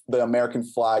 The American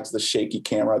flags, the shaky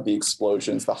camera, the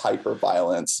explosions, the hyper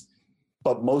violence.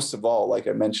 But most of all, like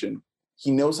I mentioned,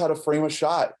 he knows how to frame a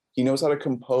shot. He knows how to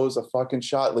compose a fucking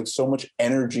shot, like so much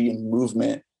energy and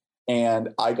movement.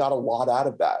 And I got a lot out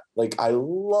of that. Like I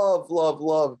love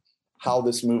how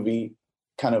this movie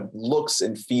kind of looks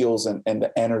and feels and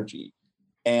the energy.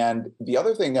 And the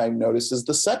other thing I noticed is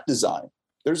the set design.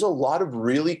 There's a lot of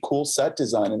really cool set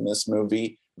design in this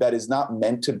movie that is not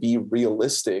meant to be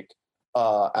realistic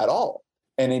at all.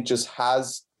 And it just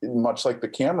has, much like the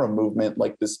camera movement,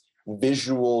 like this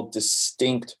visual,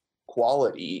 distinct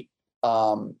quality.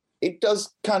 It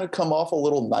does kind of come off a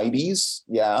little 90s,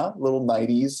 little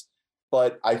 90s,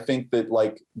 but I think that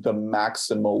like the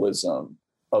maximalism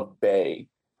of Bay,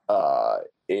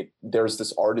 there's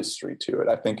this artistry to it.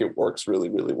 I think it works really,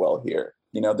 really well here.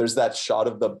 You know, there's that shot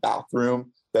of the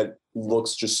bathroom that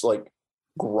looks just like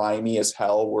grimy as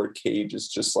hell, where Cage is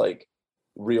just like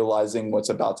realizing what's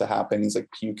about to happen. He's like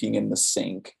puking in the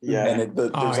sink, and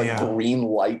there's green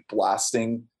light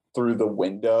blasting through the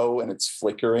window, and it's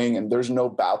flickering, and there's no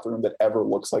bathroom that ever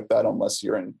looks like that unless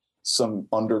you're in some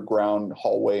underground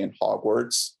hallway in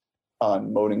Hogwarts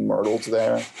on Moaning Myrtle's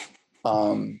there.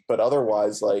 But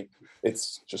otherwise, like,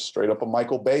 it's just straight up a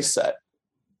Michael Bay set.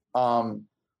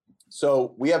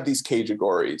 So we have these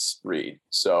categories, Reed.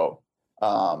 So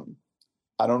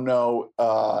I don't know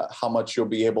how much you'll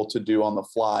be able to do on the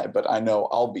fly, but I know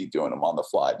I'll be doing them on the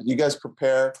fly. Did you guys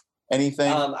prepare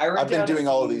anything? I've been doing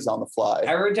all of these on the fly.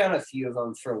 I wrote down a few of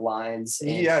them for lines.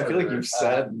 And I feel like you've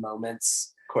said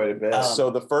moments quite a bit.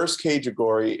 So the first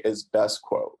category is best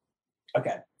quote.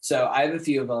 Okay, so I have a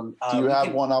few of them. Do you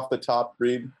have one off the top,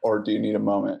 Reed, or do you need a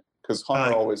moment? Because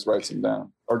Hunter always writes them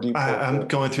down. Or do you? I'm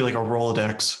going through like a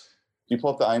Rolodex. Do you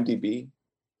pull up the IMDb?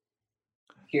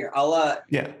 Here, I'll.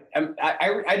 Yeah.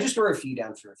 I just wrote a few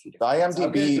down for a few. The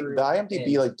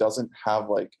IMDb like doesn't have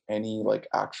like any like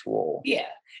actual. Yeah.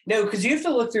 No, because you have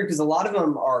to look through, because a lot of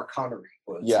them are Connery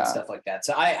quotes and stuff like that.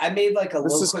 So I made like a.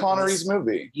 This is Connery's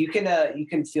movie. You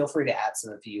can feel free to add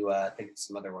some if you think of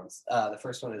some other ones. The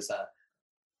first one is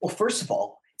well, first of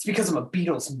all, it's because I'm a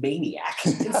Beatles maniac,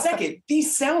 and second,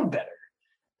 these sound better.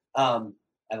 I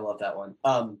love that one.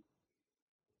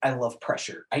 I love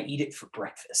pressure. I eat it for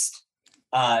breakfast.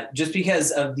 Just because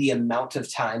of the amount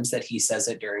of times that he says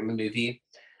it during the movie.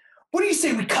 What do you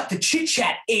say we cut the chit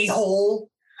chat, a-hole?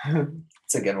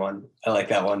 It's a good one. I like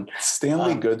that one.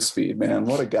 Stanley Goodspeed, man,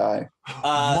 what a guy.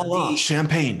 Voila,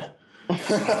 champagne.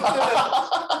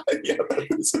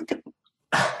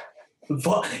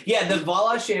 The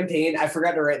Voila champagne. I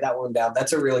forgot to write that one down.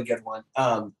 That's a really good one.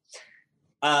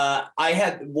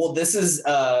 This is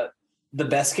the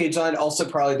best Cage line, also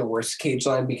probably the worst Cage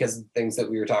line because of the things that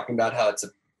we were talking about, how it's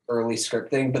an early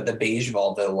script thing, but the beige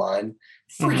Volvo line,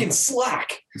 freaking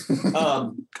slack.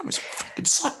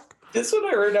 This one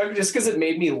I wrote down just because it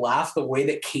made me laugh the way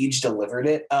that Cage delivered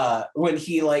it. When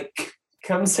he like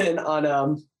comes in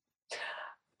on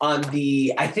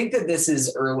the, I think that this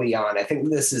is early on. I think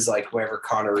this is like whenever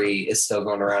Connery is still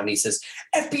going around. And he says,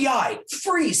 "FBI,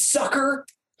 freeze, sucker."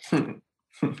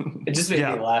 It just made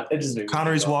me laugh.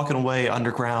 Connery's walking away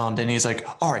underground, and he's like,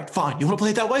 "All right, fine. You want to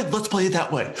play it that way? Let's play it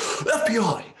that way."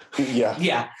 FBI.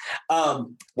 Yeah.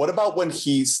 What about when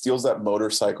he steals that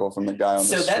motorcycle from the guy on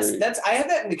the street? So that's I have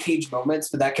that in the Cage moments,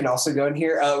 but that can also go in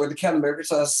here where the Captain America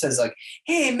says like,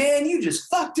 "Hey man, you just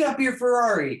fucked up your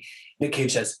Ferrari." And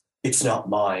Cage says, "It's not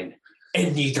mine,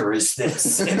 and neither is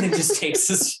this," and then just takes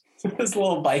his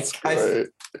little bike. Right.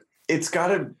 It's got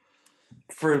to.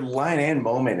 For line and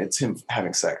moment, it's him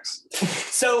having sex.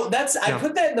 So I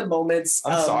put that in the moments.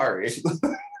 I'm sorry.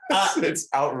 It's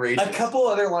outrageous. A couple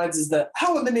other lines is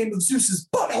 "How in the name of Zeus's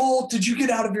butthole did you get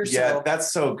out of your cell?" Yeah,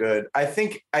 that's so good. I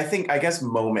guess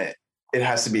moment, it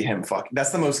has to be him fucking.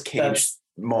 That's the most Cage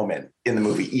moment in the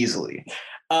movie, easily.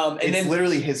 And it's then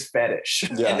literally his fetish.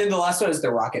 Yeah. And then the last one is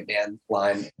the Rocket Man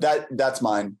line. That's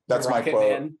mine. That's my quote.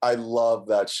 Man. I love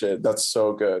that shit. That's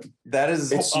so good. That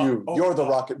is. It's you. You're the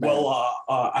Rocket Man. Well,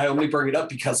 I only bring it up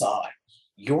because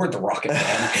you're the Rocket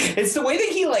Man. It's the way that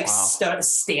he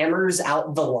stammers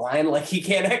out the line, like he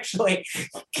can't actually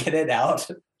get it out.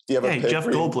 Do you have Jeff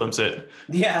Goldblum's it.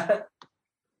 Yeah. Do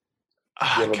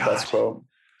you have a best quote?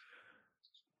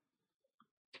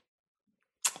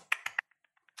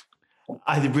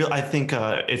 I think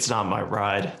It's Not My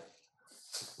Ride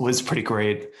was pretty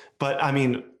great, but I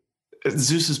mean,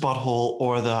 Zeus's butthole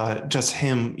or just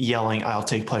him yelling, "I'll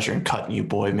take pleasure in cutting you,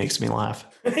 boy," makes me laugh.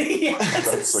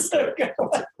 That's so good.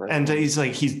 And he's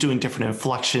doing different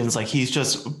inflections, like he's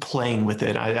just playing with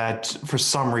it. For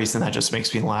some reason, that just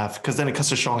makes me laugh because then it cuts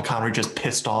to Sean Connery just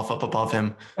pissed off up above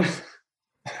him.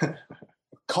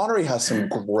 Connery has some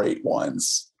great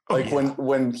ones. Like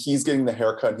when he's getting the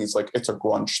haircut and he's like, "It's a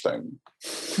grunge thing."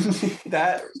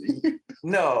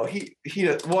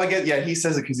 Well, I get, he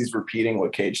says it because he's repeating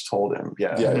what Cage told him.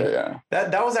 Yeah.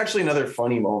 That was actually another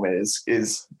funny moment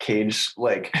is Cage,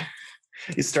 like,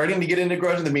 he's starting to get into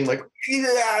grunge and then being like,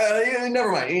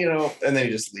 never mind, and then he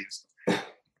just leaves.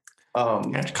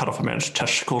 And cut off a man's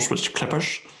testicles with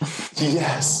clippers.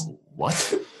 Yes.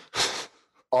 What?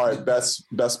 All right,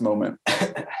 best moment.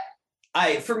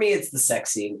 For me, it's the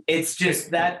sex scene. It's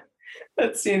just that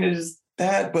scene is just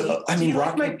that, but I Do mean, you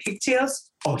like Rocky. my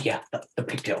pigtails? Oh yeah, the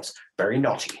pigtails. Very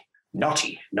naughty.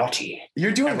 Naughty.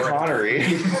 You're doing Ever. Connery.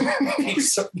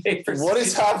 What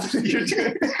is happening? You're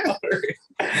doing Connery.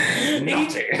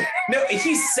 Naughty. No,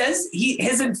 he says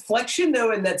his inflection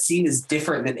though in that scene is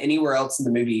different than anywhere else in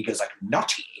the movie. He goes like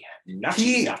naughty.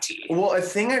 Well, a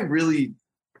thing I really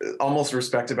almost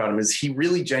respect about him is he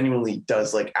really genuinely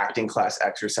does like acting class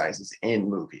exercises in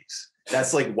movies.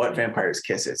 That's like what Vampire's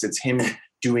Kiss is. It's him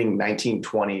doing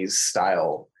 1920s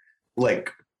style,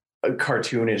 like a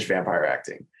cartoonish vampire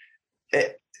acting.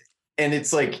 And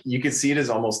it's like, you could see it as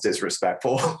almost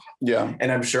disrespectful. Yeah.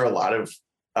 And I'm sure a lot of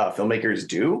filmmakers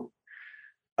do.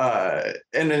 And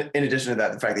in addition to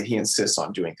that, the fact that he insists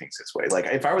on doing things this way. Like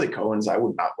if I were the Coens, I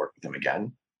would not work with him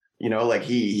again. You know, like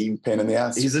he Pain in the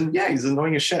ass. he's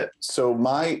annoying as shit. So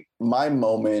my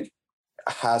moment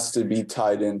has to be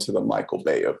tied into the Michael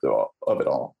Bay of it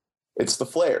all. It's the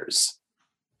flares.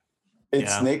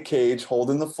 It's Yeah. Nick Cage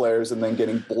holding the flares and then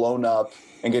getting blown up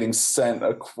and getting sent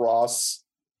across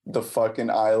the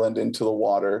fucking island into the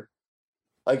water.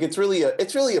 Like it's really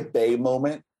a Bay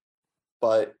moment,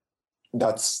 but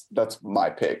that's my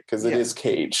pick because it is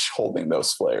Cage holding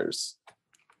those flares.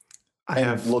 I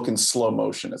have Looking slow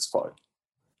motion as fuck.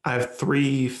 I have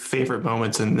 3 favorite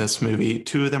moments in this movie.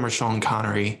 2 of them are Sean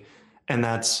Connery, and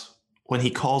that's when he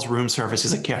calls room service.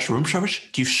 He's like, "Yes, room service.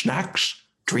 Do you snacks,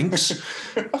 drinks?"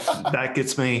 That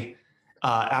gets me.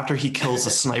 After he kills the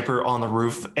sniper on the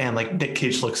roof, and like Nick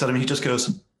Cage looks at him, he just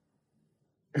goes,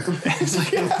 "It's like,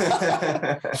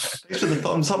 thanks for the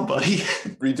thumbs up, buddy."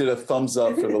 We did a thumbs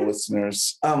up for the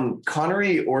listeners.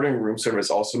 Connery ordering room service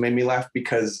also made me laugh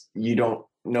because you don't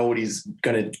know what he's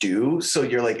gonna do. So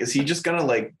you're like, is he just gonna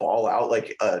like ball out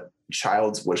like a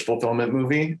child's wish fulfillment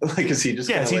movie? Like, is he just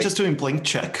Yeah, gonna, is he like, just doing blank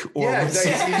check? Or yeah, what's-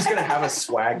 exactly. Is he just gonna have a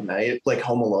swag night like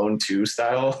Home Alone 2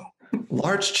 style?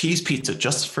 large cheese pizza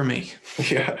just for me?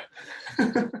 Yeah.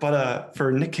 But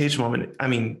for Nick Cage moment, I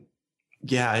mean,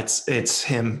 yeah, it's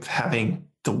him having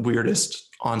the weirdest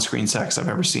on-screen sex I've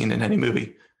ever seen in any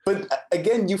movie. But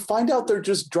again, you find out they're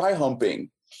just dry humping.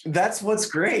 That's what's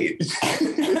great.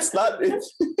 It's not.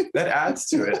 That adds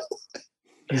to it.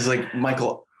 He's like,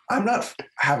 Michael, I'm not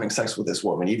having sex with this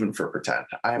woman, even for pretend.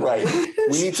 I'm Right.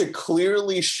 We need to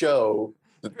clearly show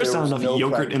that There's not was enough no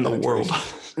yogurt in the world.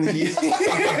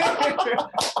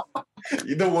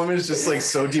 The woman's just like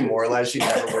so demoralized she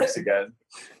never works again.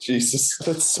 Jesus,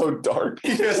 that's so dark.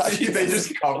 Yes, they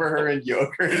just cover her in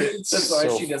yogurt. That's why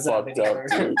she doesn't have fucked any up,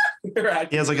 hair. dude.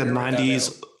 He has like a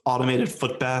 90s automated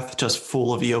foot bath just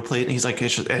full of Yoplait, and he's like,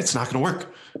 it's not going to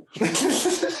work.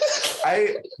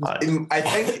 I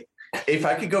think if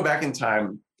I could go back in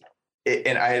time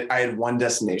and I had one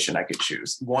destination I could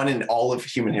choose, one in all of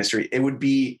human history, it would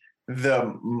be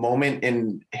the moment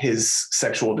in his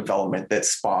sexual development that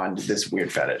spawned this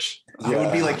weird fetish. It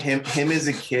would be like him as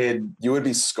a kid. You would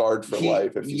be scarred for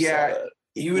life if you saw that.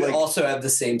 You would Like, also have the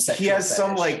same sexual He has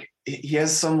fetish.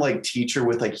 some teacher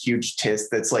with like huge tits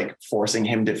that's like forcing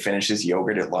him to finish his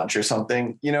yogurt at lunch or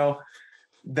something. You know,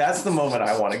 that's the moment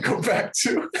I want to go back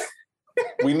to.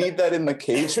 We need that in the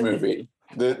Cage movie.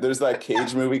 There's that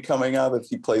Cage movie coming out that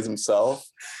he plays himself.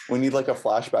 We need like a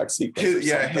flashback sequence.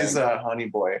 His honey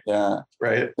boy. Yeah,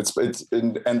 Right. it's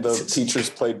and the teacher's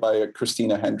played by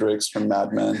Christina Hendricks from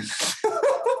Mad Men.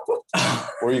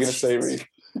 What were you gonna say, Reed?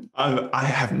 I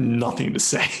have nothing to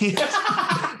say.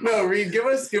 No, Reed, give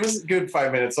us a good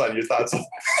 5 minutes on your thoughts.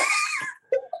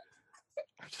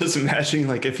 Just imagining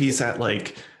like if he's at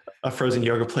like a frozen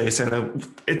yoga place and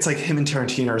it's like him and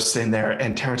Tarantino are sitting there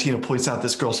and Tarantino points out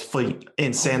this girl's feet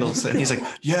in sandals and he's like,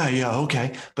 yeah,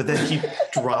 okay. But then he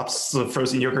drops the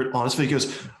frozen yogurt on his feet. He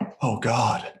goes, oh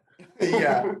God.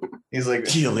 Yeah. He's like,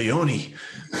 Tia Leone.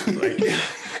 like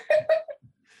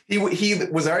he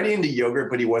was already into yogurt,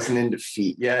 but he wasn't into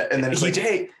feet yet. And then it's like,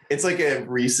 hey, it's like a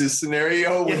Reese's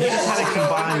scenario. Yeah, he just had to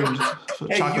combine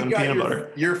Hey, chocolate you and got peanut your,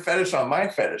 butter. your fetish on my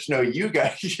fetish. No, you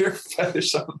got your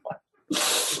fetish on mine.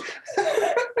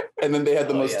 And then they had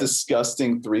the most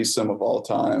disgusting threesome of all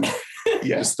time.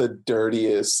 Yeah. Just the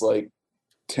dirtiest, like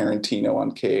Tarantino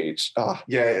on Cage. Ah,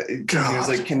 Yeah. He was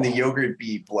like, can the yogurt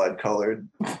be blood colored?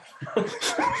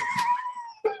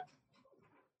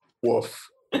 woof.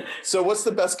 So what's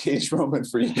the best Cage moment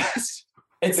for you guys?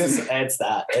 It's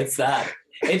that.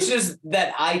 It's just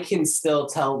that I can still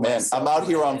tell. Man, myself I'm out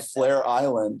here on that- Flare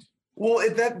Island. Well,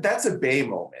 that's a Bay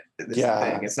moment. That's Yeah.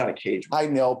 the thing. It's not a Cage moment.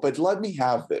 I know, but let me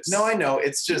have this. No, I know.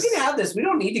 It's You just can have this. We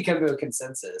don't need to come to a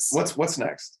consensus. what's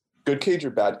next? Good Cage or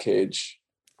bad Cage?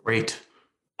 Great.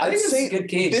 I think I'd this is say a good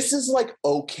Cage. This is like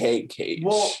okay Cage.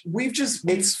 Well,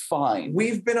 it's fine.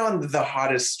 we've been on the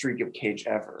hottest streak of Cage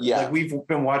ever. Yeah. Like we've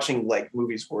been watching like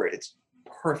movies where it's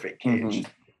perfect Cage.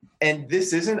 And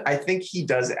this isn't. I think he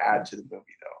does add to the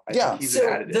movie, though. I think he's so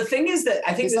an additive. the thing is that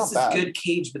I think He's this is not bad. good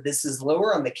Cage, but this is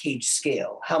lower on the Cage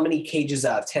scale. How many Cages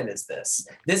out of 10 is this?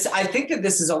 I think that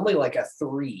this is only like a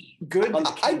 3. Good. on the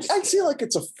Cage I'd say like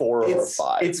it's a 4 or a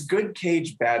 5. It's good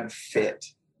Cage, bad fit.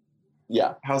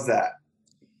 Yeah. How's that?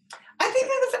 I think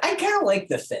that I kind of like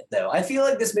the fit, though. I feel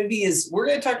like this movie is. We're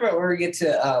going to talk about when we get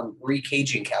to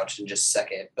Recaging Couch in just a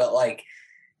second, but like,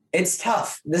 it's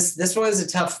tough. This one is a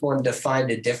tough one to find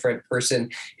a different person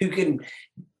who can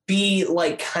be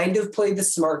like kind of play the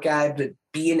smart guy, but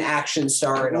be an action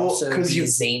star and also be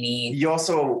zany. You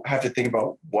also have to think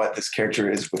about what this character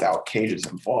is without Cage's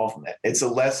involvement. It's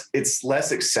less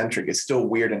eccentric. It's still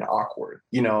weird and awkward.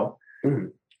 You know. Mm-hmm.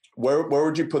 Where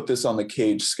would you put this on the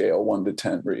Cage scale, 1 to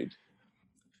 10, Reed?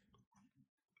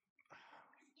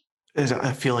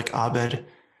 I feel like Abed,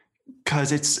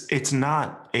 because it's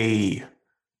not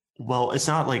it's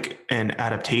not like an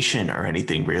adaptation or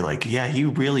anything where you're like, yeah, he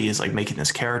really is like making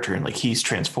this character and like he's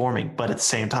transforming, but at the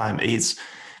same time,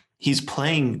 he's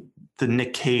playing the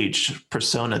Nick Cage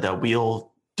persona that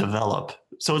we'll develop.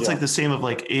 So it's like the same of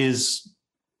like, is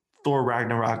Thor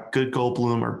Ragnarok good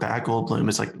Goldblum or bad Goldblum?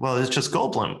 It's like, well, it's just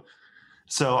Goldblum.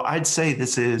 So I'd say I'd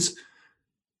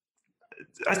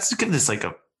give this like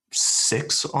a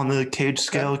 6 on the Cage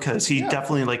scale, because he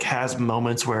definitely like has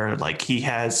moments where like he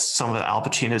has some of Al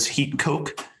Pacino's heat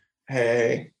coke.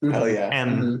 Hey, hell yeah.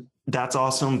 And that's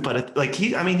awesome. But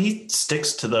he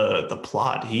sticks to the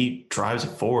plot. He drives it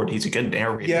forward. He's a good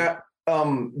narrator. Yeah.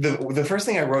 The first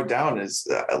thing I wrote down is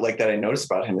like that I noticed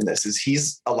about him in this is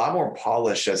he's a lot more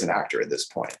polished as an actor at this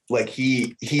point. Like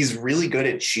he's really good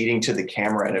at cheating to the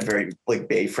camera in a very like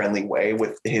Bay friendly way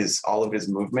with all of his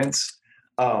movements.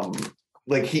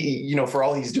 Like he, for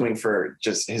all he's doing for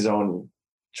just his own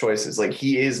choices, like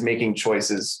he is making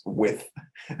choices with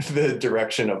the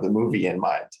direction of the movie in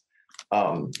mind.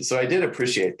 So I did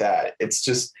appreciate that. It's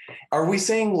just, are we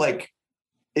saying like,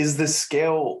 is the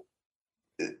scale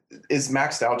is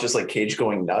maxed out just like Cage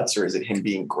going nuts, or is it him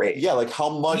being great? Yeah, like how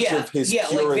much of his like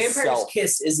purest Vampire's self?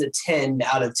 Kiss is a 10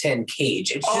 out of 10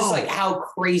 Cage. It's just like, how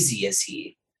crazy is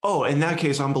he? Oh, in that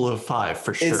case, I'm below 5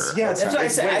 for sure. That's what I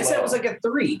said. I said it was like a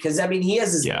 3 because I mean he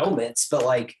has his moments, but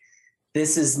like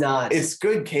this is not. It's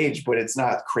good Cage, but it's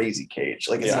not crazy Cage.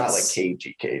 Like it's not like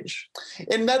cagey Cage.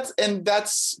 And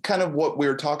that's kind of what we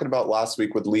were talking about last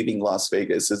week with Leaving Las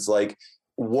Vegas. Is like,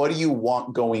 what do you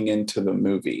want going into the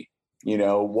movie?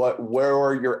 Where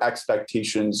are your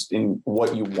expectations in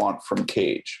what you want from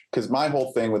Cage? Because my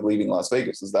whole thing with Leaving Las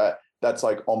Vegas is that's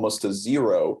like almost a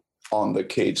 0 on the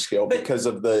Cage scale because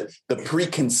of the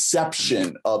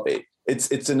preconception of it.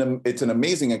 It's an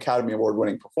amazing Academy Award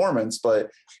winning performance, but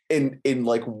in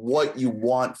like what you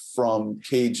want from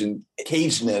Cage and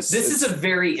Cageness. This is a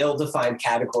very ill-defined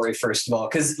category, first of all,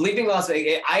 because Leaving Las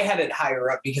Vegas, I had it higher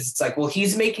up because it's like, well,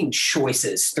 he's making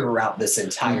choices throughout this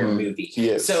entire movie. He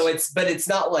is. So it's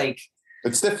not like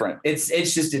it's different. It's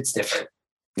different.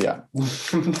 Yeah.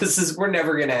 We're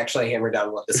never going to actually hammer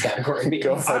down what this category means.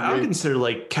 I would consider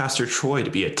like Castor Troy to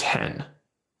be a 10.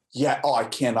 Yeah. Oh, I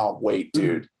cannot wait,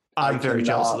 dude. I'm very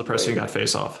jealous of the person who got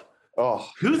Face Off. Oh,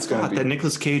 who's thought that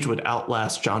Nicolas Cage would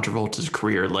outlast John Travolta's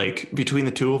career? Like between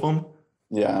the two of them,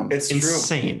 it's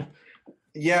insane. True.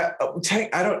 Yeah,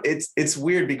 I don't. It's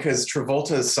weird because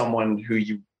Travolta is someone who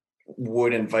you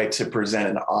would invite to present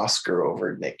an Oscar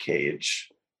over Nick Cage.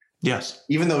 Yes,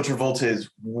 even though Travolta is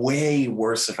way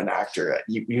worse of an actor,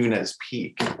 even at his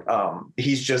peak,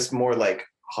 he's just more like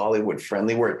Hollywood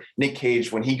friendly. Where Nick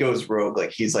Cage, when he goes rogue,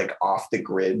 like he's like off the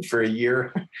grid for a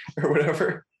year or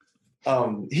whatever.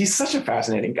 He's such a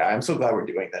fascinating guy. I'm so glad we're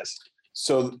doing this.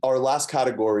 So our last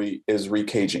category is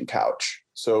Recaging Couch.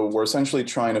 So we're essentially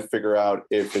trying to figure out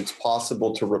if it's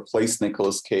possible to replace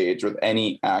Nicolas Cage with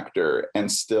any actor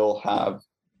and still have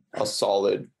a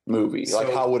solid movie. So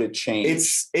like how would it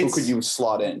change? Who could you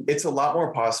slot in? It's a lot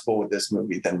more possible with this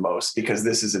movie than most because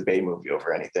this is a Bay movie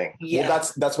over anything. Yeah.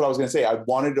 Well, that's what I was going to say. I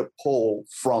wanted to pull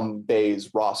from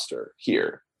Bay's roster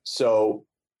here. So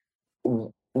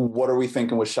what are we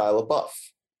thinking with Shia LaBeouf?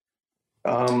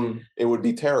 It would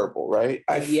be terrible, right?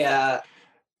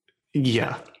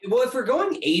 Yeah. Well, if we're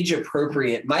going age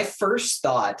appropriate, my first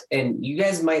thought, and you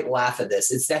guys might laugh at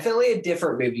this, it's definitely a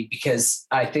different movie because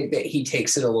I think that he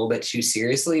takes it a little bit too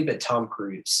seriously, but Tom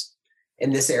Cruise.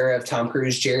 In this era of Tom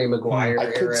Cruise, Jerry Maguire I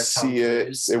could era of Tom see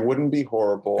Cruise. It wouldn't be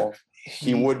horrible.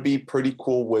 He would be pretty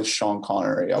cool with Sean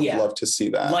Connery. I would love to see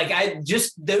that. Like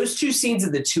those two scenes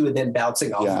of the two of them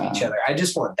bouncing off of each other. I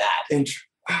just want that. And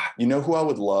you know who I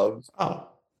would love? Oh,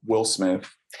 Will Smith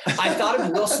I thought of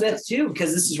Will Smith too,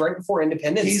 because this is right before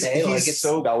Independence Day. Like it's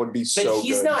so That would be so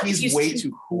he's good. not- he's way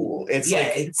too cool. It's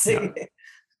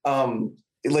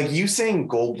like you saying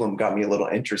Goldblum got me a little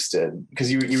interested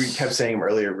because you kept saying him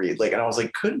earlier, Reed. Like, and I was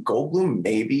like, could Goldblum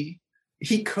maybe?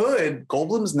 He could.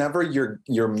 Goldblum's never your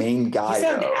main guy. he's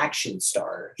not an though. action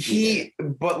star.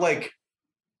 But like,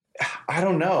 I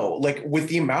don't know. Like with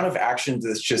the amount of action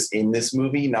that's just in this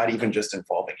movie, not even just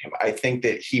involving him, I think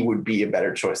that he would be a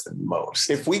better choice than most.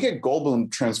 If we get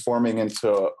Goldblum transforming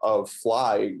into a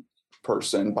fly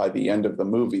person by the end of the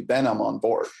movie, then I'm on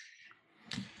board.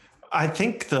 I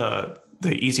think the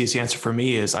easiest answer for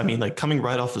me is, I mean, like coming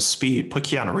right off of Speed, put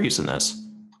Keanu Reeves in this.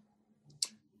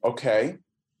 Okay.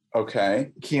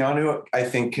 Keanu, I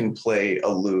think, can play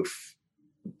aloof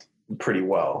pretty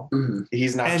well. Mhm.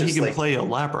 He's not And just he can like, play a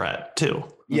lab rat too.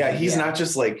 yeah, he's Yeah. not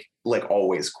just like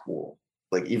always cool.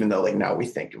 Like even though like now we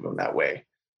think of him that way.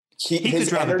 He could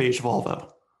drive a beige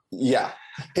Volvo. Yeah,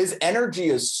 his energy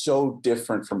is so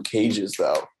different from Cage's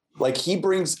though. Like he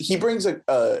brings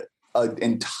a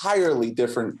entirely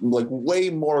different, like way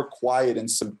more quiet and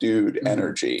subdued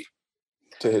energy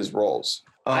to his roles.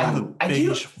 I do.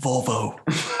 Beige Volvo.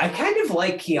 I kind of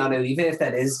like Keanu, even if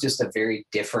that is just a very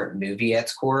different movie at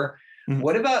its core. Mhm.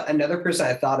 What about another person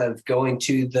I thought of going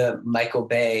to the Michael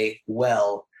Bay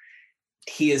well?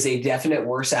 He is a definite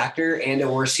worse actor and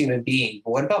a worse human being.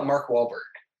 But what about Mark Wahlberg?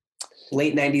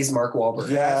 Late 90s Mark Wahlberg.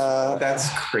 Yeah, That's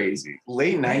crazy.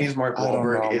 Late 90s Mark I don't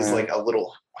Wahlberg know, is man. like a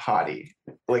little hottie.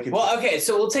 Like it's, Well, okay,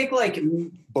 so we'll take like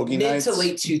Boogie mid Nights to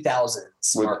late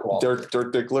 2000s with Mark Wahlberg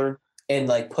Dirk Diggler. and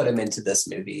like put him into this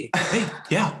movie. Hey,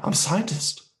 yeah, I'm a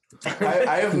scientist.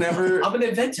 I have never I'm an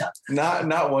inventor.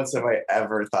 not once have I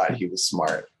ever thought he was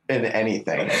smart in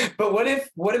anything. But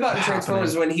what about in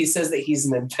Transformers when he says that he's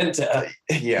an inventor?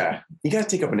 Yeah. You gotta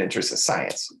take up an interest in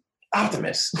science.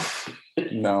 Optimus.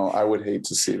 No, I would hate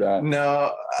to see that.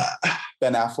 No.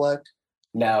 Ben Affleck.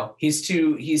 No, he's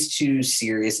too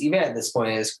serious, even at this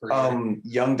point in his career.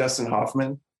 Young Dustin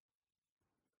Hoffman,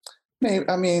 Maybe,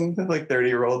 I mean, like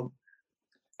 30-year-old.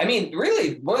 I mean,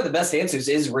 really, one of the best answers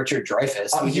is Richard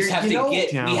Dreyfuss. We just have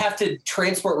we have to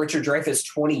transport Richard Dreyfuss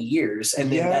 20 years,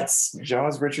 and then that's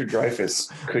Jaws Richard Dreyfuss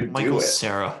could Michael do it.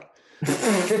 Cera.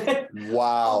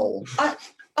 wow.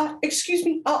 excuse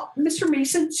me, Mr.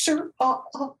 Mason, sir.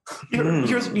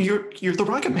 You're the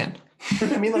Rocket Man.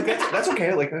 I mean, like that's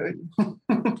okay. Like,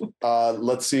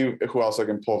 Let's see who else I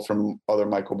can pull from other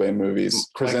Michael Bay movies.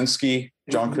 Krasinski,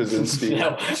 John Krasinski.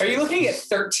 No. Are you looking at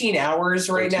 13 hours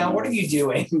right 13 now? What are you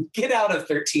doing? Get out of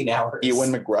 13 hours.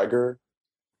 Ewan McGregor.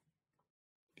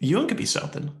 Ewan could be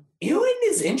something. Ewan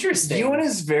is interesting. Ewan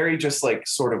is very just like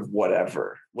sort of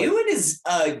whatever. Like, Ewan is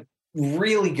a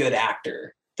really good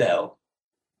actor, though.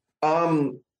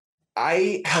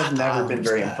 I have never been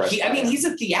very impressed. I mean, he's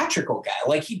a theatrical guy.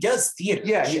 Like he does theater.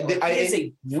 Yeah, he is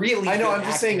a really. I know. Good I'm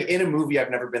just actor. saying, in a movie, I've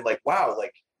never been like, wow,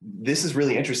 like this is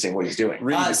really interesting what he's doing.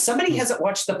 Reed, Somebody hasn't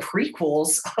watched the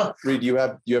prequels. Reed, you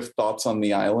have thoughts on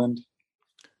The Island?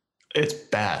 It's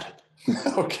bad.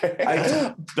 Okay.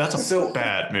 That's a So-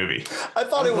 bad movie. I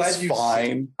thought I'm it was glad you-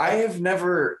 fine. I have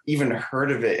never even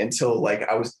heard of it until like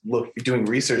I was doing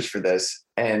research for this,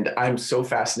 and I'm so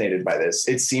fascinated by this.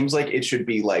 It seems like it should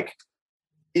be like,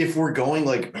 if we're going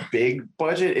like big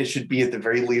budget, it should be at the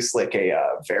very least like a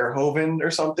Verhoeven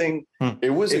or something. It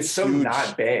was It's so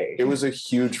not Bay. It was a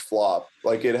huge flop.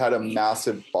 Like it had a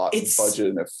massive It's- budget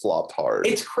and it flopped hard.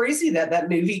 It's crazy that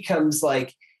movie comes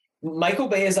like Michael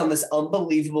Bay is on this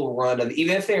unbelievable run of,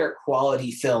 even if they're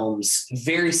quality films,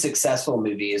 very successful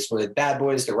movies with Bad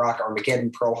Boys, The Rock,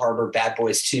 Armageddon, Pearl Harbor, Bad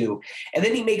Boys 2. And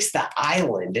then he makes The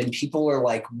Island and people are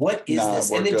like, what is this?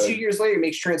 we're And then good. 2 years later he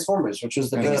makes Transformers, which was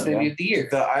the biggest Yeah. movie of the year.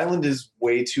 The Island is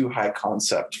way too high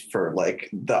concept for like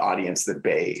the audience that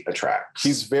Bay attracts.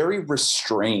 He's very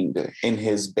restrained in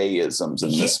his Bayisms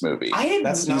in this movie.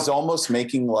 He's almost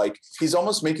making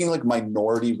like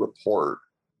Minority Report.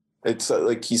 It's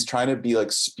like he's trying to be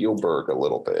like Spielberg a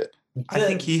little bit. I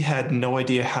think he had no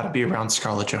idea how to be around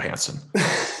Scarlett Johansson.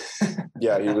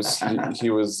 Yeah, he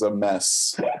was a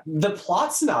mess. The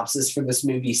plot synopsis for this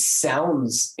movie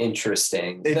sounds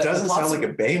interesting. It The doesn't plot sound like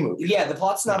a Bay movie. Yeah, the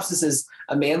plot synopsis is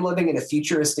a man living in a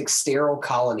futuristic sterile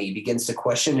colony begins to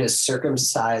question his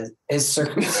circumcised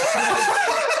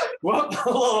well, a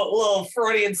little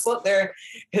Freudian slip there.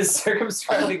 His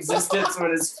circumscribed existence when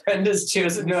his friend is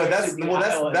chosen. No, to that's the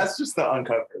island. that's just the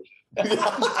uncut version.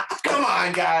 Come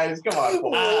on, guys. Come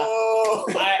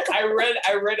on. I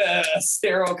read a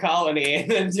sterile colony and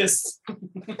then just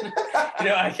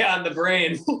I got in the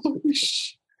brain.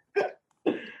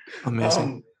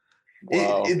 Amazing.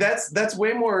 Wow. That's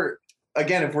way more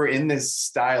again, if we're in this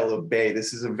style of Bay,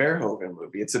 this is a Verhoeven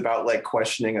movie. It's about like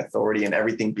questioning authority and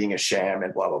everything being a sham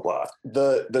and blah blah blah.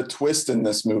 The twist in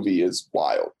this movie is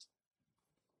wild.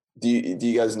 Do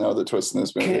you guys know the twist in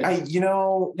this movie?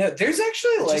 No, there's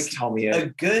actually like Just tell me a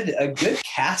it. good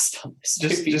cast on this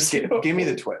movie. Just give me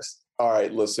the twist. All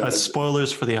right, listen.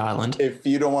 Spoilers for The Island. If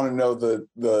you don't want to know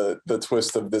the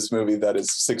twist of this movie that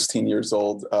is 16 years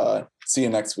old, see you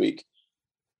next week.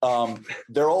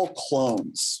 They're all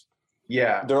clones.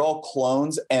 Yeah. They're all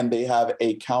clones, and they have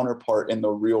a counterpart in the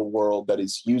real world that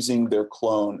is using their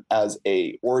clone as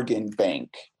a organ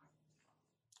bank.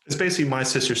 It's basically My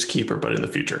Sister's Keeper, but in the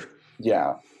future.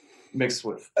 Yeah. Mixed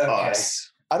with Okay.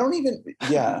 us. I don't even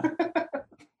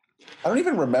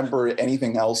remember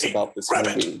anything else about this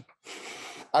movie.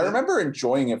 I remember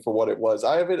enjoying it for what it was.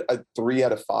 I have it a 3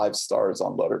 out of 5 stars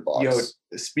on Letterboxd. Yo,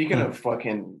 speaking of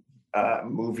fucking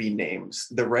movie names,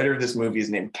 the writer of this movie is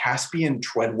named Caspian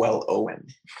Treadwell Owen.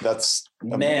 That's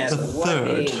Man, The what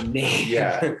third. a name.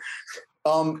 Yeah.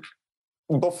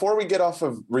 Before we get off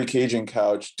of Recaging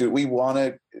Couch, do we want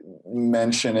to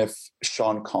mention if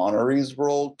Sean Connery's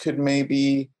role could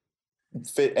maybe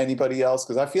fit anybody else?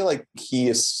 Because I feel like he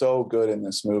is so good in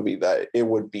this movie that it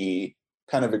would be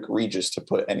kind of egregious to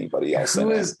put anybody else in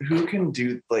it. Who can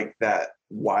do like that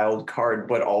wild card,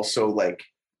 but also like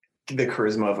the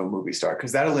charisma of a movie star?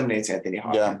 Because that eliminates Anthony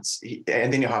Hopkins.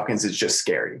 Anthony Hopkins is just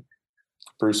scary.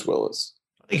 Bruce Willis.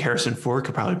 I think Harrison Ford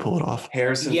could probably pull it off.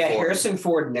 Harrison Ford. Harrison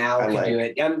Ford now I can like. do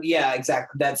it. Yeah,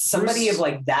 exactly. That's somebody Bruce- of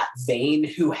like that vein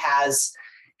who has,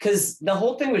 because the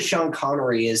whole thing with Sean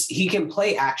Connery is he can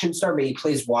play action star, but he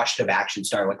plays washed up action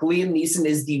star. Like Liam Neeson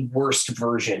is the worst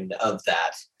version of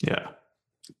that. Yeah.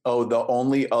 Oh, the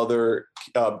only other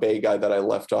Bay guy that I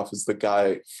left off is the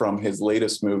guy from his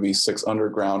latest movie, Six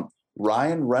Underground,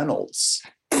 Ryan Reynolds.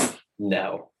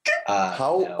 No.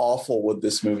 How no. awful would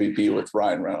this movie be with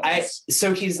Ryan Reynolds?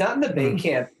 So he's not in the Bay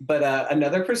camp, but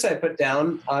another person I put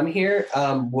down on here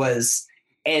was,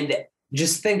 and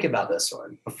just think about this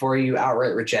one before you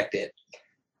outright reject it.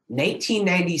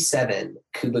 1997,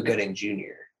 Cuba Gooding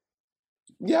Jr.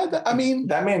 Yeah, I mean,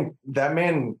 That man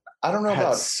I don't know had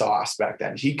about. sauce back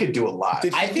then. He could do a lot.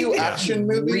 Did I he think do that action he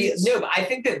movies? no, but I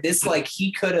think that this, like,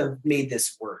 he could have made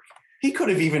this work. He could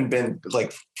have even been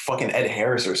like fucking Ed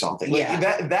Harris or something. Like,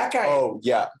 Yeah. that guy. Oh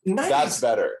yeah, 90s, that's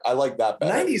better. I like that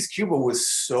better. 90s Cuba was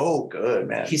so good,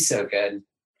 man. He's so good.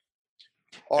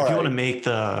 All if you want to right. make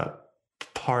the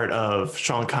part of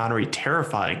Sean Connery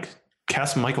terrifying,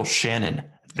 cast Michael Shannon.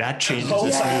 That changes Oh,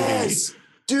 this Yes,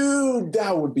 dude,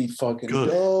 that would be fucking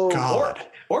movie. Good dope. God.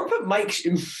 Or put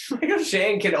Michael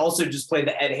Shannon can also just play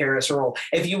the Ed Harris role.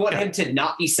 If you want him to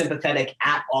not be sympathetic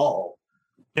at all,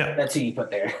 Yeah. that's who you put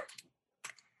there.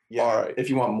 Yeah. All right. If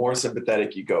you want more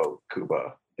sympathetic, you go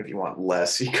Cuba. If you want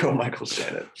less, you go Michael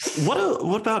Shannon. What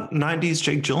about 90s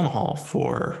Jake Gyllenhaal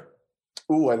for?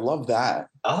 Ooh, I love that.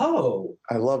 Oh,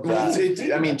 I love Well,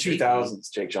 that. I mean, 2000s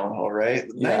Jake Gyllenhaal, right?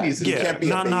 Yeah. 90s is Yeah. can't be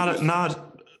a not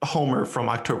Homer from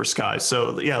October Sky.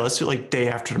 So yeah, let's do like Day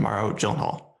After Tomorrow,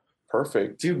 Gyllenhaal.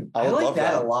 Perfect. dude. I would like love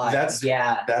that a lot. That's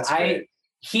yeah. great.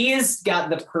 He has got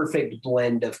the perfect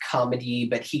blend of comedy,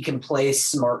 but he can play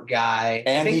smart guy.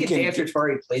 And I he think in can- Day After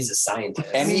Tomorrow he plays a scientist.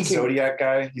 And he He's can- Zodiac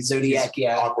guy. He's Zodiac, he's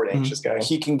yeah. awkward, anxious guy.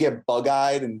 He can get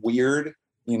bug-eyed and weird,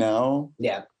 you know?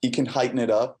 Yeah. He can heighten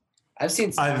it up. I've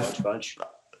seen so I've- much bunch.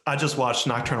 I just watched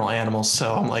Nocturnal Animals,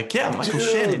 so I'm like, yeah, Michael Dude.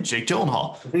 Shannon, Jake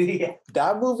Gyllenhaal. Yeah.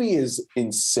 That movie is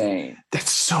insane.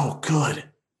 That's so good.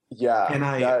 Yeah. And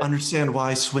I that- understand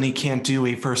why Swinney can't do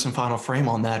a first and final frame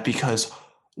on that, because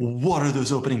what are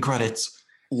those opening credits?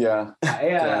 yeah. I,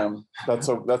 Damn. That's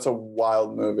a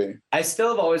wild movie. I still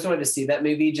have always wanted to see that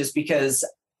movie just because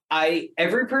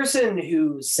every person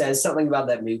who says something about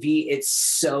that movie, it's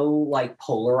so like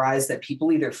polarized that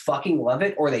people either fucking love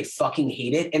it or they fucking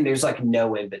hate it. And there's like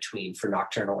no in between for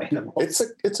Nocturnal Animals.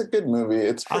 It's a good movie.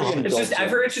 It's I love pretty it. It's just, indulgent.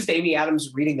 I've heard it's just Amy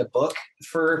Adams reading a book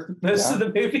for most Yeah. of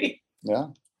the movie. Yeah.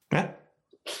 Yeah.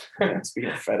 Speaking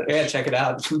of fetish. Yeah, check it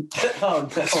out. Oh,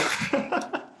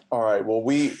 no. All right. Well,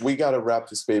 we got to wrap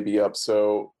this baby up.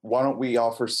 So why don't we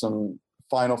offer some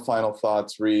final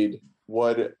thoughts, Reed?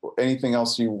 Anything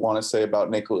else you want to say about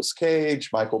Nicolas Cage,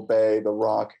 Michael Bay, The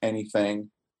Rock,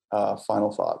 anything?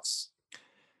 Final thoughts.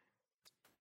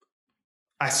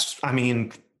 I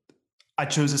mean, I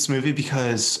chose this movie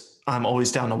because I'm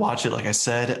always down to watch it. Like I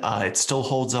said, it still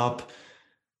holds up.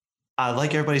 I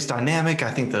like everybody's dynamic.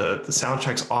 I think the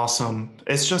soundtrack's awesome.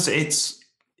 It's just, it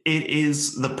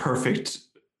is the perfect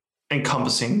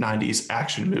encompassing 90s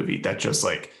action movie that just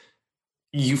like,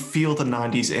 you feel the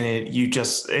 90s in it.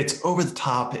 It's over the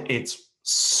top. It's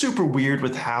super weird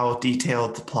with how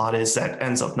detailed the plot is that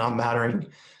ends up not mattering.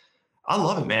 I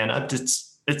love it, man.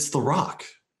 It's The Rock.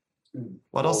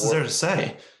 What else is there to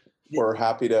say? We're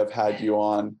happy to have had you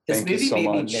on. This Thank you movie so made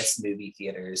me much. miss movie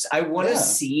theaters. I want to Yeah.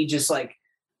 see just like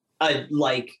a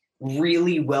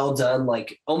really well done,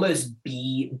 like almost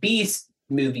B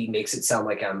movie makes it sound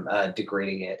like I'm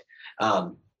degrading it.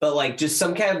 But like just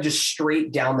some kind of just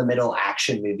straight down the middle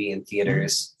action movie in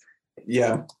theaters.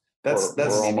 Yeah. That's We're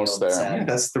almost there. yeah,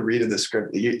 that's the read of the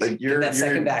script. You're that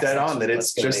second back dead on section, that it's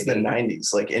let's go, just the baby.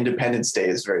 90s. Like Independence Day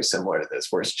is very similar to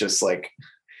this, where it's just like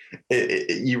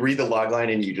you read the log line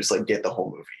and you just like get the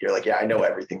whole movie. You're like, yeah, I know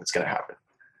everything that's gonna happen.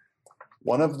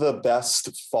 One of the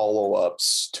best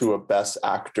follow-ups to a Best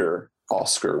Actor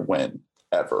Oscar win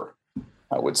ever,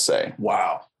 I would say.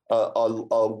 Wow.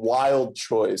 A wild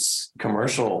choice.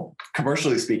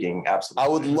 Commercially speaking, absolutely. I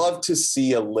would love to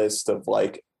see a list of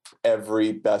like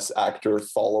every Best Actor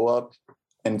follow-up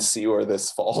and see where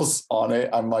this falls on it.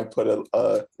 I might put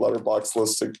a letterbox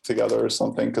list together or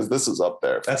something because this is up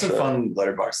there. That's for a sure. fun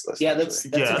letterbox list. Yeah, that's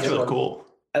Yeah, a that's good really one. cool.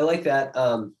 I like that.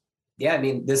 Yeah, I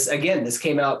mean this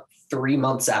came out 3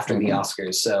 months after the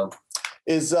Oscars, so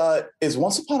Is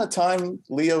Once Upon a Time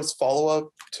Leo's follow-up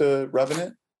to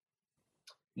Revenant?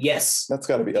 yes, That's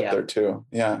got to be up Yeah. there too.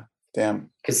 Yeah. Damn.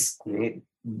 because it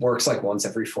works like once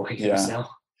every 4 years Yeah. now.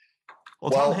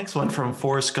 Well, Well- Tom Hanks went from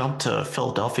Forrest Gump to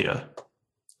Philadelphia.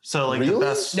 So like the Really?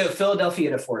 best No,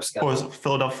 Philadelphia to Forrest Gump.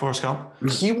 Philadelphia Forrest Gump.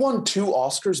 He won 2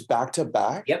 Oscars back to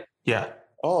back. Yep. Yeah.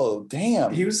 Oh,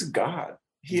 damn. He was a god.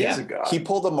 He is a god. He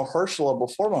pulled a Mahershala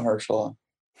before Mahershala.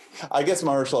 I guess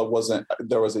Mahershala wasn't.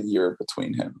 There was a year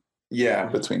between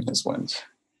his wins,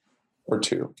 or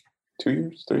 2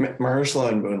 years, 3. Mahershala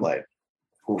and Moonlight.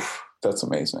 Oof. That's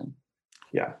amazing.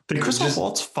 Yeah. Did It was Christoph just-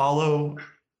 Waltz follow?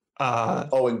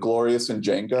 Oh, and Glorious and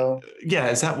Django. Yeah,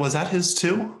 was that his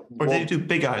too, or Well- did he do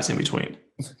Big Eyes in between?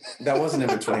 That wasn't in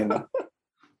between.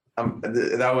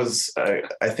 That was,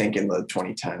 I think, in the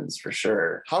 2010s for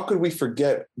sure. How could we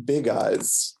forget Big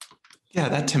Eyes? Yeah,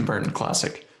 that Tim Burton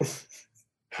classic.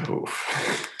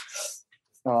 Oof.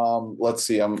 Let's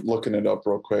see. I'm looking it up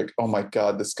real quick. Oh my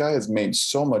God, this guy has made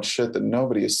so much shit that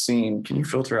nobody has seen. Can you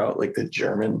filter out like the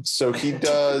German? So he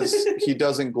does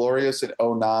Inglorious in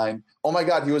 2009. Oh my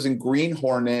God, he was in Green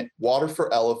Hornet, Water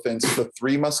for Elephants, The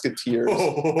Three Musketeers,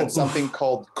 and something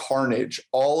called Carnage,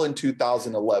 all in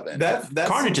 2011. That's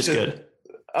Carnage is just- good.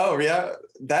 Oh yeah,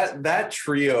 that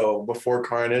trio before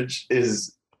Carnage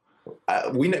is.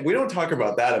 We don't talk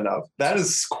about that enough. That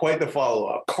is quite the follow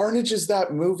up. Carnage is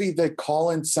that movie that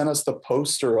Colin sent us the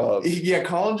poster of. Yeah,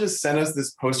 Colin just sent us this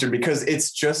poster because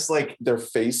it's just like Their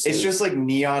faces. it's just like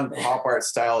neon pop art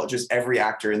style. Just every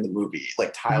actor in the movie,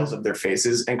 like tiles of their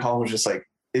faces, and Colin was just like,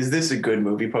 "Is this a good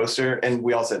movie poster?" And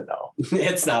we all said no.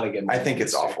 It's not a good movie. I think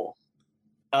it's awful.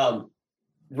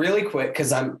 Really quick,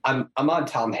 because I'm on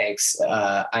Tom Hanks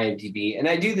IMDb, and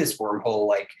I do this wormhole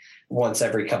like once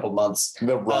every couple months.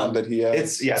 the run that he had.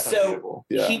 It's yeah. It's So unbelievable.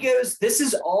 Yeah. he goes, this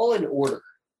is all in order.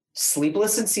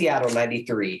 Sleepless in Seattle,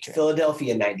 93,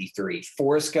 Philadelphia, 93,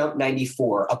 Forrest Gump,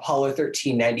 94, Apollo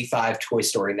 13, 95, Toy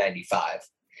Story, 95.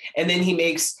 And then he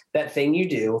makes That Thing You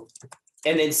Do,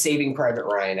 and then Saving Private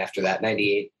Ryan after that,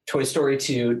 98, Toy Story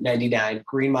 2, 99,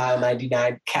 Green Mile,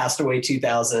 99, Castaway,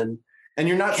 2000. And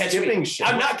you're not Catch skipping Me. shit.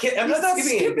 I'm not kidding. I'm He's not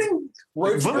skipping.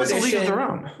 Road What to was the League of Their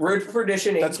Perdition, Own? Road to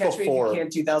Perdition, That's Catch Me If before. You Can,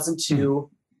 2002.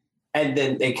 And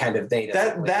then they kind of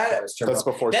That's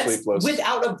before that's Sleepless.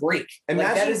 without a break.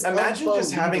 Imagine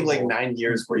just having like unbelievable. 9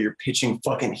 years where you're pitching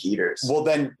fucking heaters. Well,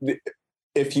 then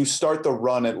if you start the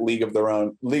run at League of Their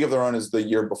Own is the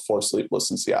year before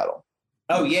Sleepless in Seattle.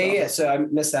 Oh yeah. So I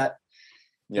missed that.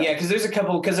 Yeah. Yeah, because there's a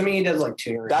couple. Because I mean, he does like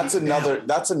 2. That's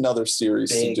another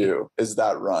series Big. to do is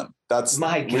that run. That's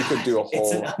My God, we could do a It's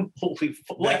whole. an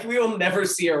unbelievable. Like we will never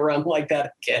see a run like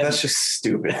that again. That's just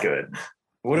stupid good.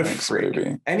 What a Thanks, freak.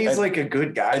 baby. And he's And- like a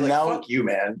good guy. and Like, now- fuck you,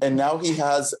 man. And now he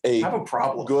has a I have a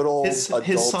problem. good old His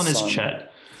adult son is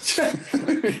Chet.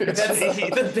 That's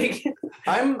the big.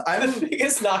 I'm The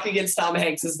biggest knock against Tom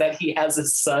Hanks is that he has a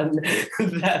son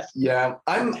that yeah,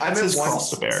 I'm That's at his one,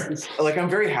 cross to bear. like I'm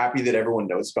very happy that everyone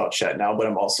knows about Chet now, but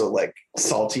I'm also like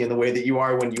salty in the way that you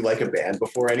are when you like a band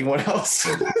before anyone else.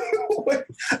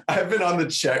 I've been on the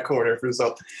Chet corner for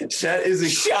so Chet is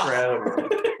incredible.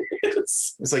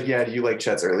 It's like, yeah, do you like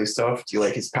Chet's early stuff? Do you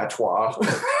like his patois?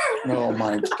 Oh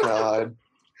my God.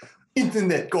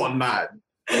 Internet gone mad.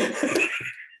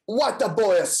 What the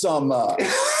boy is summer?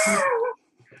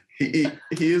 He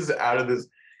is out of this.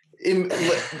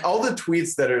 All the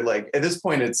tweets that are like at this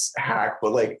point it's hack,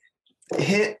 but like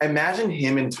imagine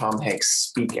him and Tom Hanks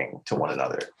speaking to one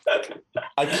another.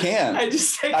 I can't.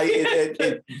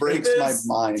 It breaks my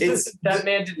mind. It's that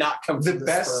man did not come the from the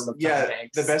best. sperm of Tom Yeah,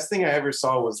 Hanks. the best thing I ever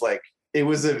saw was like it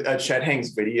was a Chet Hanks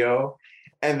video.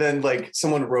 And then like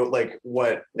someone wrote like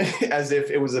what, as if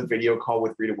it was a video call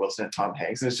with Rita Wilson and Tom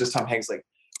Hanks. And it's just Tom Hanks like,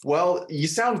 well, you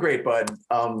sound great, bud.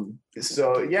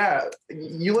 So yeah,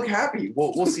 you look happy.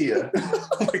 We'll see you.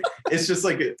 Like, it's just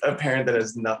like a parent that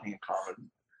has nothing in common.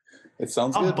 It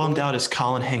sounds I'm good. bummed out as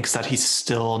Colin Hanks that he's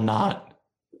still not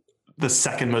the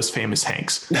second most famous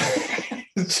Hanks.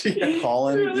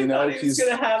 Colin, Really you know, thought he was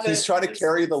gonna have he's it. trying to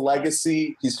carry the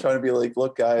legacy. He's trying to be like,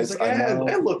 look, guys, Like, I yeah, know.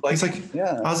 I look like He's like,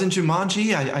 Yeah. I was in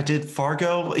Jumanji. I did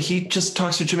Fargo. He just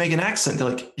talks to a Jamaican accent. They're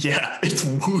like, yeah, it's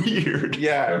weird.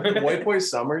 yeah, White Boy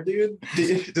Summer, dude.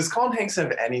 Does Colin Hanks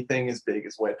have anything as big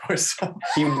as White Boy Summer?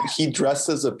 He dressed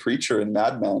as a preacher in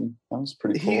Mad Men. That was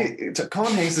pretty cool.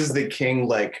 Colin Hanks is the king.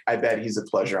 Like, I bet he's a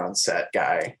pleasure on set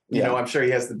guy. You Yeah. know, I'm sure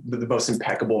he has the most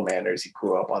impeccable manners. He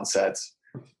grew up on sets.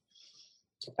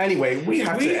 Anyway, we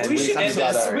have to end. We should end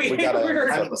this. we gotta We're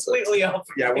end this completely off.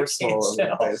 Yeah, we're so all over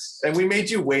the place. And we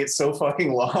made you wait so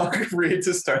fucking long, Reed,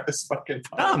 to start this fucking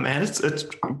podcast. Oh man, it's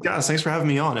guys, thanks for having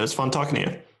me on. It was fun talking to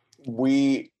you.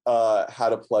 We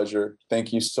had a pleasure.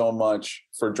 Thank you so much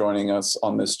for joining us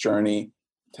on this journey.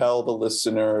 Tell the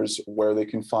listeners where they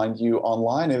can find you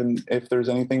online and if there's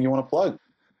anything you want to plug.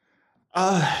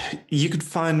 You could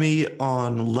find me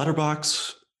on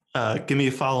Letterboxd. Give me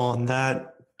a follow on that.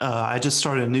 I just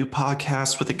started a new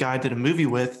podcast with a guy I did a movie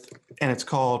with, and it's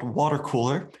called Water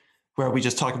Cooler, where we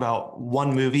just talk about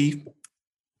one movie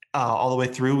all the way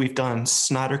through. We've done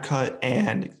Snyder Cut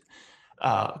and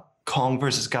Kong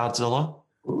versus Godzilla.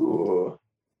 Ooh.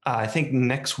 I think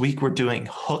next week we're doing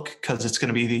Hook because it's going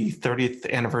to be the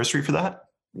 30th anniversary for that.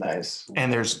 Nice.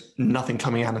 And there's nothing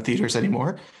coming out in theaters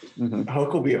anymore. Mm-hmm.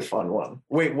 Hook will be a fun one.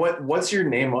 Wait, what's your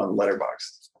name on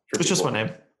Letterboxd? It's just my name.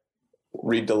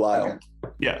 Reed Delisle.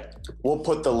 Yeah. We'll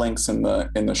put the links in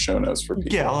the show notes for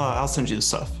people. Yeah, I'll send you the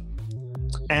stuff.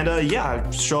 And yeah, I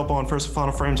show up on First and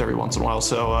Final Frames every once in a while,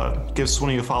 so give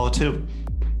Swinny a follow too.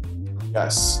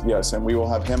 Yes, and we will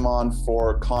have him on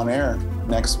for Con Air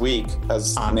next week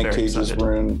as I'm Nick very Cage's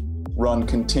excited. run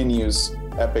continues,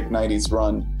 epic 90s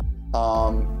run.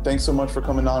 Thanks so much for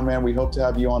coming on, man. We hope to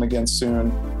have you on again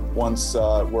soon once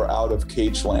we're out of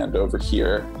Cage Land over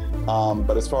here.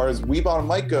 But as far as We Bought a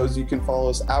Mic goes, you can follow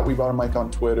us at We Bought a Mic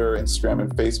on Twitter, Instagram, and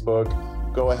Facebook.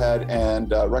 Go ahead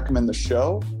and recommend the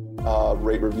show.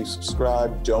 Rate, review,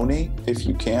 subscribe, donate if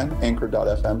you can,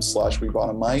 anchor.fm/We Bought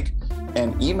a Mic,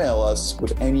 and email us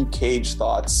with any Cage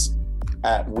thoughts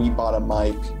at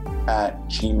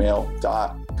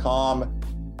weboughtamic@gmail.com.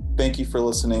 Thank you for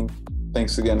listening.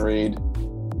 Thanks again, Reed.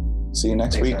 See you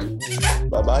next week. man.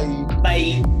 Bye-bye.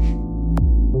 Bye.